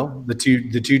of oil, the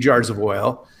two jars of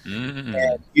oil.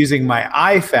 And using my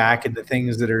IFAK and the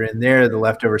things that are in there, the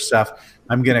leftover stuff,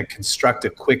 I'm going to construct a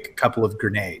quick couple of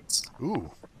grenades.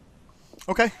 Ooh.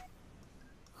 Okay.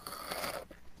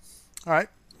 All right.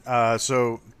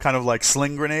 So kind of like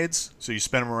sling grenades. So you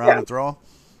spin them around and throw them?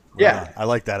 Yeah. I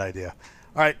like that idea.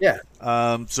 All right. Yeah.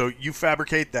 So you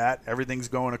fabricate that. Everything's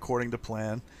going according to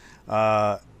plan.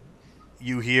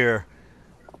 You hear,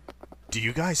 do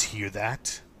you guys hear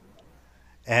that?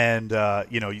 And,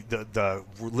 the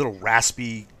little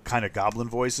raspy kind of goblin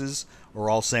voices are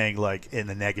all saying, like, in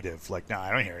the negative. Like, no,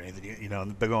 I don't hear anything.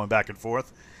 And they're going back and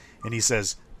forth. And he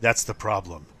says, that's the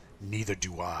problem. Neither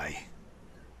do I.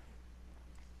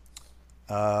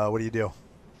 What do you do?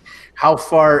 How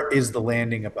far is the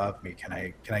landing above me? Can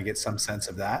I get some sense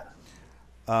of that?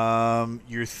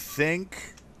 You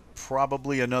think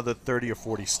probably another 30 or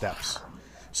 40 steps.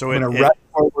 So I'm going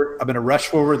to rush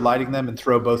forward, lighting them, and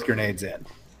throw both grenades in.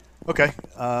 Okay.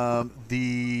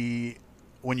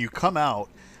 When you come out,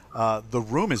 the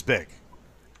room is big.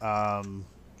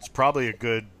 It's probably a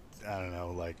good, I don't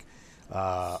know, like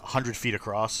 100 feet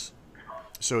across.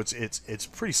 So it's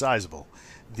pretty sizable.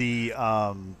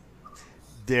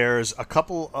 There's a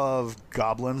couple of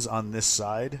goblins on this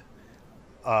side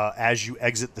as you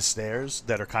exit the stairs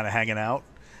that are kind of hanging out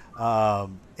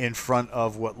in front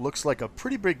of what looks like a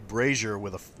pretty big brazier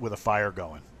with a fire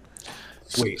going.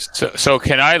 Sweet. So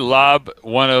can I lob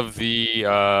one of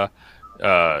the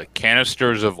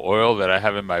canisters of oil that I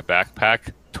have in my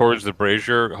backpack towards the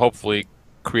brazier, hopefully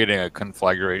creating a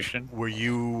conflagration? Were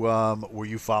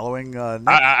you following Nick?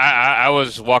 I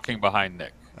was walking behind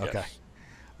Nick. Okay.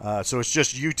 Yes. So it's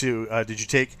just you two. Did you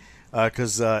take?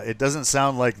 Because it doesn't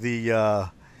sound like the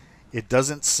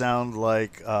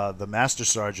Master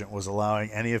Sergeant was allowing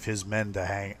any of his men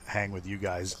to hang with you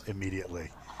guys immediately.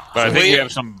 But I think we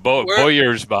have some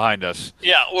boyars behind us.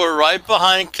 Yeah, we're right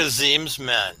behind Kazim's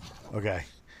men. Okay.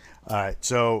 All right.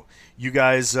 So you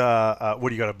guys, what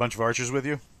do you got? A bunch of archers with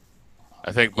you?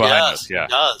 I think behind us. Yeah.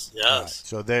 He does. Yes. Right.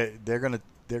 So they're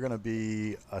gonna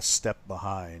be a step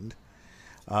behind.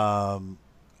 All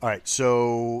right.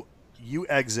 So you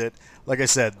exit. Like I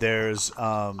said, there's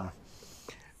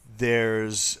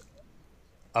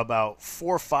about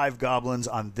 4 or 5 goblins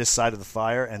on this side of the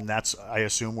fire, and that's, I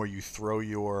assume, where you throw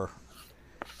your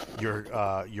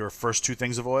first 2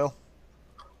 things of oil.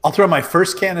 I'll throw my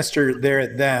first canister there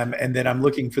at them, and then I'm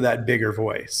looking for that bigger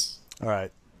voice. All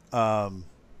right.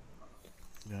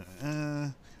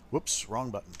 Whoops, wrong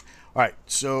button. All right,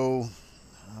 so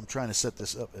I'm trying to set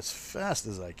this up as fast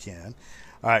as I can.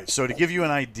 All right, so to give you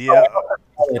an idea,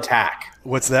 Attack.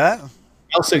 what's that? I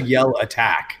also yell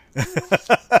attack.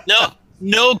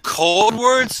 No code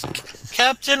words,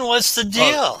 Captain. What's the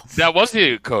deal? That was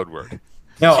the code word.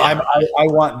 No, I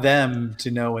want them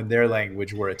to know in their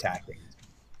language we're attacking.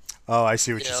 Oh, I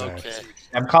see what you're saying. Okay.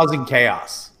 I'm causing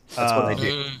chaos. That's what I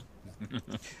do.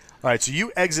 All right, so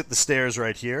you exit the stairs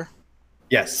right here.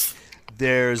 Yes.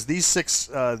 There's these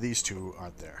 6. These 2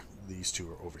 aren't there. These 2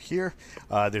 are over here.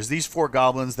 There's these 4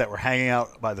 goblins that were hanging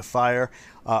out by the fire.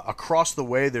 Across the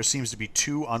way, there seems to be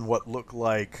 2 on what look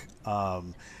like.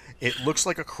 It looks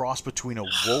like a cross between a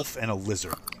wolf and a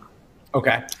lizard.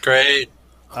 Okay. Great.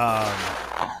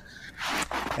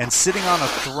 And sitting on a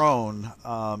throne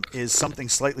is something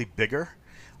slightly bigger,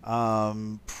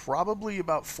 probably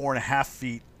about 4.5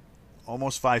 feet,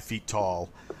 almost 5 feet tall.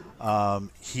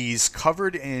 He's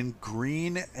covered in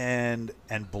green and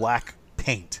black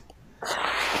paint.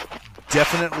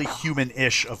 Definitely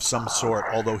human-ish of some sort,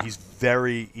 although he's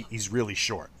really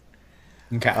short.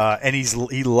 Okay. And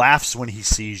he laughs when he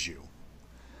sees you.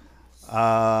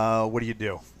 What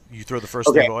do? You throw the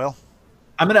first thing of oil?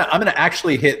 I'm gonna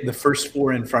actually hit the first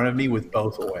 4 in front of me with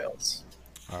both oils.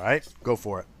 All right, go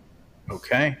for it.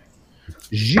 Okay.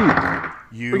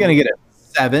 We're gonna get a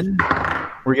 7.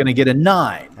 We're gonna get a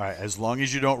 9. All right, as long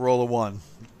as you don't roll a 1,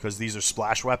 because these are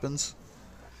splash weapons.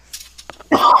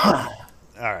 All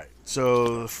right,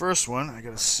 So the first one, I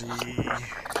gotta see.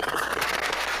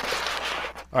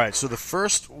 All right, so the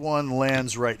first one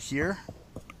lands right here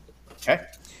Okay.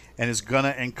 and is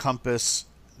gonna encompass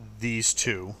these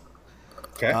two.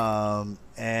 Okay.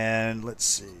 And let's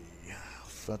see,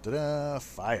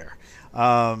 fire.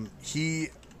 They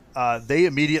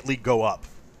immediately go up,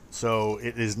 so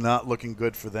it is not looking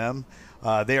good for them.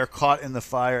 They are caught in the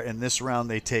fire. In this round,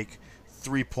 they take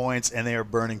 3 points, and they are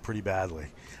burning pretty badly.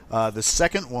 The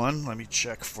second one, let me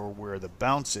check for where the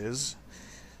bounce is.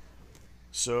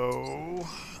 So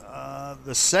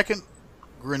the second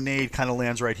grenade kind of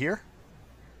lands right here,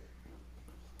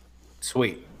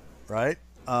 Sweet. right?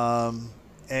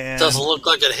 And Doesn't look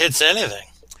like it hits anything.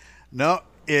 no,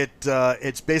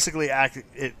 it's basically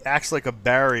it acts like a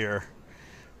barrier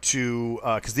to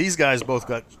because these guys both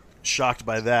got shocked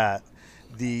by that.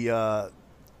 The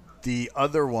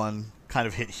other one kind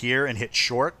of hit here and hit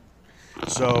short,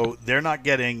 so they're not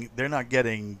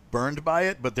getting burned by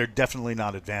it, but they're definitely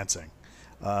not advancing.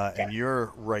 And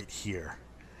you're right here,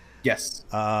 Yes.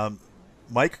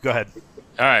 Mike. Go ahead.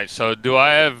 All right. So do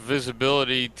I have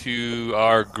visibility to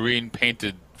our green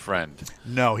painted friend?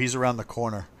 No, he's around the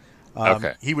corner.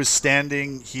 Okay. He was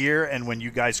standing here, and when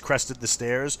you guys crested the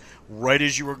stairs, right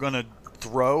as you were going to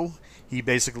throw, he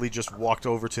basically just walked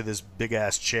over to this big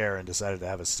ass chair and decided to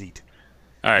have a seat.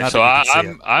 All right. Not So that you can see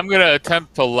it. I'm going to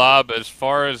attempt to lob as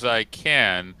far as I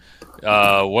can.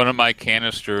 One of my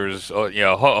canisters,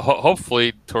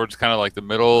 hopefully towards kind of like the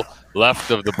middle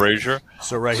left of the brazier.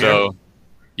 So right So,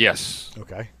 yes, here.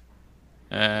 Okay.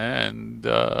 and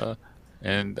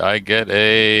I get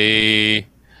a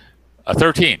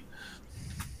 13.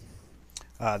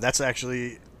 That's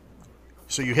actually.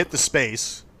 So you hit the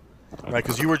space, right?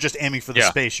 Because you were just aiming for the Yeah.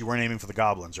 space. You weren't aiming for the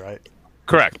goblins, right?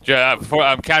 Correct. Yeah,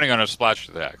 I'm counting on a splash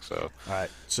attack. So All right.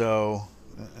 So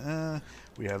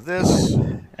we have this.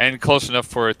 and close enough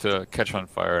for it to catch on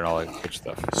fire and all that good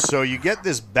stuff. So you get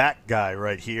this back guy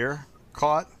right here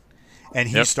caught, and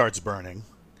he Yep. starts burning.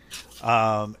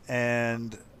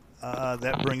 And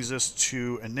that brings us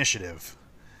to initiative.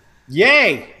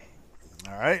 Yay.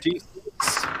 All right.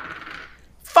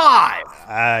 5.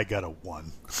 I got a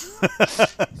 1.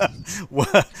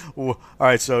 All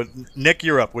right. So Nick,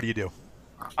 you're up. What do you do?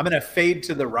 I'm going to fade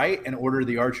to the right and order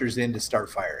the archers in to start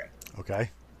firing.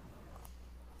 Okay.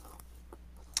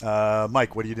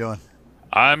 Mike, what are you doing?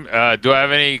 I'm. Do I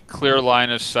have any clear line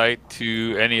of sight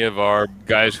to any of our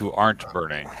guys who aren't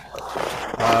burning?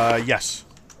 Yes.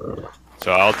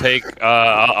 So I'll take.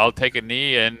 I'll take a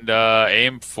knee and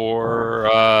aim for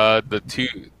the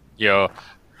two.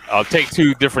 I'll take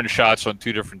 2 different shots on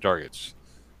 2 different targets.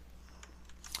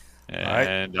 right.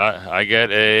 And I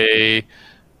get an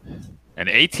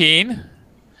 18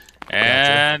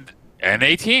 and an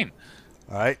 18.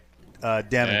 All right.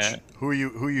 Damage. Who are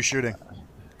you shooting?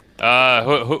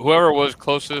 Whoever was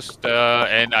closest,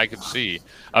 and I could see.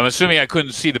 I'm assuming I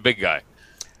couldn't see the big guy.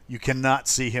 You cannot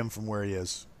see him from where he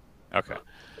is. Okay.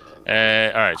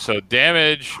 All right. So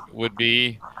damage would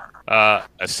be a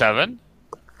 7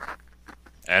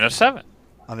 and a 7.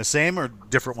 On the same or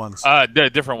different ones?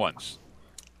 Different ones.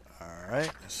 All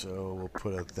right. So we'll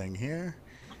put a thing here.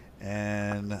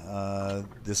 And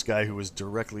this guy who was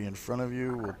directly in front of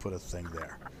you, we'll put a thing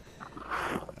there.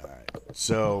 All right.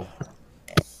 So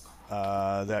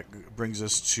that brings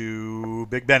us to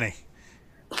Big Benny.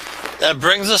 That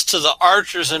brings us to the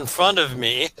archers in front of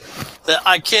me that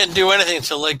I can't do anything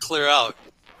until they clear out.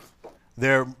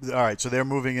 They're all right. So they're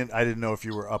moving in. I didn't know if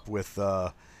you were up with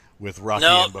Rocky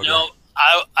No, and Booger. no,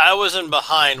 I was in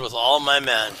behind with all my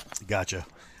men. Gotcha.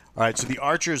 All right. So the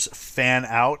archers fan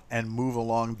out and move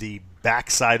along the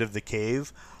backside of the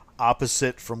cave,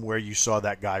 opposite from where you saw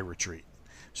that guy retreat.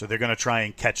 So they're going to try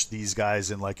and catch these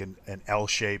guys in like an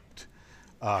L-shaped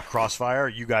crossfire.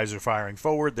 You guys are firing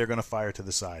forward. They're going to fire to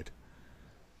the side.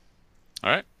 All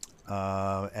right.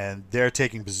 And they're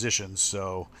taking positions,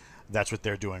 so that's what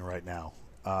they're doing right now.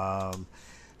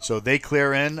 So they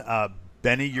clear in.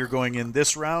 Benny, you're going in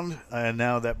this round, and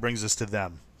now that brings us to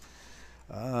them.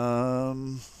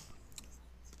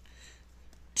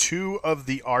 2 of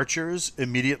the archers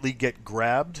immediately get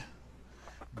grabbed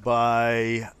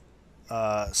by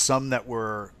some that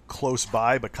were close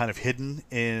by but kind of hidden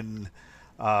in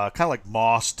kind of like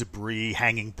moss, debris,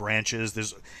 hanging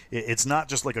branches. It's not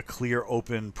just like a clear,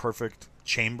 open, perfect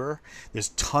chamber. There's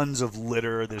tons of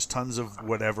litter. There's tons of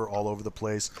whatever all over the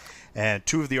place. And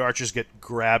 2 of the archers get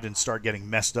grabbed and start getting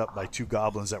messed up by 2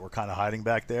 goblins that were kind of hiding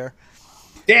back there.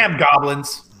 Damn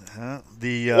goblins.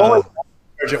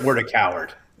 Sergeant word a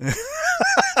coward.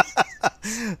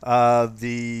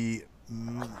 The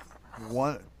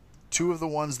 2 of the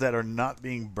ones that are not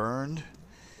being burned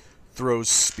throws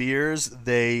spears.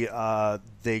 They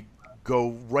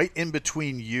go right in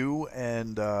between you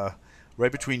and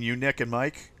Nick and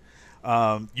Mike.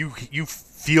 You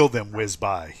feel them whiz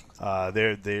by.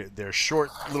 They're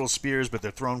short little spears, but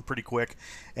they're thrown pretty quick,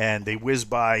 and they whiz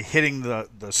by, hitting the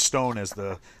stone as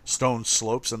the stone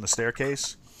slopes on the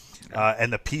staircase,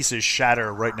 and the pieces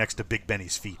shatter right next to Big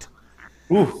Benny's feet.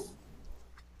 Ooh.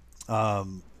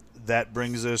 That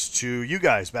brings us to you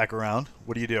guys back around.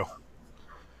 What do you do?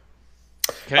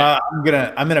 I'm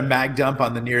gonna mag dump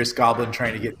on the nearest goblin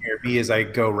trying to get near me as I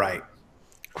go right.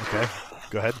 Okay,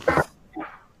 go ahead.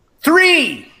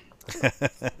 3.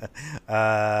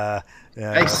 Yeah.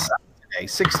 Nice. Okay,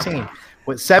 16.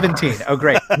 What? 17. Oh,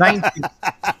 great. 19.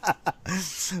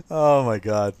 Oh my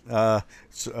God.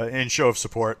 In show of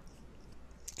support,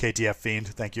 KTF Fiend.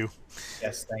 Thank you.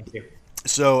 Yes, thank you.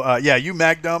 So you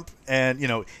mag dump, and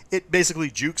it basically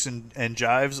jukes and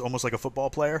jives almost like a football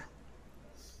player.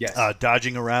 Yes.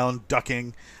 Dodging around,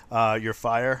 ducking your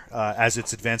fire as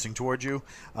it's advancing towards you.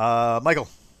 Michael.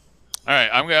 All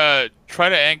right, I'm gonna try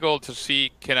to angle to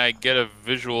see, can I get a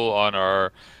visual on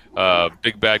our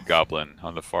big bad goblin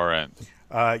on the far end?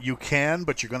 You can,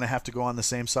 but you're going to have to go on the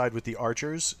same side with the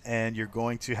archers, and you're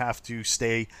going to have to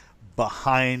stay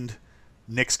behind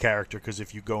Nick's character, because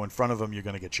if you go in front of him, you're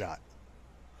going to get shot.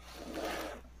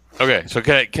 Okay, so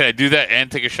can I do that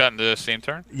and take a shot in the same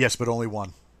turn? Yes, but only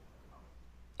one.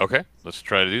 Okay, let's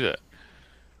try to do that.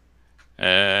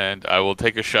 And I will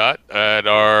take a shot at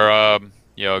our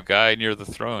guy near the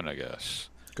throne, I guess.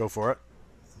 Go for it.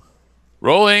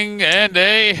 Rolling, and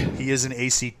He is an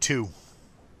AC 2.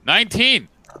 19.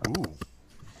 Ooh.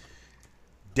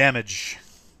 Damage.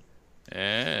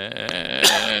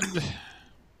 And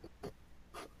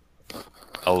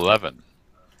 11.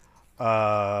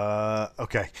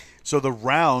 Okay. So the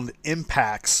round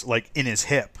impacts in his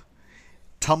hip,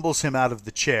 tumbles him out of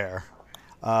the chair,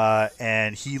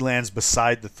 and he lands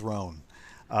beside the throne.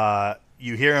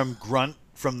 You hear him grunt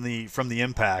from the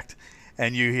impact,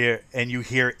 and you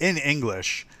hear in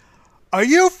English, "Are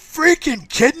you freaking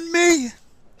kidding me?"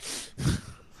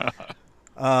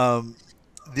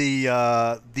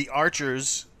 The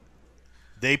archers,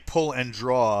 they pull and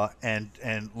draw,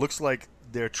 and looks like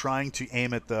they're trying to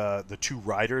aim at the two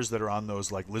riders that are on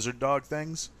those lizard dog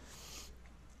things.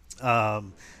 A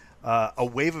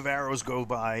wave of arrows go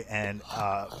by and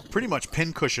pretty much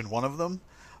pincushion one of them.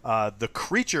 The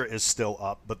creature is still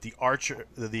up, but the archer,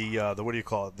 the what do you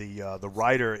call it? The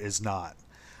rider is not.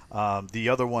 The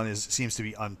other one seems to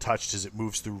be untouched as it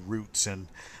moves through roots and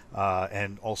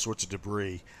all sorts of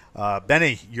debris.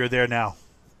 Benny, you're there now.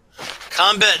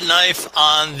 Combat knife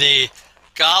on the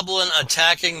goblin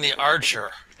attacking the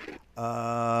archer.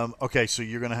 Okay, so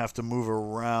you're gonna have to move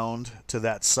around to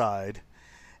that side,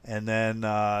 and then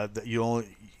you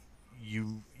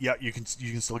can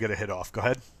still get a hit off. Go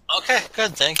ahead. Okay,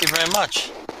 good. Thank you very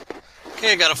much.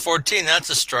 Okay, I got a 14. That's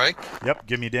a strike. Yep.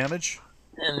 Give me damage.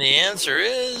 And the answer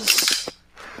is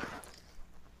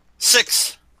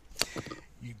 6.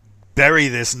 You bury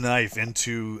this knife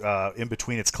into in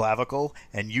between its clavicle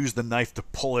and use the knife to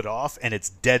pull it off, and it's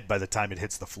dead by the time it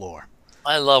hits the floor.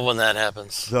 I love when that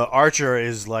happens. The archer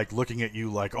is looking at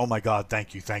you like, "Oh my God,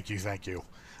 thank you, thank you, thank you."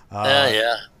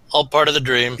 Yeah. All part of the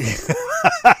dream.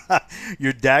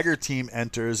 Your dagger team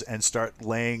enters and start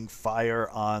laying fire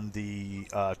on the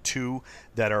two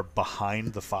that are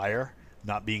behind the fire,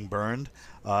 not being burned,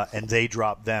 and they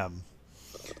drop them.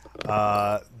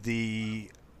 That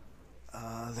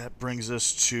brings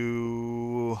us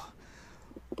to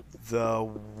the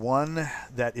one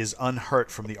that is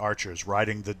unhurt from the archers,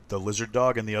 riding the lizard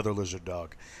dog and the other lizard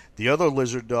dog. The other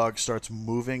lizard dog starts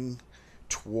moving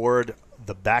toward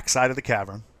the backside of the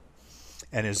cavern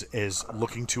and is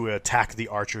looking to attack the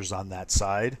archers on that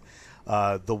side.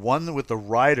 The one with the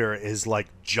rider is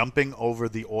jumping over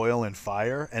the oil and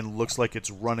fire and looks like it's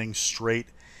running straight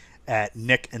at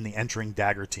Nick and the entering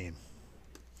dagger team.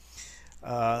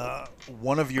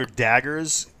 One of your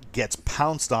daggers gets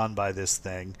pounced on by this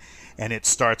thing, and it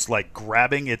starts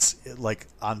grabbing its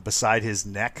on beside his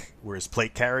neck where his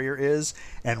plate carrier is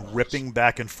and ripping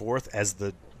back and forth as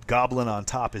the goblin on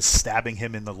top is stabbing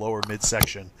him in the lower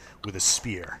midsection with a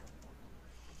spear.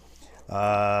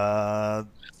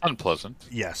 Unpleasant.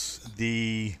 Yes.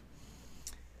 The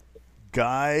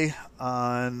guy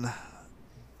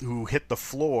who hit the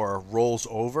floor rolls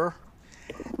over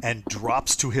and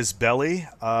drops to his belly.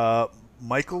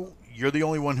 Michael, you're the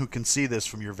only one who can see this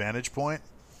from your vantage point.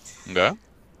 Yeah.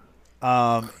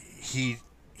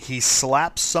 He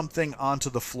slaps something onto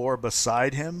the floor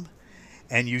beside him,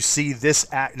 and you see this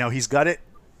act. Now he's got it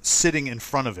sitting in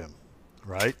front of him,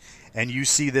 right? and you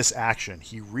see this action.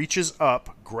 He reaches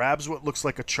up, grabs what looks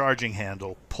like a charging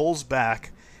handle, pulls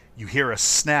back, you hear a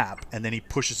snap, and then he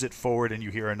pushes it forward and you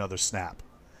hear another snap.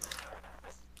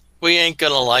 We ain't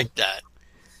gonna like that.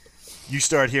 You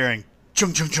start hearing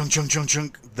chung chung chung chung chung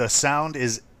chung. The sound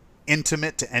is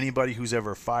intimate to anybody who's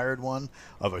ever fired one,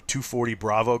 of a 240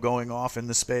 Bravo going off in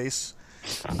the space.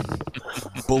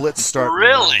 Bullets start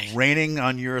raining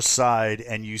on your side,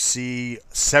 and you see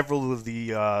several of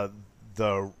the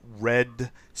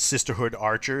Red Sisterhood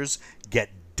archers get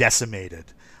decimated.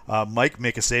 Mike,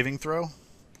 make a saving throw.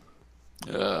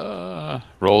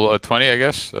 Roll a 20, I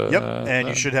guess. Yep, and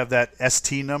you should have that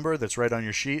ST number that's right on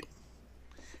your sheet.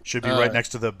 Should be right next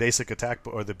to the basic attack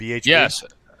or the BHP. Yes,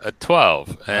 a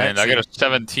 12, and right, I got a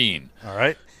 17. All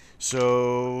right,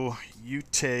 so you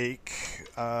take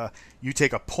a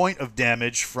point of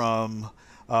damage from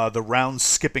the round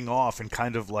skipping off and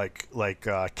kind of like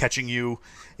catching you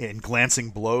in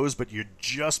glancing blows, but you're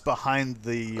just behind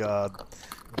the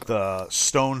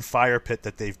stone fire pit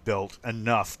that they've built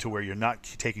enough to where you're not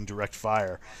taking direct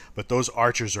fire, but those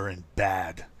archers are in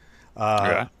bad.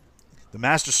 Yeah. The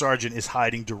Master Sergeant is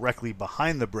hiding directly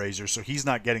behind the brazier, so he's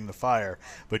not getting the fire,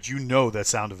 but you know that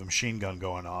sound of a machine gun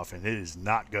going off, and it is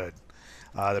not good.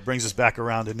 That brings us back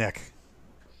around to Nick.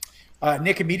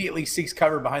 Nick immediately seeks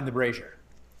cover behind the brazier.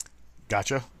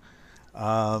 Gotcha.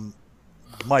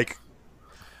 Mike.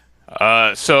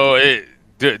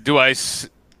 Do I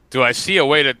see a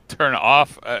way to turn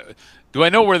off? Do I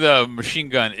know where the machine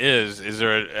gun is? Is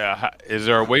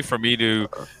there a way for me to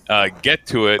get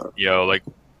to it?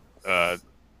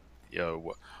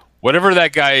 Whatever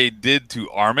that guy did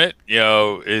to arm it,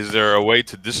 is there a way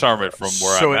to disarm it from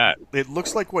where I'm at? It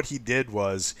looks like what he did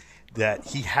was that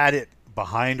he had it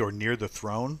behind or near the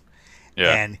throne,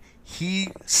 and he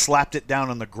slapped it down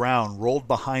on the ground, rolled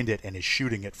behind it, and is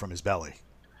shooting it from his belly.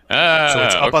 So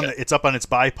it's up on its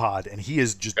bipod, and he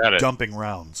is just dumping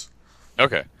rounds.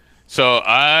 Okay, so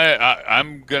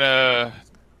I'm gonna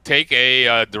take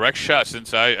a direct shot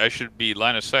since I should be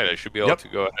line of sight. I should be able to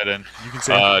go ahead and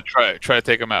try to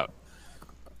take him out.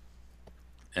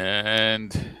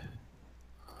 And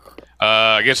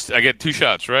I guess I get 2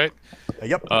 shots, right?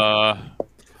 Yep.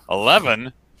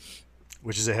 11,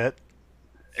 which is a hit,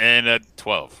 and a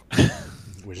 12,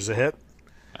 which is a hit.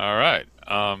 All right.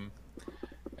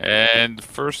 And the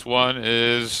first one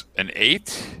is an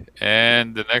 8,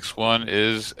 and the next one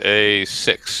is a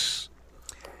 6.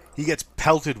 He gets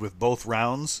pelted with both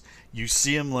rounds. You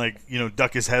see him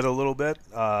duck his head a little bit,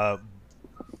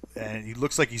 and he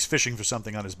looks like he's fishing for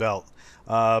something on his belt.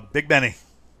 Big Benny.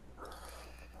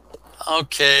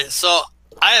 Okay, so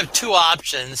I have 2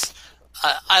 options.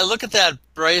 I look at that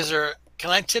brazier. Can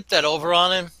I tip that over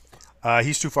on him?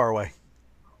 He's too far away.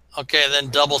 Okay, then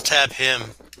double tap him.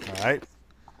 All right.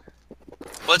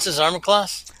 What's his armor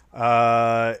class?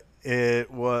 It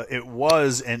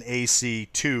was an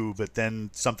AC2, but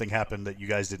then something happened that you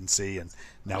guys didn't see, and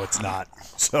now it's not.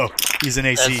 So he's an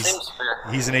AC. That seems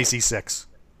fair. He's an AC6.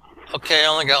 Okay, I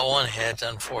only got 1 hit,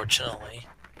 unfortunately.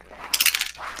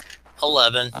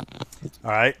 11. All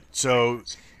right. So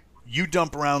you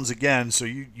dump rounds again. So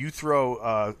you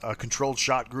throw a controlled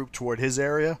shot group toward his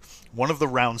area. One of the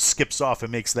rounds skips off and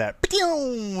makes that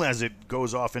pew as it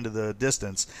goes off into the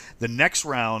distance. The next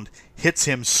round hits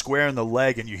him square in the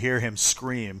leg, and you hear him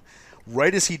scream.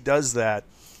 Right as he does that,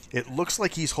 it looks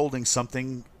like he's holding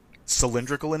something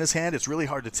cylindrical in his hand. It's really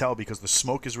hard to tell because the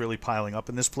smoke is really piling up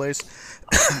in this place.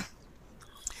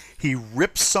 He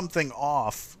rips something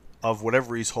off of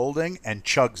whatever he's holding and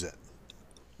chugs it.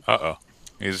 Uh-oh.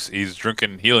 He's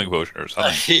drinking healing potion or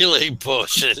something. A healing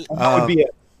potion.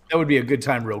 That would be a good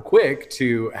time real quick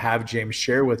to have James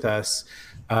share with us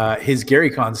his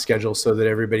GaryCon schedule so that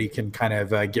everybody can kind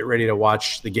of get ready to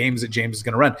watch the games that James is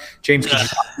going to run. James, could you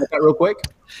talk about that real quick?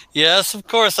 Yes, of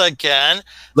course I can.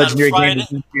 Legendary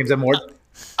Games, James M. Ward.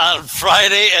 On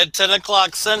Friday at 10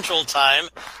 o'clock Central Time,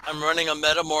 I'm running a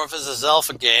Metamorphosis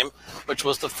Alpha game, which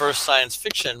was the first science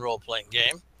fiction role-playing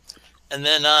game. And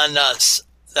then on that's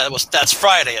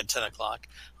Friday at 10 o'clock.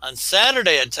 On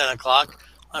Saturday at 10 o'clock,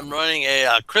 I'm running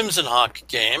a Crimson Hawk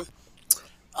game.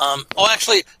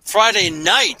 Actually, Friday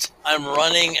night, I'm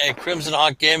running a Crimson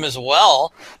Hawk game as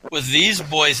well with these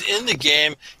boys in the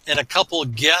game and a couple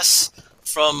of guests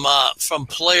from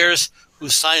players who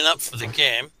sign up for the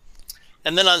game.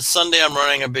 And then on Sunday, I'm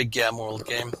running a big Gam World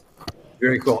game.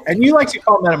 Very cool. And you like to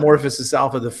call Metamorphosis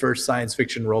Alpha the first science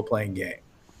fiction role-playing game.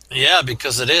 Yeah,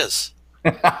 because it is.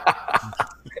 Knight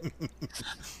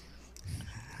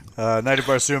of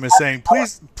Barsoom is saying,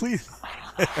 please. Go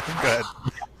ahead.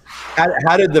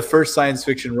 How did the first science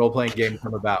fiction role-playing game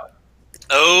come about?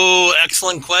 Oh,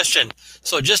 excellent question.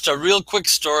 So just a real quick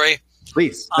story.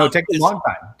 Please. No, take a long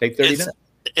time. Take 30 minutes.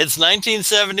 It's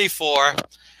 1974,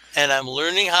 and I'm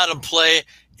learning how to play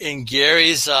in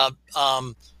Gary's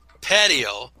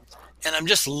patio, and I'm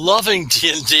just loving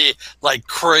D&D like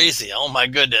crazy. Oh, my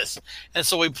goodness. And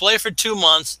so we play for 2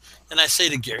 months, and I say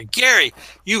to Gary, Gary,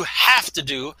 you have to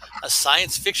do a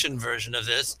science fiction version of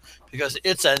this because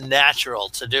it's a natural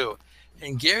to do.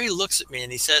 And Gary looks at me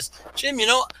and he says, Jim,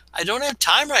 I don't have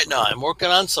time right now. I'm working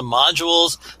on some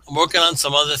modules. I'm working on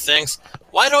some other things.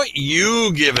 Why don't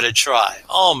you give it a try?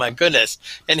 Oh, my goodness.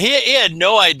 And he had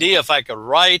no idea if I could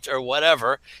write or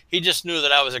whatever. He just knew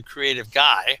that I was a creative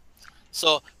guy.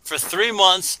 So for 3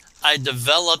 months, I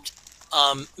developed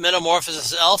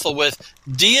Metamorphosis Alpha with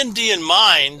D&D in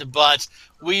mind, but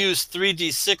we used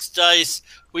 3d6 dice.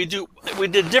 We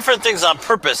did different things on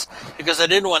purpose because I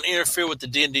didn't want to interfere with the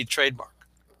D&D trademark.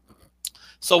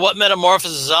 So what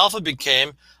Metamorphosis Alpha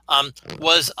became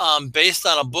was based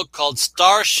on a book called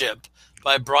Starship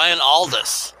by Brian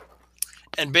Aldiss.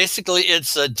 And basically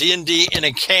it's a D&D in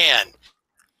a can.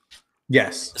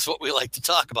 Yes. That's what we like to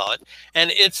talk about.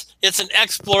 And it's an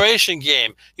exploration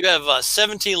game. You have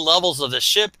 17 levels of the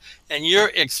ship, and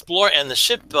you're exploring. And the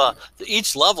ship,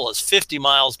 each level is 50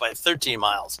 miles by 13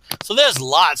 miles. So there's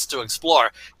lots to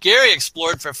explore. Gary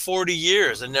explored for 40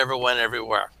 years and never went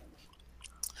everywhere.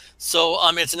 So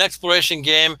it's an exploration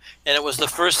game, and it was the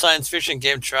first science fiction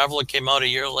game. Traveler came out a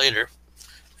year later.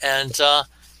 And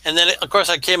then, of course,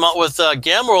 I came out with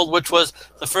Gamworld, which was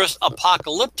the first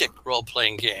apocalyptic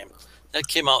role-playing game. That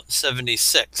came out in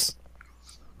 76.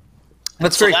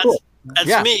 That's very cool.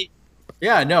 That's me.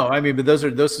 Yeah, no, I mean, but those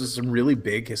are some really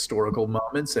big historical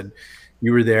moments, and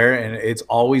you were there, and it's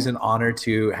always an honor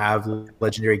to have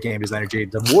legendary game designer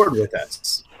James M. Ward with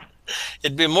us.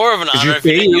 It'd be more of an honor if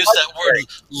you didn't use that word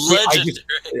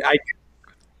legendary.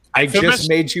 I just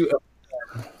made you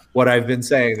what I've been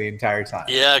saying the entire time.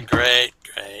 Yeah, great.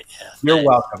 Yeah, you're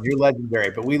welcome. You're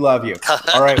legendary, but we love you.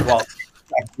 All right, well,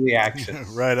 back to the action.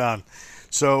 Right on.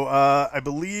 So I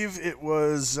believe it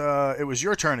was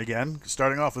your turn again,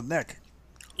 starting off with Nick.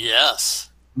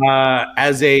 Yes.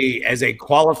 As a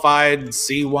qualified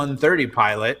C-130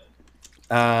 pilot,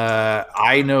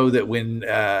 I know that when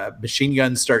machine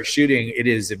guns start shooting, it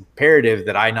is imperative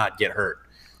that I not get hurt.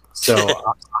 So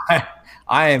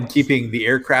I am keeping the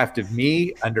aircraft of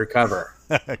me under cover.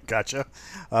 Gotcha.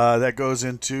 That goes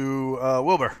into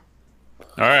Wilbur.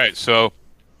 All right, so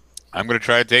I'm going to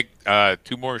try to take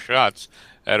 2 more shots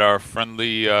at our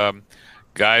friendly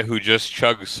guy who just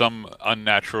chugged some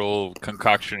unnatural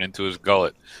concoction into his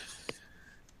gullet.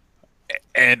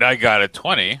 And I got a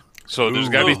 20. So there's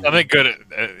got to be something good.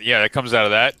 That comes out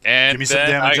of that. And give me some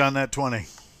damage on that 20.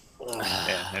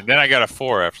 Yeah, and then I got a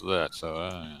 4 after that.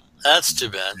 So that's too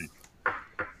bad.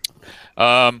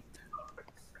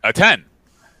 A 10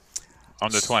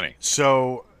 on the 20.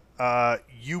 So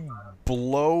you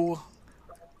blow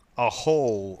a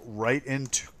hole right in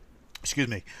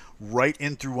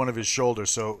through one of his shoulders.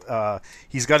 So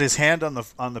he's got his hand on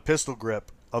the pistol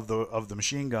grip of the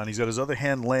machine gun. He's got his other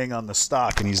hand laying on the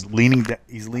stock, and he's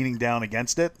leaning down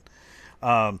against it.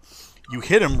 You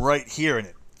hit him right here, and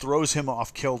it throws him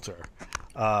off kilter.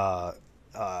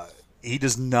 He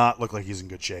does not look like he's in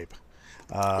good shape.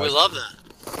 We love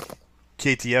that.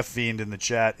 KTF Fiend in the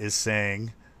chat is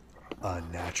saying a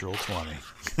natural 20.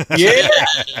 Yeah.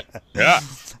 Yeah.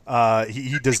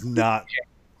 He does not.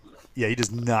 Yeah, he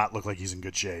does not look like he's in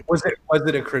good shape. Was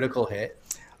it a critical hit?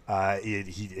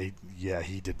 He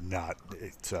did not.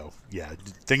 So yeah,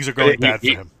 things are going bad for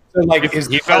him. So like,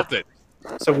 he felt it.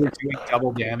 So we're doing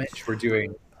double damage.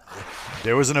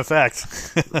 There was an effect.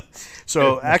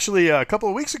 So actually, a couple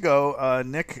of weeks ago,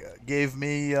 Nick gave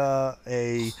me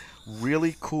a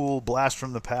really cool blast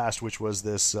from the past, which was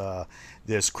this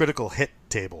critical hit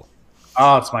table.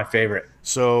 Oh, it's my favorite.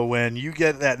 So when you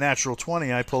get that natural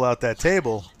 20, I pull out that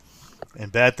table,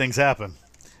 and bad things happen.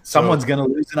 Someone's going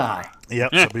to lose an eye.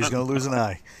 Yep, somebody's going to lose an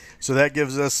eye. So that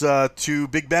gives us to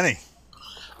Big Benny.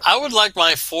 I would like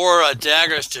my 4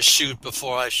 daggers to shoot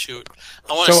before I shoot.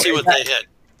 I want to see what they hit.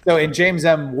 So in James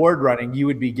M. Ward running, you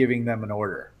would be giving them an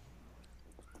order.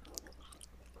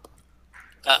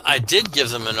 I did give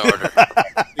them an order.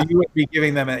 You wouldn't be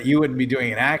giving them. You wouldn't be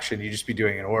doing an action. You'd just be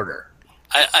doing an order.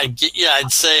 I'd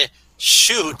say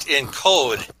shoot in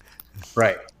code.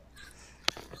 Right.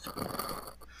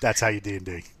 That's how you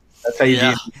D&D. That's how you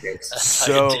D&D.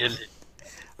 So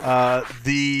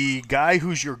the guy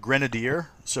who's your grenadier,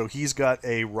 so he's got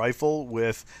a rifle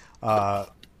with a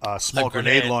small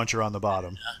grenade launcher on the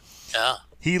bottom. Yeah.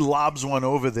 He lobs one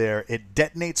over there. It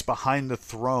detonates behind the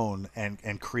throne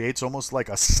and creates almost like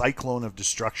a cyclone of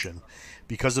destruction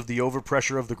because of the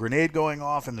overpressure of the grenade going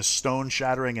off and the stone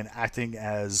shattering and acting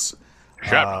as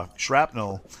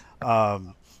shrapnel.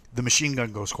 The machine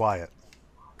gun goes quiet.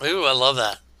 Ooh, I love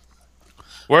that.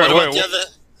 Where, What where, about the other?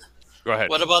 go ahead.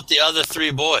 What about the other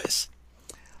three boys?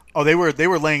 Oh, they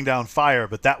were laying down fire,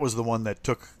 but that was the one that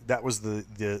took. That was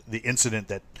the incident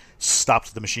that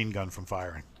stopped the machine gun from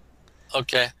firing.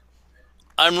 Okay.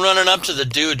 I'm running up to the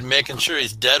dude, making sure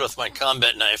he's dead with my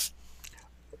combat knife.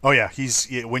 Oh yeah,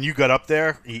 when you got up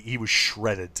there, he was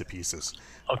shredded to pieces.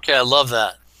 Okay, I love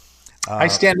that. I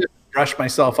stand up, brush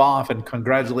myself off, and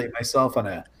congratulate myself on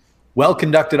a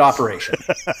well-conducted operation.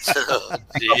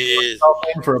 Jeez.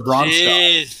 For a bronze star.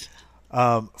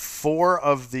 Jeez. 4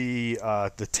 of the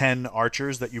 10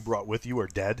 archers that you brought with you are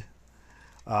dead.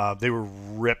 They were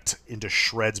ripped into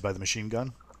shreds by the machine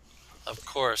gun. Of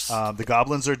course. The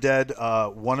goblins are dead.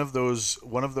 One of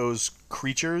those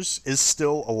creatures is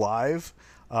still alive,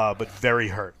 but very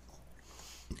hurt.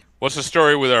 What's the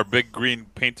story with our big green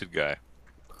painted guy?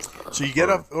 So you get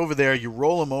up over there, you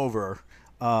roll him over.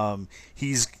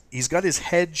 He's got his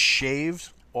head shaved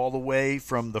all the way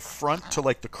from the front to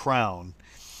like the crown.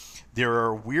 There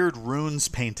are weird runes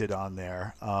painted on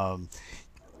there.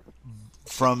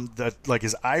 From the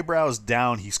his eyebrows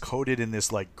down, he's coated in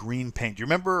this like green paint. Do you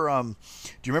remember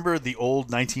the old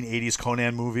 1980s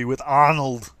Conan movie with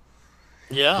Arnold?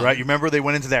 Yeah. Right. You remember they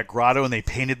went into that grotto and they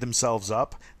painted themselves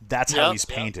up. That's how Yep, he's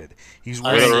yep. painted. He's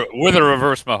I wearing With a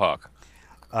reverse mohawk.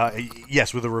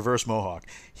 yes, with a reverse mohawk.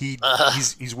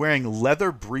 He's wearing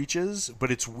leather breeches,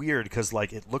 but it's weird because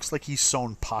like it looks like he's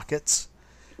sewn pockets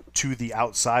to the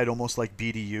outside, almost like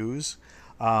BDUs.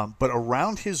 But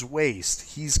around his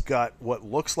waist, he's got what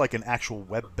looks like an actual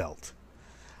web belt.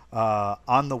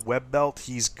 On the web belt,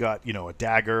 he's got a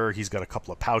dagger. He's got a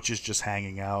couple of pouches just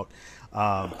hanging out.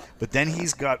 But then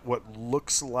he's got what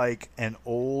looks like an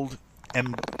old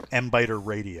M-Biter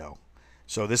radio.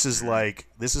 So this is like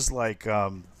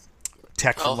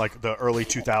tech from like the early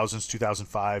 2000s,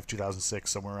 2005, 2006,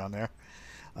 somewhere around there.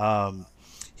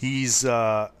 He's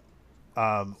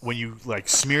when you like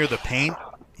smear the paint,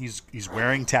 he's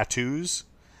wearing tattoos.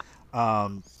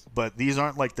 But these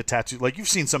aren't like the tattoos like you've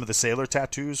seen some of the sailor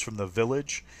tattoos from the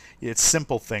village. It's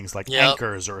simple things like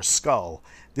anchors or a skull.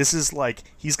 This is like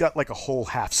he's got like a whole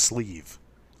half sleeve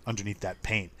underneath that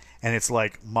paint, and it's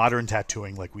like modern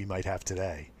tattooing like we might have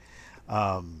today.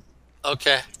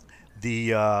 Okay.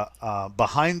 The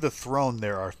behind the throne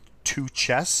there are 2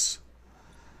 chests,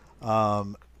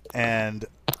 and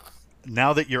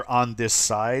now that you're on this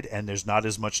side and there's not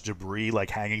as much debris like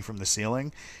hanging from the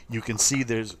ceiling, you can see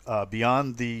there's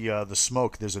beyond the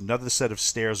smoke. There's another set of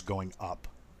stairs going up.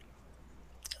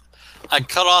 I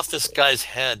cut off this guy's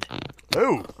head.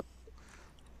 Oh,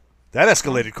 that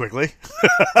escalated quickly.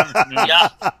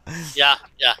 Yeah.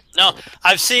 No,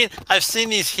 I've seen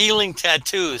these healing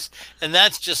tattoos, and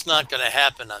that's just not going to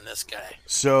happen on this guy.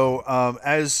 So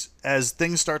as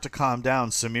things start to calm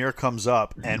down, Samir comes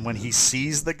up, and when he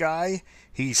sees the guy,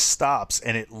 he stops,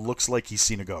 and it looks like he's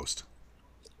seen a ghost.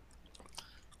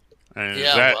 And Yeah,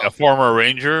 is that well- a former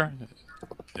ranger?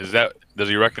 Does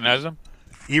he recognize him?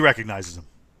 He recognizes him.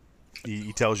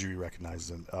 He tells you he recognizes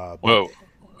him. Whoa,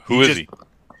 who is he?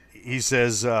 He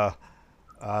says,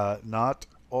 not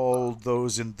all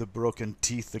those in the Broken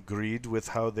Teeth agreed with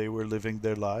how they were living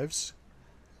their lives.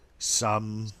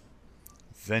 Some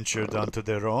ventured onto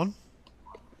their own.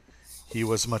 He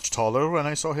was much taller when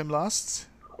I saw him last.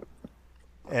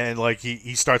 And like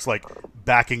he starts like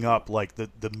backing up, like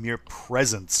the mere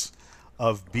presence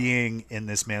of being in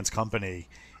this man's company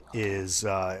is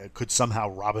could somehow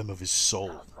rob him of his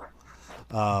soul.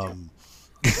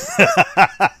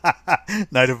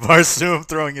 Knight of Barsoom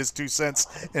throwing his 2 cents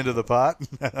into the pot.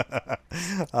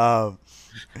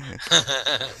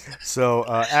 So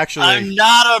actually, I'm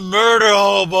not a murder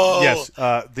hobo. yes,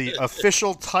 the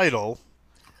official title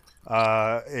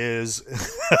is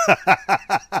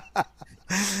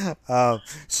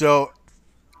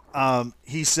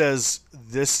he says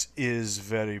this is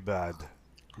very bad.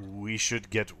 We should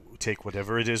take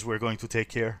whatever it is we're going to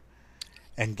take here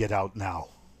and get out now.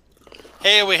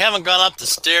 Hey, we haven't gone up the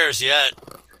stairs yet.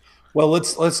 Well,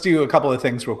 let's do a couple of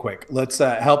things real quick. Let's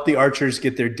help the archers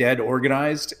get their dead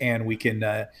organized, and we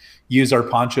can use our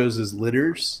ponchos as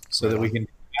litters so that we can.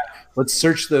 Let's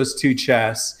search those 2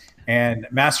 chests. And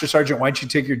Master Sergeant, why don't you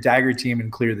take your dagger team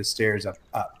and clear the stairs up?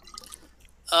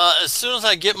 As soon as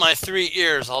I get my 3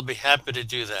 ears, I'll be happy to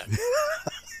do that.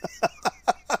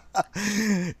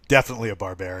 Definitely a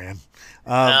barbarian.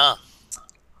 Yeah.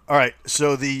 All right,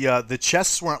 so the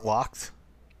chests weren't locked.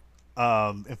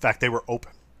 In fact, they were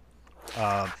open.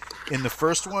 Um, in the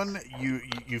first one, you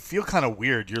feel kind of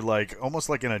weird. You're like almost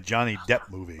like in a Johnny Depp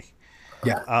movie.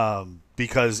 Yeah.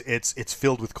 Because it's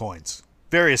filled with coins,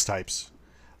 various types,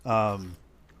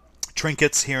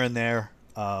 trinkets here and there.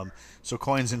 So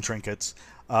coins and trinkets.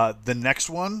 The next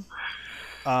one,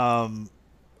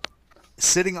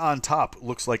 sitting on top,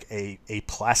 looks like a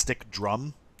plastic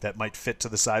drum that might fit to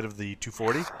the side of the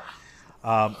 240.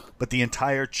 But the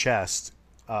entire chest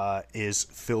is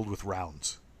filled with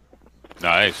rounds.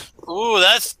 Nice. Ooh,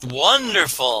 that's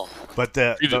wonderful. But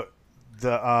I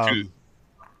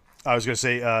was going to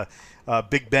say,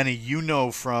 Big Benny, you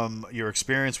know from your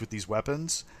experience with these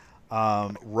weapons,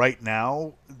 right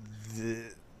now,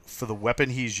 for the weapon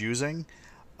he's using,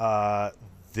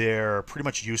 they're pretty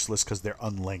much useless because they're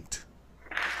unlinked.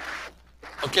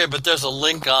 Okay, but there's a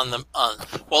link on them.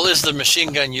 Well, is the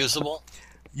machine gun usable?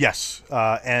 Yes,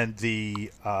 and he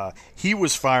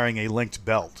was firing a linked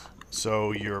belt.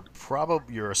 So your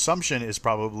assumption is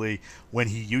probably when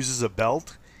he uses a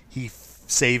belt, he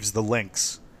saves the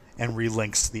links and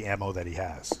relinks the ammo that he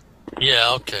has.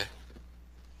 Yeah. Okay.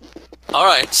 All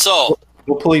right. So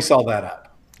We'll police all that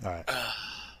up. All right.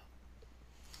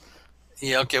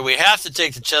 yeah. Okay. We have to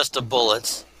take the chest of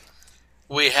bullets.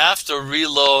 We have to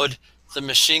reload the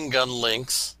machine gun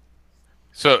links.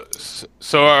 So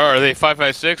are they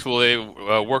 5.56? Will they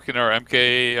work in our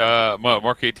MK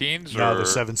Mark 18s? No, or? the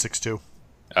 7.62.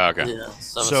 Okay. Yeah.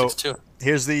 7.62.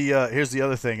 Here's the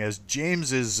other thing. As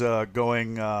James is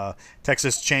going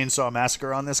Texas Chainsaw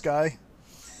Massacre on this guy,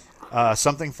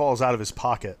 something falls out of his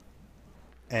pocket,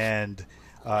 and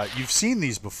you've seen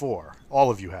these before. All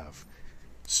of you have.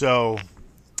 So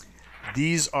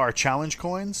these are challenge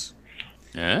coins.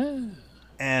 Yeah.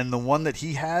 And the one that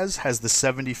he has the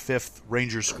 75th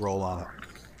Ranger scroll on it.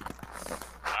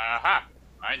 Aha!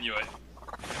 I knew it.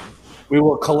 We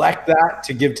will collect that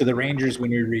to give to the Rangers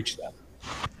when we reach them.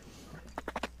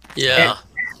 Yeah.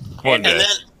 One And day. then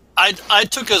I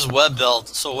took his web belt,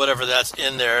 so whatever that's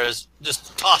in there is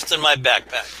just tossed in my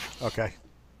backpack. Okay.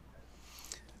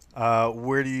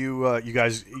 Where do you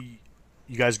guys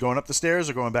going up the stairs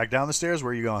or going back down the stairs?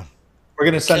 Where are you going? We're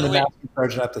going to send Can the we- master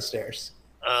sergeant up the stairs.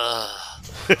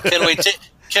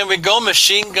 Can we go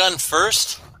machine gun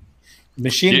first?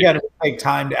 Machine gun will take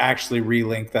time to actually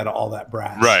relink all that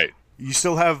brass. Right. You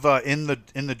still have in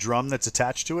the drum that's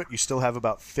attached to it. You still have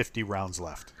about 50 rounds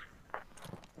left.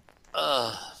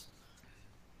 I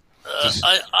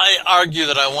argue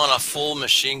that I want a full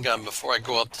machine gun before I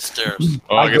go up the stairs.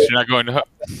 Oh, I guess you're not going to.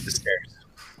 The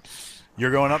stairs.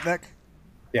 You're going up, Nick?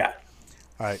 Yeah.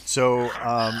 All right. So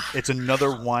it's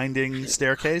another winding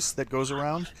staircase that goes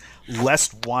around.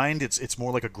 Less wind. It's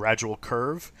more like a gradual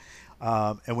curve.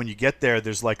 And when you get there,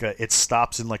 there's it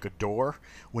stops in like a door.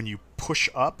 When you push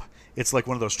up, it's like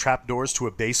one of those trap doors to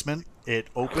a basement. It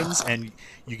opens and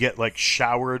you get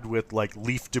showered with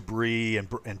leaf debris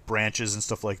and branches and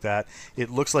stuff like that. It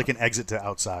looks like an exit to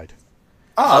outside.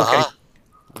 Oh, okay.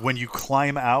 When you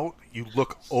climb out, you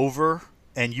look over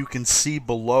and you can see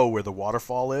below where the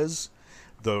waterfall is.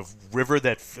 The river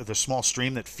the small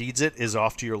stream that feeds it is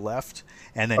off to your left,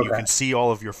 and then you Okay. can see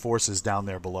all of your forces down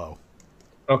there below.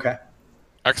 Okay.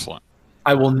 Excellent.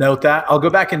 I will note that. I'll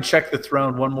go back and check the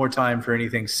throne one more time for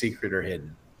anything secret or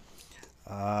hidden.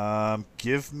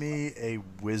 Give me a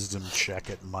wisdom check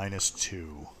at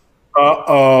 -2.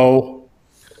 Uh-oh.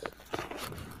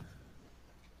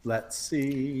 Let's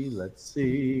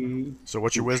see. So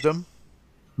what's your wisdom?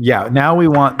 Yeah, now we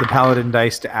want the paladin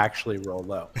dice to actually roll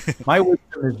low. My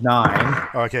wisdom is 9.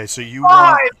 Okay, so you 5!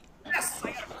 want Yes!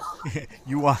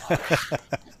 you want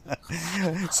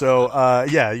so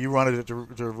you wanted it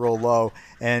to roll low,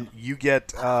 and you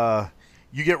get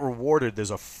rewarded.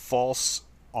 There's a false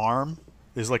arm.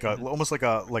 There's almost like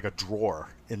a drawer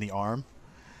in the arm,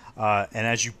 and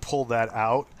as you pull that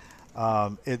out,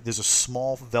 there's a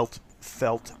small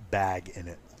felt bag in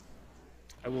it.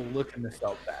 I will look in the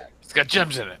felt bag. It's got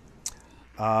gems in it.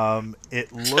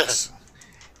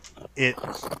 It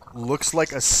looks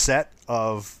like a set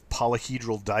of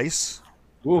polyhedral dice.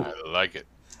 Ooh. I like it.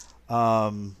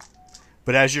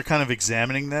 But as you're kind of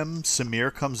examining them,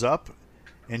 Samir comes up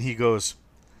and he goes,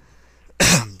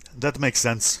 "That makes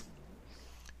sense.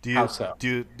 How so?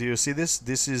 Do you see this?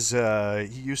 This is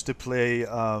he used to play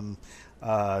what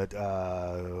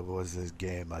was this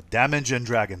game? Damage and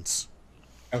Dragons.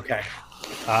 Okay.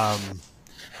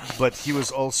 But he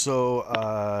was also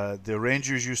the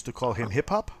Rangers used to call him Hip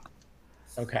Hop.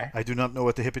 Okay. I do not know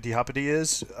what the hippity hoppity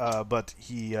is, but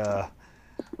he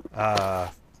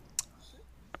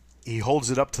holds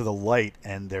it up to the light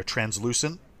and they're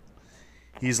translucent.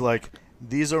 He's like,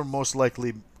 these are most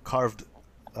likely carved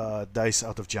dice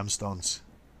out of gemstones.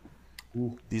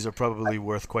 Ooh. These are probably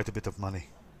worth quite a bit of money.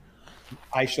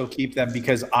 I shall keep them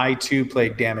because I too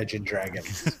played Damage and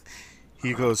Dragons.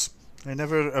 He goes, I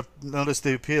never noticed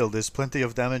the appeal. There's plenty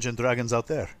of Damage and Dragons out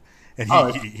there. And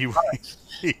he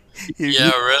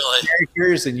Yeah, really.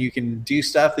 Characters, and you can do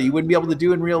stuff that you wouldn't be able to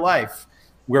do in real life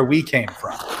where we came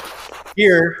from.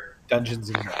 Here, Dungeons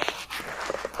and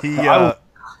Dragons.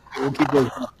 We'll keep those.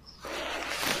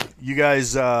 You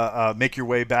guys make your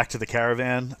way back to the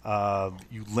caravan.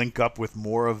 You link up with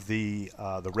more of the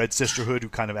Red Sisterhood, who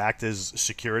kind of act as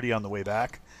security on the way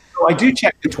back. So I do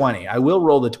check the 20. I will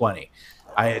roll the 20.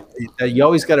 You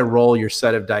always got to roll your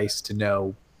set of dice to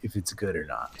know if it's good or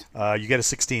not. You get a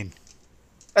 16.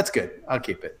 That's good. I'll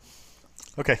keep it.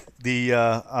 Okay. You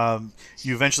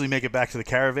eventually make it back to the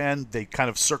caravan. They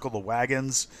kind of circle the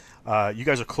wagons. You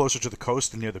guys are closer to the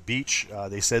coast and near the beach.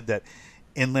 They said that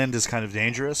inland is kind of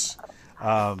dangerous.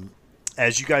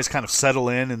 As you guys kind of settle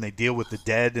in and they deal with the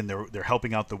dead and they're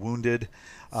helping out the wounded,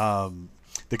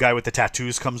 the guy with the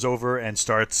tattoos comes over and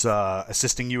starts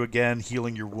assisting you again,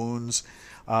 healing your wounds.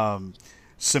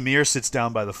 Samir sits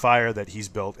down by the fire that he's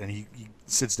built, and he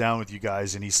sits down with you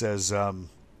guys and he says,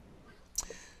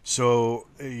 so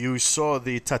you saw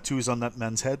the tattoos on that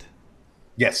man's head?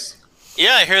 Yes.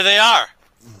 Yeah, here they are.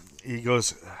 He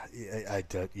goes, I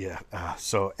did, yeah.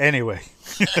 So anyway,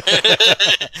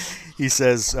 he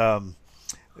says,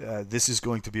 this is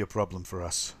going to be a problem for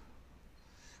us.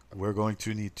 We're going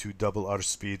to need to double our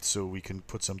speed so we can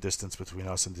put some distance between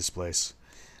us and this place.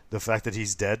 The fact that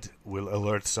he's dead will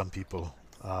alert some people.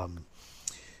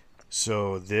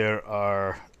 So there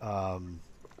are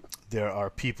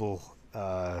people.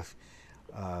 The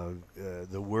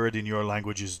word in your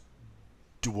language is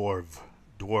dwarf.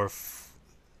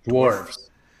 Dwarves.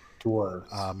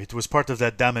 It was part of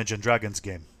that Damage and Dragons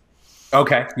game.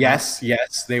 Okay. Yes.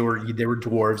 They were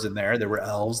dwarves in there. There were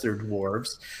elves. There were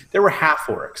dwarves. There were half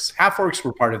orcs. Half orcs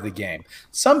were part of the game.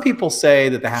 Some people say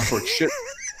that the half orcs should,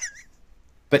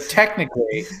 but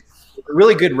technically, a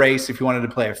really good race if you wanted to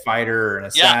play a fighter or an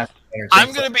assassin. Yeah.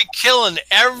 I'm going to be killing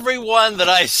everyone that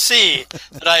I see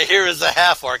that I hear is a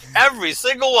half orc. Every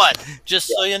single one. Just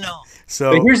so you know.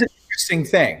 So but here's an interesting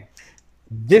thing.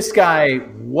 This guy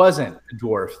wasn't a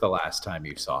dwarf the last time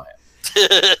you saw him.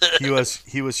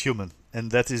 he was human,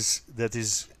 and that is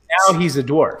now he's a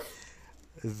dwarf.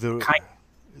 Now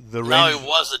he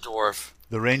was a dwarf.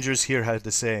 The Rangers here had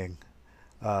the saying,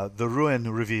 "The ruin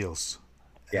reveals."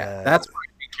 Yeah, that's why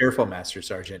be careful, Master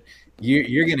Sergeant.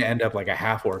 You're going to end up like a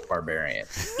half orc barbarian.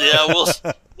 Yeah,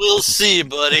 we'll see,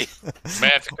 buddy.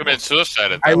 Man, to commit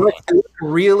suicide. I look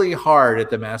really hard at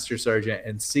the Master Sergeant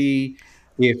and see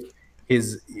if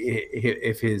his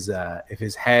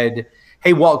head.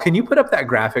 Hey, Walt, can you put up that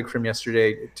graphic from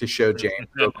yesterday to show James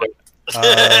real quick?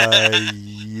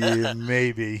 Yeah,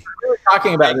 maybe. We were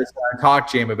talking about this on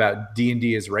Talk, James, about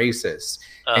D&D is racist,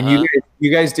 and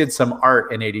you guys did some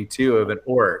art in '82 of an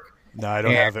orc. No, I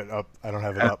don't have it up. I don't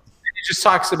have it up. It just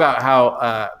talks about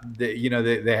how they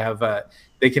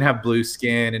can have blue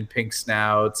skin and pink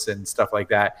snouts and stuff like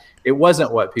that. It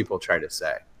wasn't what people try to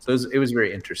say, so it was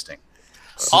very interesting.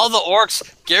 All the orcs.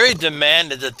 Gary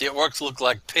demanded that the orcs look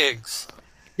like pigs.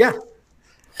 Yeah,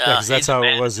 because that's how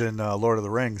it was in Lord of the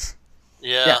Rings.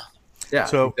 Yeah.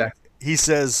 So exactly. He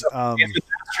says, the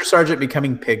Master Sergeant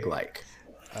becoming pig-like.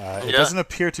 It doesn't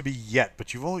appear to be yet,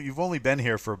 but you've only been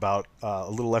here for about a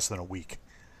little less than a week.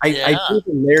 I think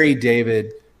Larry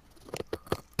David.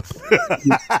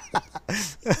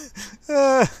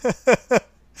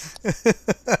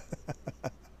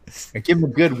 I give him a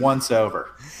good once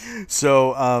over.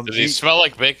 So does he smell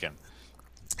like bacon?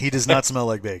 He does not smell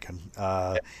like bacon.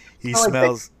 He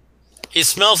smells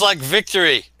like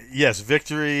victory. Yes,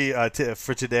 victory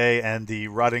for today, and the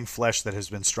rotting flesh that has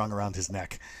been strung around his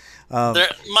neck.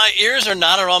 My ears are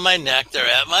not around my neck; they're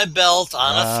at my belt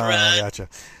on a thread. Gotcha.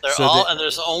 And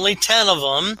there's only 10 of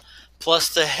them,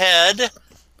 plus the head.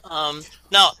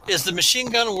 Now, is the machine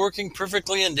gun working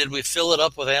perfectly, and did we fill it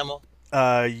up with ammo?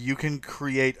 You can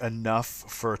create enough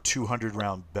for a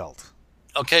 200-round belt.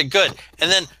 Okay, good.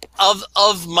 And then,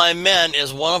 of my men,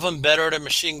 is one of them better at a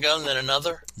machine gun than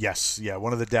another? Yes, yeah.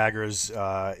 One of the daggers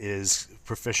is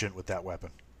proficient with that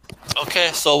weapon.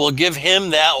 Okay, so we'll give him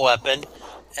that weapon,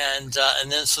 and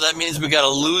then so that means we got a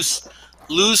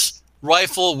loose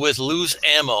rifle with loose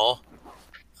ammo.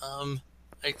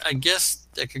 I guess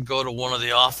that could go to one of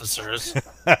the officers.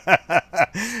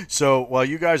 So while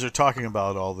you guys are talking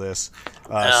about all this,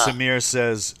 Samir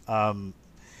says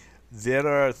there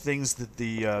are things that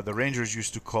the Rangers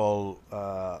used to call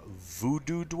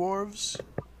voodoo dwarves.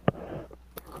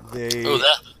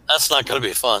 That's not going to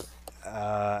be fun.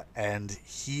 and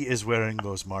he is wearing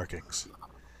those markings.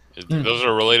 Those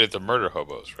are related to murder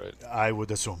hobos, right? I would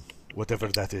assume, whatever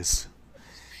that is.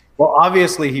 Well,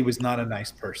 obviously, he was not a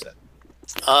nice person.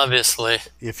 Obviously.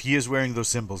 If he is wearing those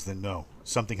symbols, then no,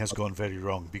 something has gone very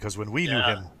wrong. Because when we knew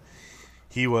him,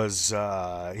 he was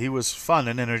fun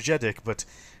and energetic, but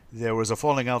there was a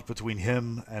falling out between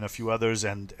him and a few others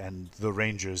and the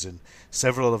Rangers, and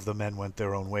several of the men went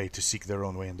their own way to seek their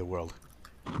own way in the world.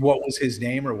 What was his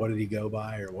name, or what did he go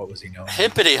by, or what was he known?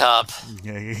 Hippity hop.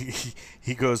 Yeah,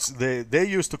 he goes. They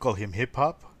used to call him Hip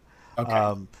Hop,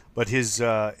 Okay. but his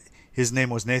name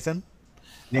was Nathan.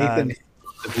 Nathan,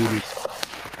 the voodoo.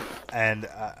 And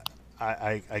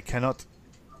I cannot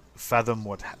fathom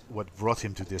what brought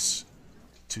him to this,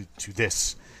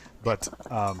 but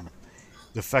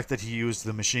the fact that he used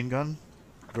the machine gun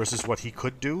versus what he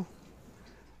could do,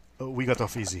 we got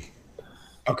off easy.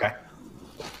 Okay.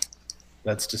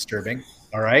 That's disturbing.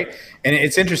 All right. And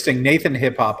it's interesting. Nathan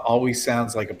Hip Hop always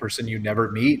sounds like a person you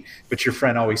never meet, but your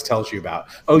friend always tells you about.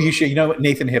 Oh, you know what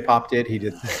Nathan Hip Hop did? He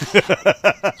did. Nathan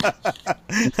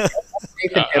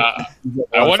Hip-Hop.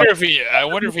 I wonder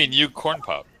if he knew Corn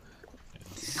Pop.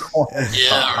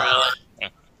 Yeah,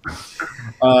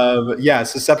 really. Yeah,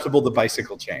 susceptible to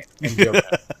bicycle chain.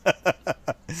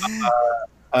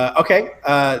 Okay,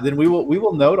 then we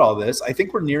will note all this. I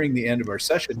think we're nearing the end of our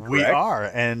session. Correct? We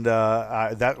are, and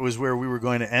that was where we were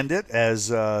going to end it. As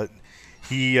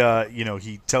he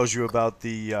tells you about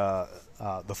the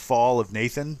fall of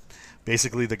Nathan,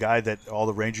 basically the guy that all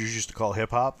the Rangers used to call Hip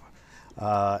Hop,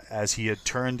 as he had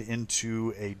turned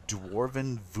into a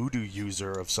dwarven voodoo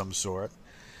user of some sort,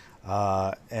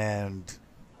 and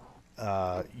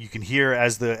you can hear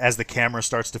as the camera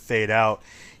starts to fade out.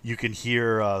 You can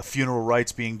hear funeral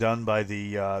rites being done by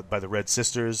the Red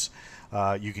Sisters.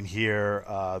 You can hear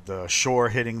the shore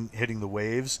hitting the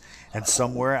waves, and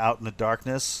somewhere out in the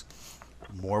darkness,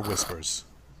 more whispers,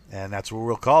 and that's where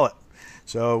we'll call it.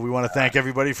 So we want to thank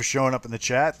everybody for showing up in the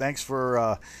chat. Thanks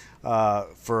for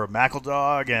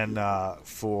McEldog and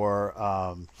for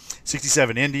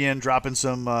 67 Indian dropping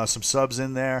some subs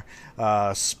in there.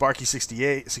 Sparky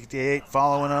 68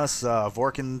 following us.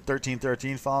 Vorkin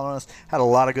 1313 following us. Had a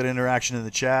lot of good interaction in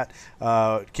the chat.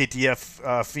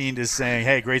 KTF Fiend is saying,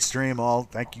 "Hey, great stream, all.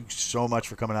 Thank you so much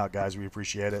for coming out, guys. We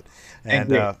appreciate it, and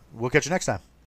we'll catch you next time."